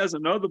know she has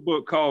another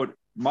book called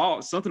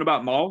Moss, something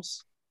about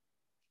moss.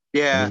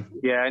 Yeah,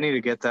 I need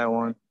to get that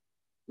one.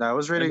 I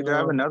was ready to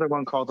have another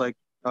one called like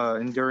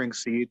Enduring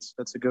Seeds.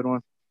 That's a good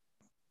one.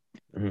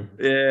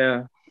 Mm-hmm.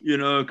 Yeah,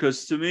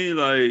 because to me,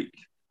 like,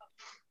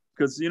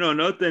 Because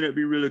another thing that'd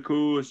be really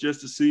cool is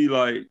just to see,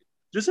 like,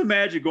 just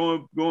imagine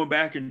going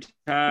back in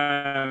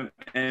time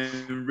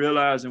and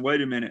realizing,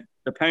 wait a minute,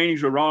 the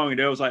paintings were wrong, and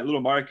there was like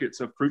little markets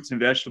of fruits and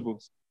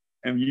vegetables,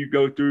 and you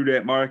go through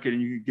that market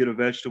and you can get a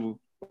vegetable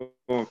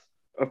or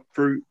a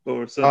fruit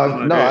or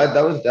something like that.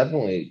 That was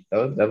definitely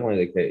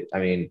the case. I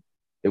mean,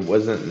 it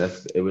wasn't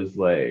necessarily. It was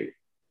like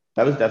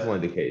that was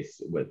definitely the case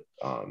with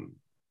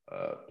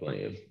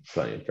plenty of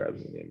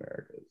tribes in the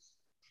Americas.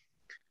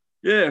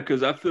 Yeah,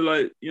 because I feel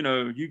like,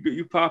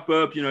 you pop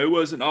up, it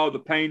wasn't all the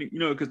painting,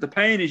 because the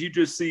paintings, you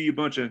just see a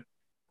bunch of,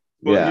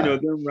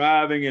 them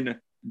arriving and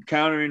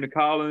encountering the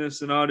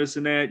colonists and all this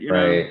and that,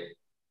 right.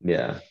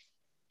 Yeah.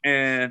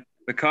 And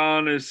the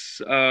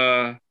colonists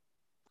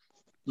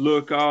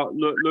look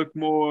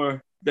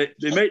more, they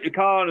make the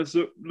colonists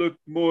look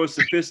more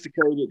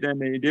sophisticated than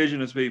the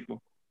indigenous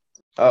people.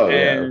 Oh,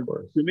 and of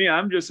course. To me,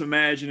 I'm just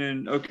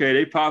imagining, okay,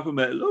 they pop them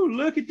at, oh,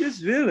 look at this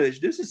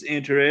village. This is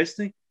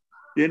interesting.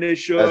 Then they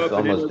show up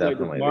and they're like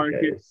the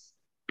market,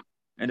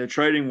 and they're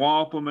trading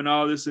wampum and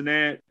all this and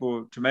that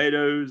for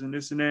tomatoes and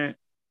this and that.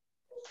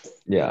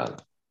 Yeah.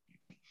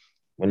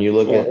 When you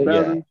look at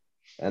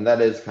and that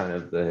is kind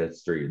of the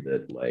history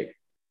that like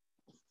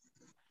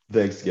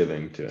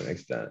Thanksgiving to an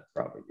extent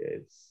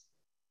propagates.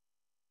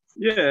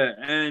 Yeah,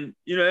 and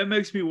it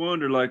makes me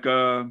wonder, like,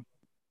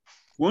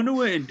 wonder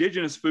what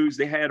indigenous foods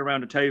they had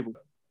around the table.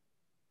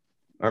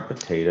 Are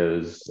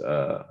potatoes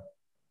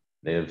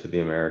native to the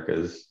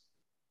Americas?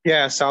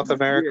 Yeah, South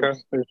America.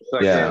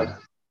 Like,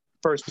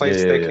 first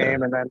place they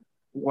came, and then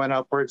went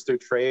upwards through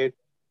trade.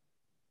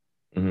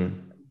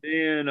 Mm-hmm.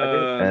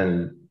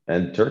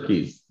 And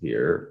turkey's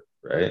here,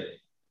 right?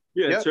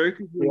 Yeah,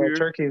 turkey's here. Yeah,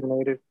 turkey's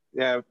native.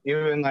 Yeah,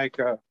 even like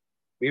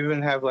we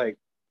even have like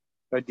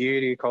a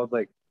deity called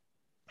like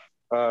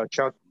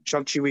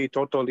Chokchiwi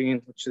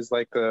Totolin, which is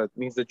like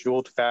means the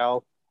jeweled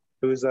fowl,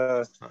 who's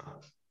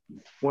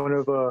one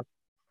of the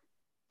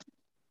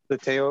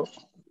tail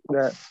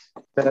that's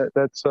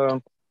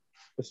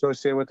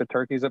associated with the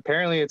turkeys.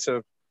 Apparently it's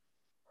a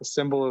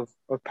symbol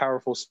of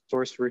powerful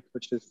sorcery,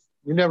 which is,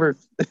 you never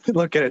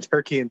look at a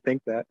turkey and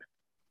think that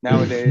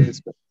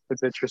nowadays.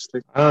 It's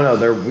interesting. I don't know,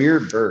 they're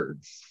weird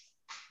birds.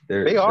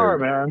 They are,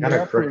 man. Kind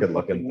of crooked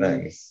looking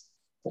things.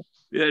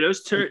 Yeah,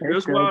 those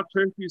wild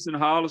turkeys in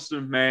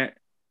Holliston, Matt.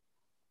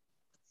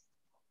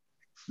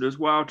 There's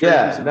wild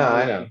turkeys. Yeah, no,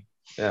 I know.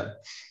 Yeah,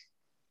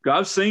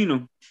 I've seen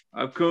them.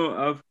 I've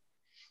drove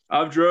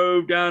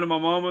down to my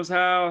mama's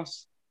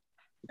house,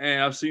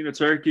 and I've seen a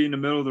turkey in the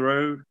middle of the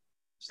road,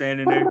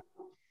 standing there.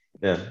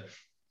 Yeah,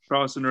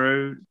 crossing the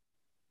road.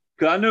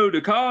 Cause I know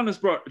the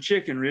colonists brought the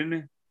chicken, didn't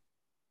they?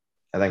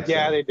 I think so.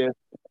 Yeah, they did.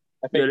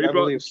 They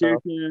brought the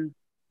chicken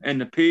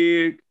and the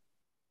pig.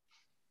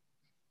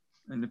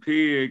 And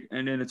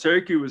then the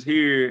turkey was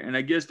here, and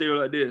I guess they were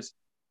like this.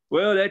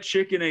 Well, that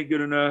chicken ain't good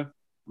enough.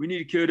 We need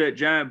to kill that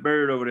giant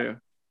bird over there.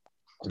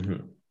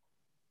 Mm-hmm.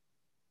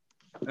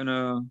 And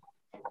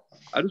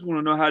I just want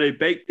to know how they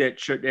baked that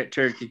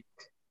turkey.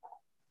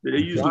 Did they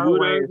use the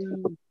wood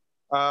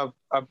oven?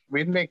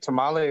 We'd make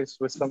tamales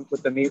with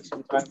the meat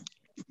sometimes.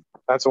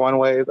 That's one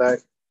way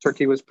that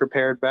turkey was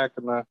prepared back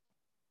in the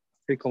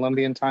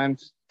pre-Columbian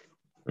times.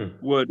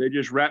 What, they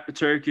just wrap the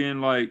turkey in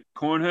like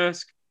corn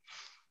husk?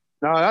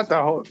 No, not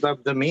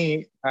the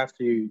meat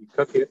after you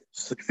cook it.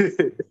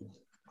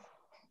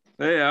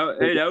 Hey,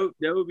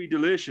 that would be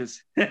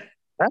delicious. Yeah.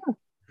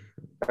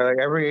 Like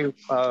every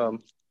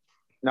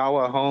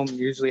Nawa home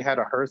usually had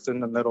a hearth in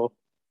the middle,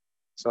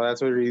 so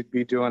that's where we'd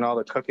be doing all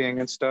the cooking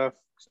and stuff,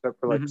 except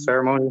for like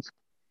ceremonies.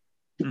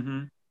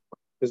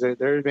 Because they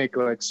would make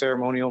like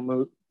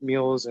ceremonial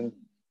meals and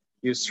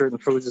use certain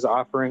foods as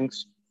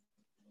offerings.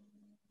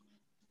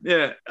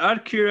 Yeah, out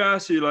of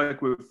curiosity,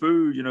 like with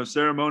food,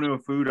 ceremonial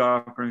food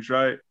offerings,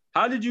 right?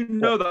 How did you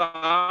know the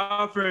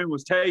offering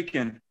was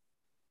taken?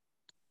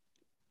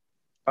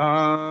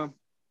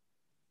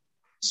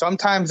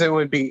 Sometimes it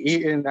would be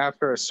eaten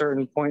after a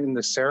certain point in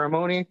the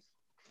ceremony,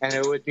 and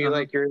it would be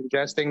like you're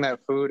ingesting that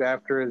food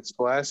after it's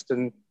blessed,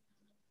 and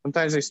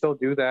sometimes they still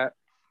do that.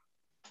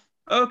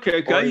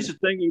 Okay, because I used to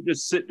think you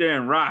just sit there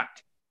and rot.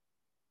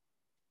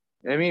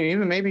 I mean,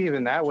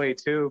 even that way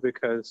too,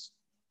 because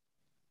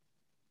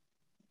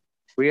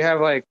we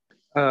have like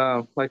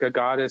a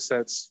goddess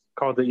that's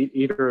called the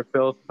Eater of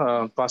Filth,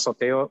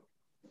 Pasoteo.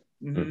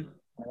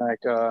 Like,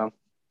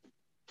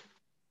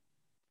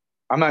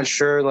 I'm not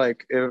sure,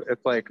 like, if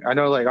like, I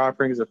know like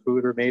offerings of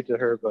food are made to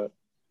her, but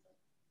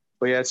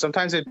yeah,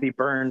 sometimes it'd be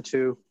burned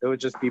too. It would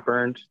just be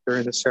burned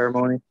during the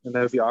ceremony, and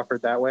that would be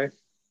offered that way.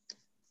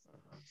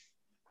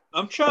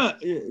 I'm trying,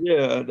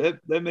 yeah,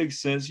 that makes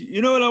sense.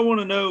 You know what I want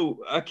to know?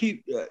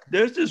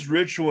 There's this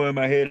ritual in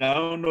my head. I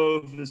don't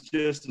know if it's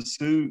just a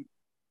suit.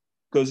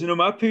 Because,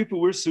 my people,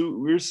 we're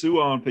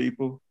Sioux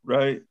people,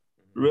 right?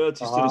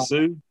 Relatives to the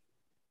Sioux.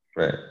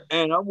 Right.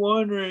 And I'm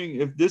wondering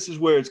if this is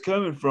where it's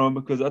coming from,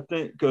 because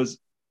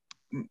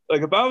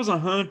like if I was a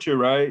hunter,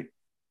 right?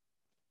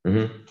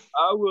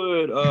 I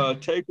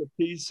would take a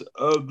piece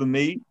of the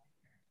meat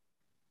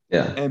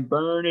and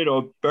burn it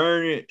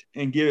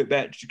and give it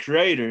back to the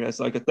creator. That's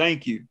like a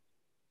thank you.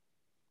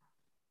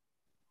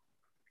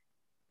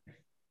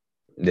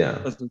 Yeah.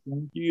 That's a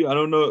thank you. I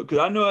don't know, because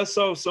I know I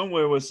saw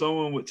somewhere where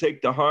someone would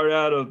take the heart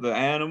out of the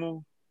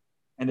animal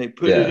and they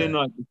put it in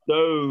like the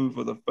stove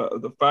or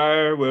the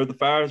fire where the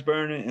fire is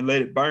burning and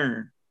let it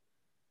burn.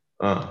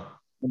 And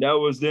that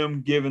was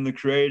them giving the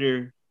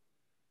creator,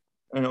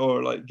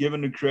 or like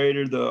giving the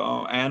creator the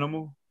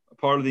animal, a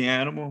part of the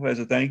animal as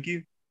a thank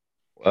you.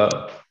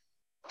 Wow.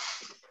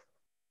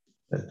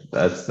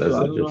 That's so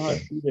I don't know how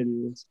true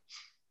that is.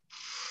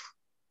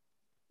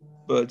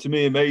 But to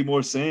me, it made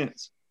more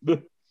sense.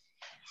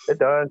 It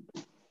does.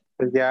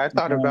 Yeah, I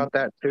thought about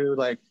that too.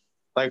 Like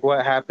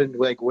what happened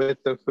like with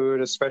the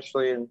food,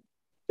 especially in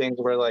things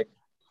where like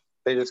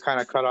they just kind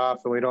of cut off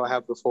and we don't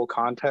have the full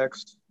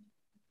context,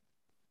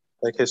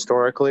 like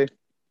historically.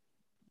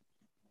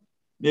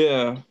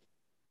 Yeah.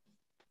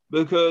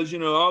 Because,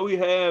 all we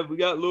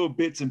got little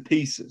bits and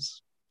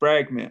pieces,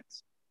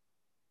 fragments,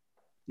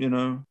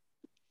 Yeah.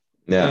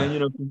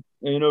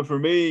 And, for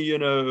me,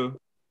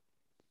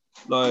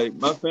 like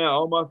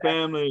all my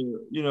family,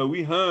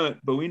 we hunt,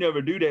 but we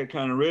never do that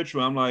kind of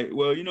ritual. I'm like,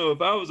 well,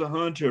 if I was a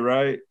hunter,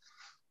 right,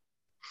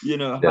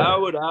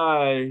 what would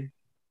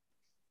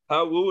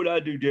I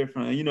do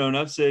differently? And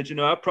I've said,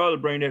 I'd probably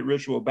bring that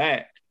ritual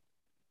back,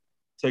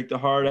 take the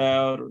heart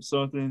out or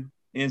something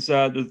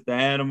inside the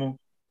animal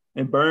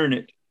and burn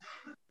it,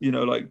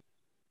 like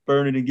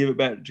burn it and give it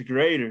back to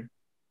creator,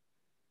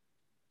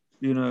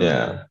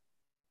 Yeah.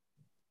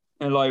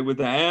 And like with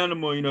the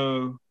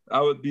animal, I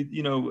would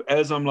be,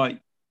 as I'm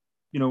like,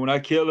 when I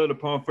kill it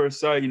upon first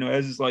sight,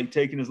 as it's like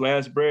taking his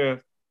last breath,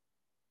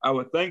 I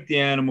would thank the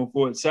animal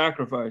for its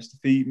sacrifice to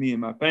feed me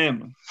and my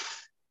family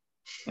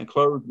and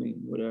clothe me,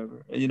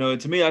 whatever. And,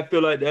 to me, I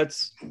feel like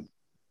that's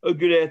a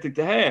good ethic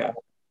to have.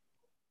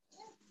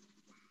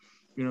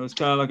 It's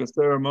kind of like a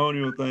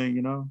ceremonial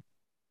thing,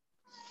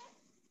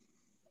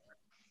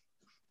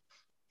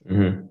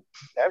 Mm-hmm.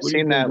 I've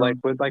seen that like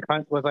with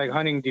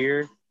hunting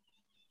deer,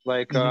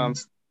 like you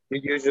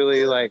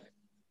usually like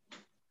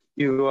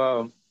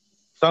you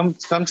some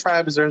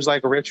tribes there's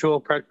like ritual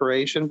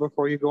preparation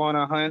before you go on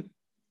a hunt,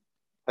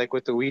 like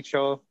with the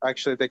Huichol.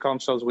 Actually, they call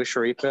themselves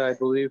Wixárika, I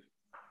believe.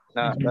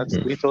 That's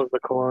Huichol is the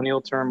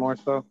colonial term more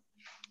so.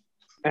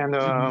 And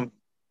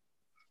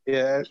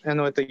yeah,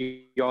 and with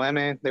the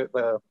Yoeme,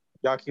 the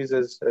Yaquis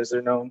as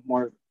they're known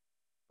more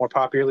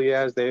popularly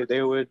as,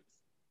 they would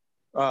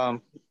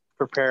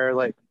prepare,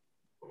 like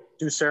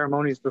do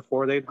ceremonies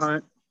before they'd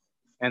hunt,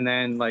 and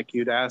then like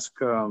you'd ask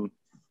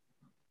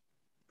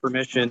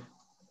permission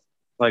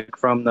like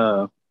from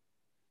the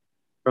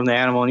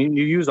animal, and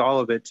you use all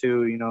of it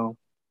too,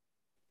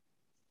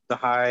 the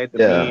hide, the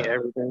meat,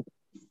 everything.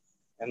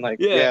 And like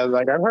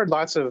like I've heard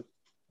lots of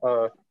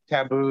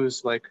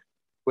taboos like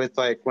with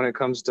like when it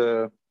comes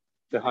to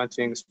the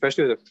hunting,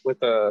 especially with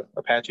the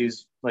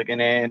Apaches, like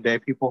Ine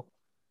people.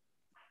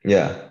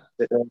 Yeah.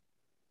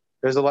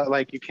 There's a lot,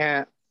 like you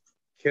can't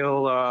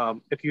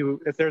kill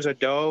if there's a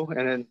doe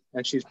and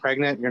she's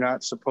pregnant, you're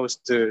not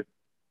supposed to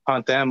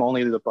hunt them,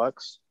 only the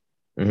bucks.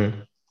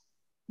 Mm-hmm.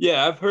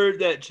 Yeah, I've heard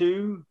that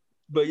too,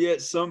 but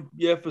yet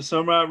for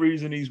some odd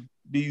reason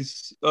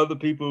these other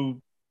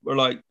people are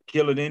like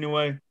kill it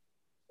anyway.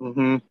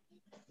 Mm-hmm.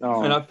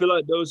 Oh. And I feel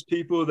like those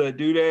people that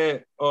do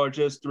that are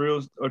just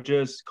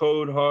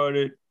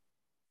cold-hearted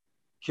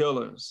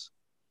killers.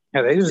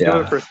 Yeah, they just do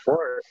it for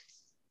sport,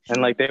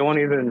 and like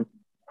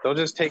they'll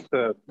just take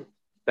the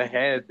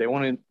head.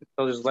 They'll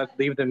just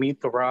leave the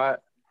meat to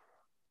rot,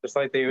 just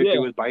like they would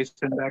do with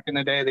bison back in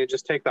the day. They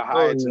just take the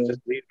hides and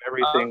just leave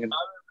everything.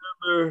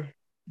 I remember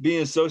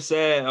being so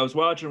sad. I was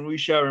watching We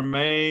Shall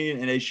Remain,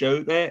 and they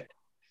showed that.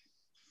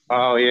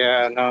 Oh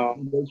yeah, no.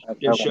 They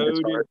showed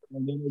it,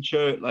 and then they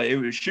showed like it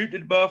would shoot the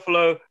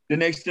buffalo. The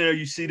next thing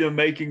you see them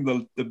making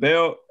the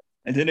belt,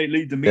 and then they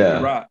leave the meat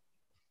to rot.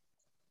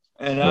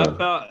 And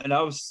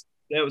that was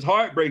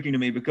heartbreaking to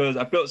me because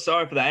I felt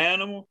sorry for the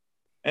animal,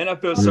 and I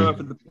felt sorry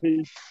for the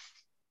pig.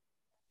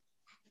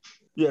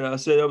 Yeah, I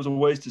said that was a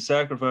wasted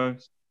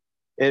sacrifice.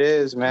 It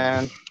is,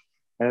 man,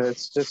 and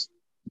it's just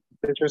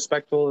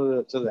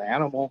disrespectful to the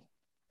animal.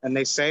 And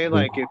they say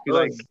like if you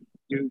like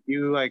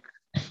you like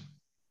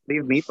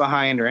leave meat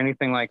behind or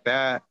anything like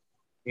that,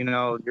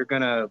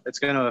 it's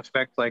gonna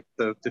affect like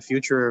the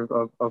future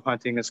of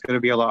hunting. It's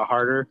gonna be a lot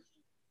harder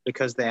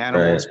because the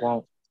animals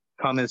won't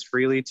come as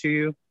freely to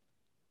you.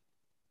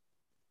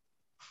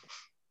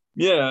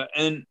 Yeah,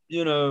 and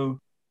the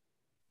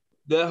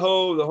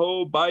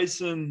whole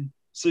bison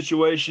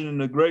situation in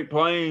the Great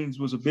Plains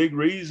was a big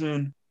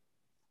reason,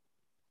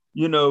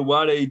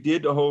 why they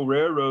did the whole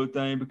railroad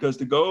thing, because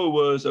the goal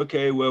was,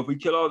 okay, well, if we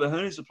kill all the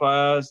hunting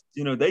supplies,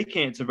 they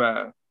can't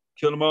survive.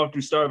 Kill them all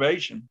through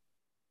starvation.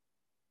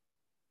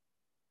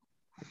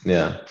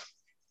 Yeah.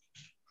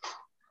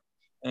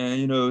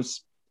 And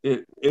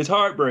it's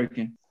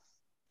heartbreaking.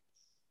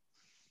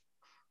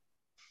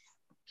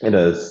 It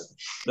is.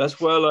 That's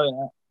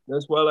why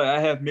I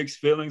have mixed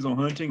feelings on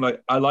hunting.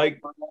 Like I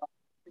like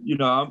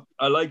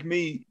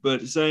meat, but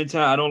at the same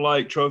time I don't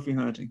like trophy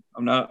hunting.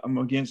 I'm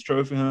against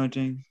trophy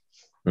hunting.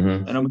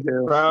 Mm-hmm. And I'm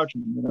against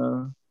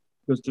crouching,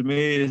 because to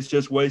me it's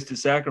just wasted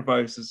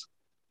sacrifices.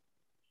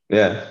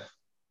 Yeah.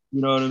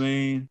 You know what I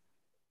mean?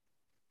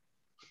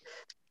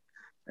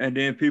 And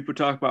then people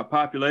talk about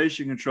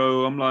population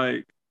control. I'm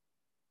like,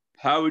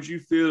 how would you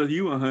feel if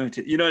you were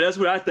hunted? You know, that's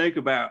what I think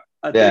about.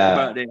 I think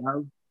about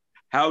that.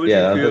 How would you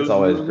feel? That's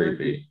always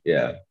creepy.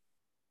 Yeah.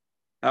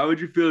 How would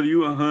you feel if you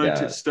were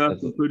hunted, stuff,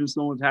 and put in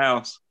someone's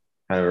house?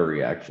 Kind of a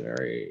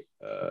reactionary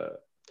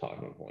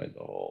talking point, the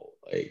whole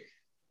like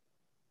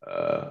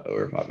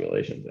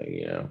overpopulation thing,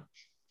 you know?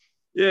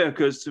 Yeah,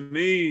 because to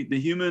me, the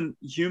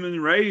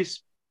human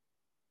race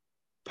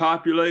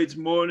populates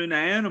more than the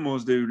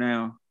animals do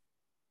now.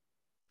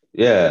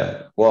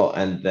 Yeah, well,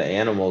 and the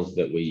animals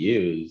that we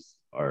use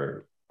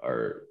are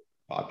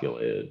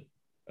populated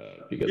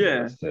because of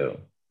us too.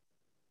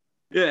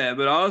 Yeah,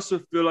 but I also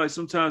feel like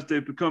sometimes they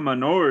become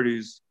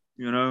minorities,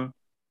 you know.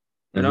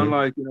 And I'm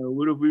like, you know,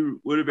 what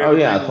if? Oh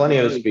yeah, plenty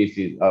of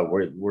species.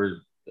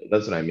 We're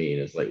that's what I mean.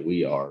 It's like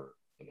we are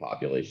the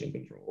population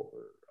control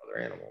for other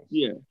animals.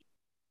 Yeah.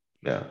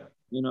 Yeah.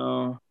 You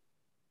know,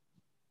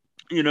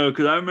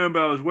 because I remember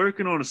I was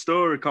working on a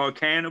story called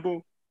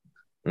Cannibal.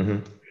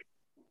 Mm-hmm.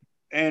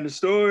 And the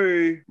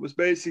story was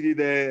basically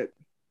that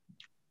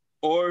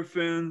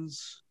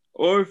orphans,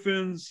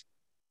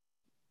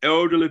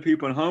 elderly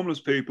people, and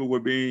homeless people were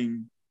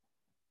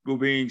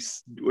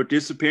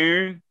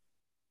disappearing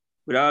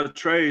without a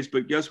trace.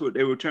 But guess what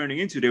they were turning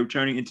into? They were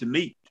turning into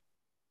meat.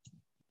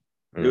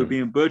 They were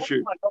being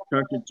butchered,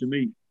 turned into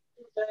meat.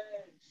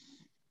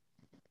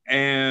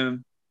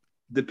 And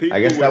the people.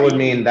 I guess that would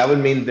mean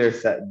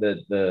there's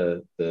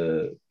the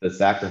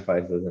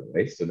sacrifice wasn't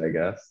wasted, I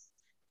guess.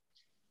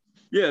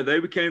 Yeah, they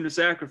became the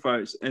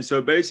sacrifice. And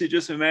so basically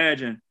just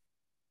imagine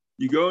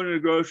you go into the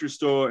grocery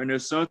store and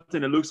there's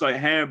something that looks like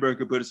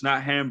hamburger, but it's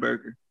not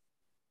hamburger.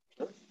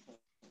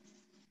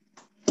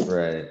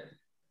 Right.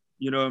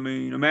 You know what I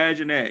mean?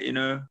 Imagine that, you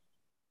know?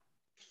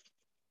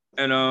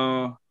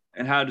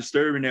 And how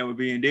disturbing that would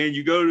be. And then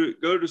you go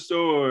to the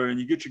store and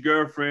you get your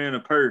girlfriend a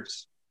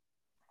purse,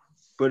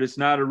 but it's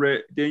not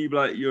then you be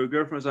like, your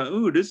girlfriend's like,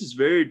 ooh, this is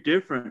very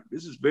different.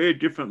 This is very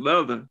different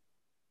leather.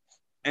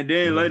 And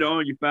then later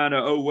on, you find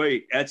out, oh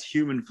wait, that's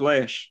human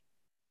flesh.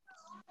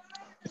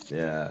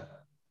 Yeah.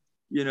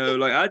 You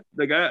know, I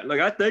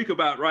think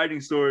about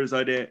writing stories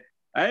like that.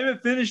 I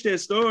haven't finished that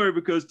story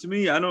because to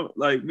me, I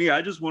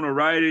just want to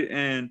write it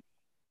and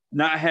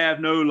not have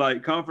no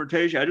like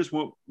confrontation. I just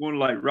want to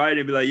like write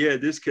it and be like, yeah,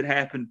 this could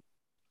happen.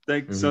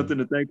 Something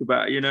to think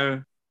about, you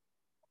know?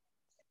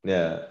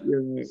 Yeah.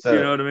 So,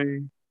 you know what I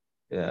mean?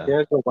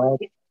 Yeah.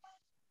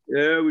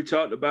 Yeah, we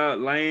talked about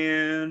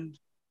land,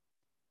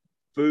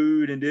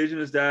 food,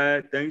 indigenous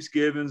diet,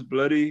 Thanksgiving's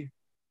bloody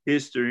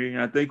history.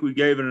 And I think we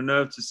gave it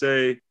enough to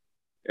say,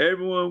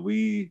 everyone,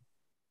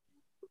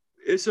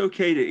 it's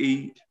okay to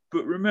eat,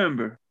 but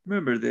remember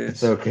this.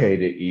 It's okay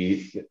to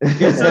eat.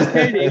 It's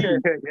okay to eat.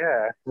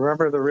 Yeah.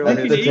 Remember the real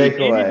That's the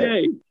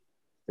takeaway.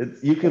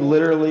 You can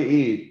literally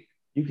eat.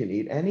 You can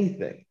eat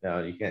anything.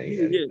 No, you can't eat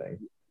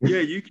anything. Yeah,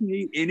 you can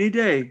eat any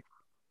day.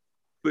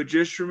 But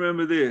just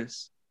remember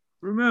this.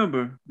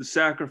 Remember the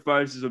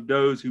sacrifices of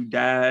those who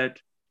died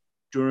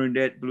during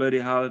that bloody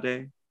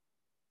holiday.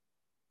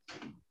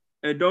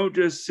 And don't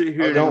just sit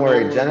here. Don't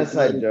worry,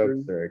 genocide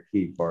jokes are a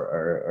key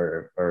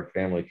part our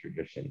family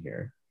tradition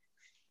here.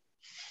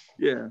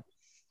 Yeah.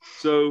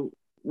 So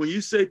when you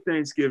say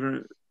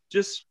Thanksgiving,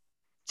 just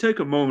take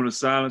a moment of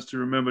silence to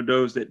remember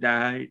those that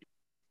died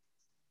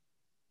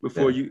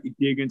before you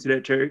dig into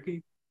that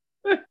turkey.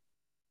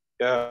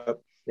 Yeah.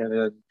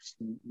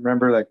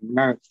 Remember, like,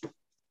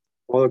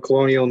 all the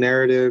colonial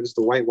narratives,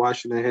 the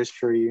whitewashing of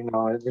history, you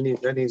know, it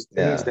needs to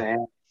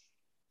end.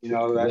 You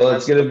know, well,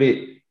 it's going to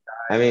be,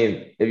 I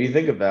mean, if you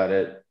think about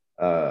it,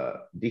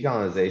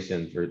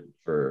 decolonization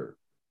for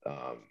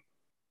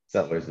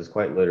settlers is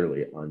quite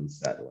literally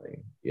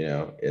unsettling, you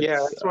know?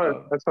 That's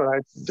what I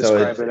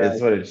describe it as.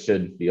 It's what it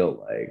should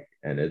feel like.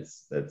 And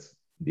that's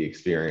the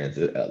experience,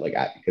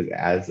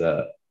 because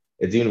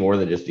it's even more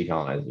than just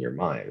decolonizing your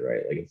mind,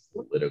 right? Like it's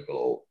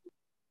political.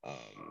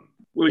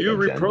 You're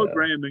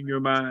reprogramming your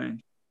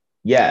mind.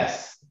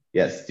 Yes.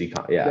 That's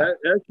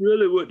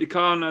really what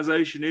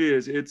decolonization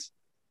is.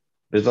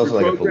 There's also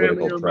like a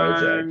political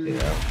project, mind, you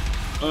know.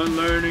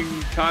 Unlearning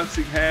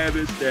toxic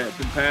habits that have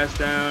been passed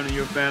down in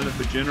your family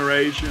for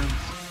generations.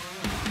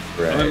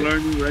 Right.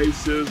 Unlearning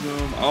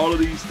racism, all of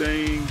these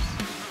things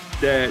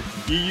that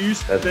you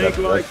used to think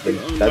like.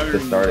 That's the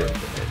starting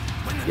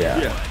point.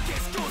 Yeah.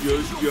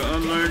 You're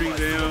unlearning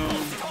them,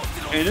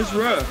 and it's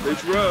rough.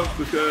 It's rough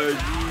because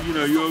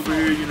you're over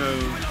here.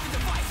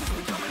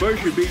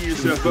 First you're beating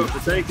yourself up for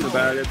thinking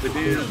about it, but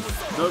then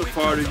another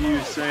part of you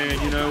is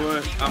saying, you know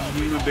what? I'm a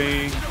human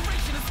being.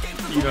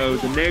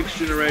 The next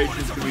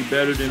generations can be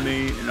better than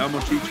me, and I'm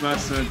gonna teach my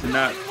son to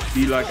not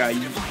be like I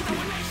used to be.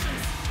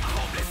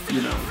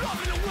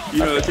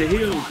 It's a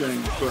healing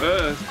thing for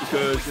us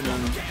because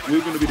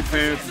we're gonna be the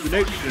parents of the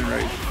next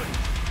generation.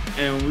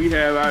 And when we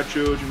have our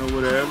children or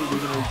whatever, we're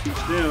going to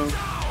teach them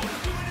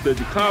the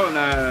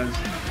decolonized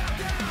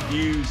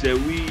views that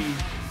we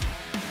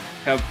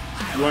have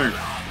learned,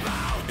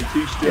 and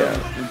teach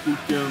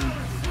them,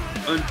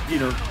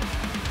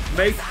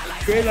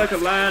 create like a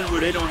line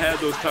where they don't have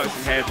those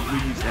toxic habits we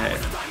used to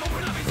have.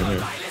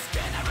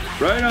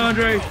 Right,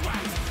 Andre?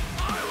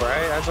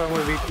 Right, that's what I'm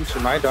gonna be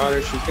teaching my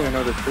daughter. She's gonna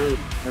know the truth.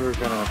 Never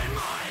gonna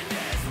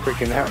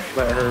freaking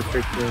let her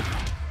freaking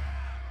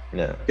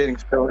getting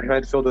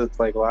head filled with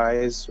like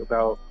lies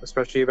about,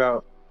 especially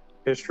about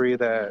history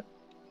that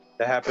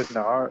happened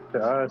to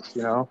us,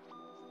 you know.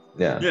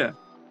 Yeah.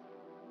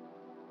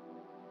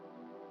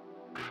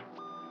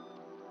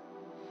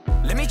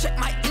 Let me check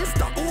my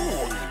Insta,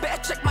 ooh,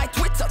 better check my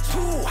Twitter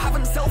too.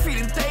 Haven't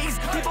selfied in days,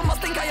 people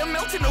must think I am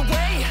melting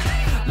away.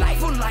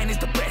 Life online is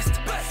the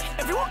best,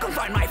 everyone can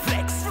find my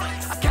flex.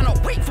 I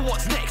cannot wait for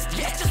what's next,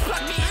 yeah, just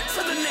plug me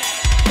into the net.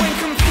 When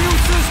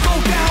computers go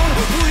down,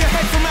 pull your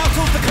head from out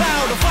of the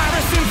cloud. A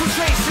virus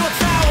infiltrates your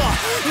tower,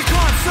 you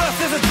can't surf,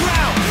 there's a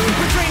drought.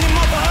 We're draining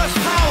Mother Earth's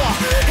power,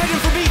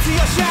 heading for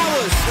meteor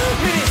showers.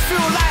 Minutes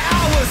feel like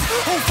hours,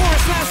 whole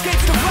forest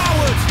landscapes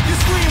devoured. You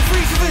scream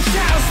freezes and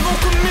shatters,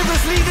 smoke and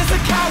mirrors, leaders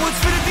and cowards.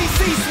 For the DC,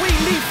 sweet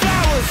leaf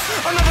flowers,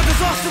 another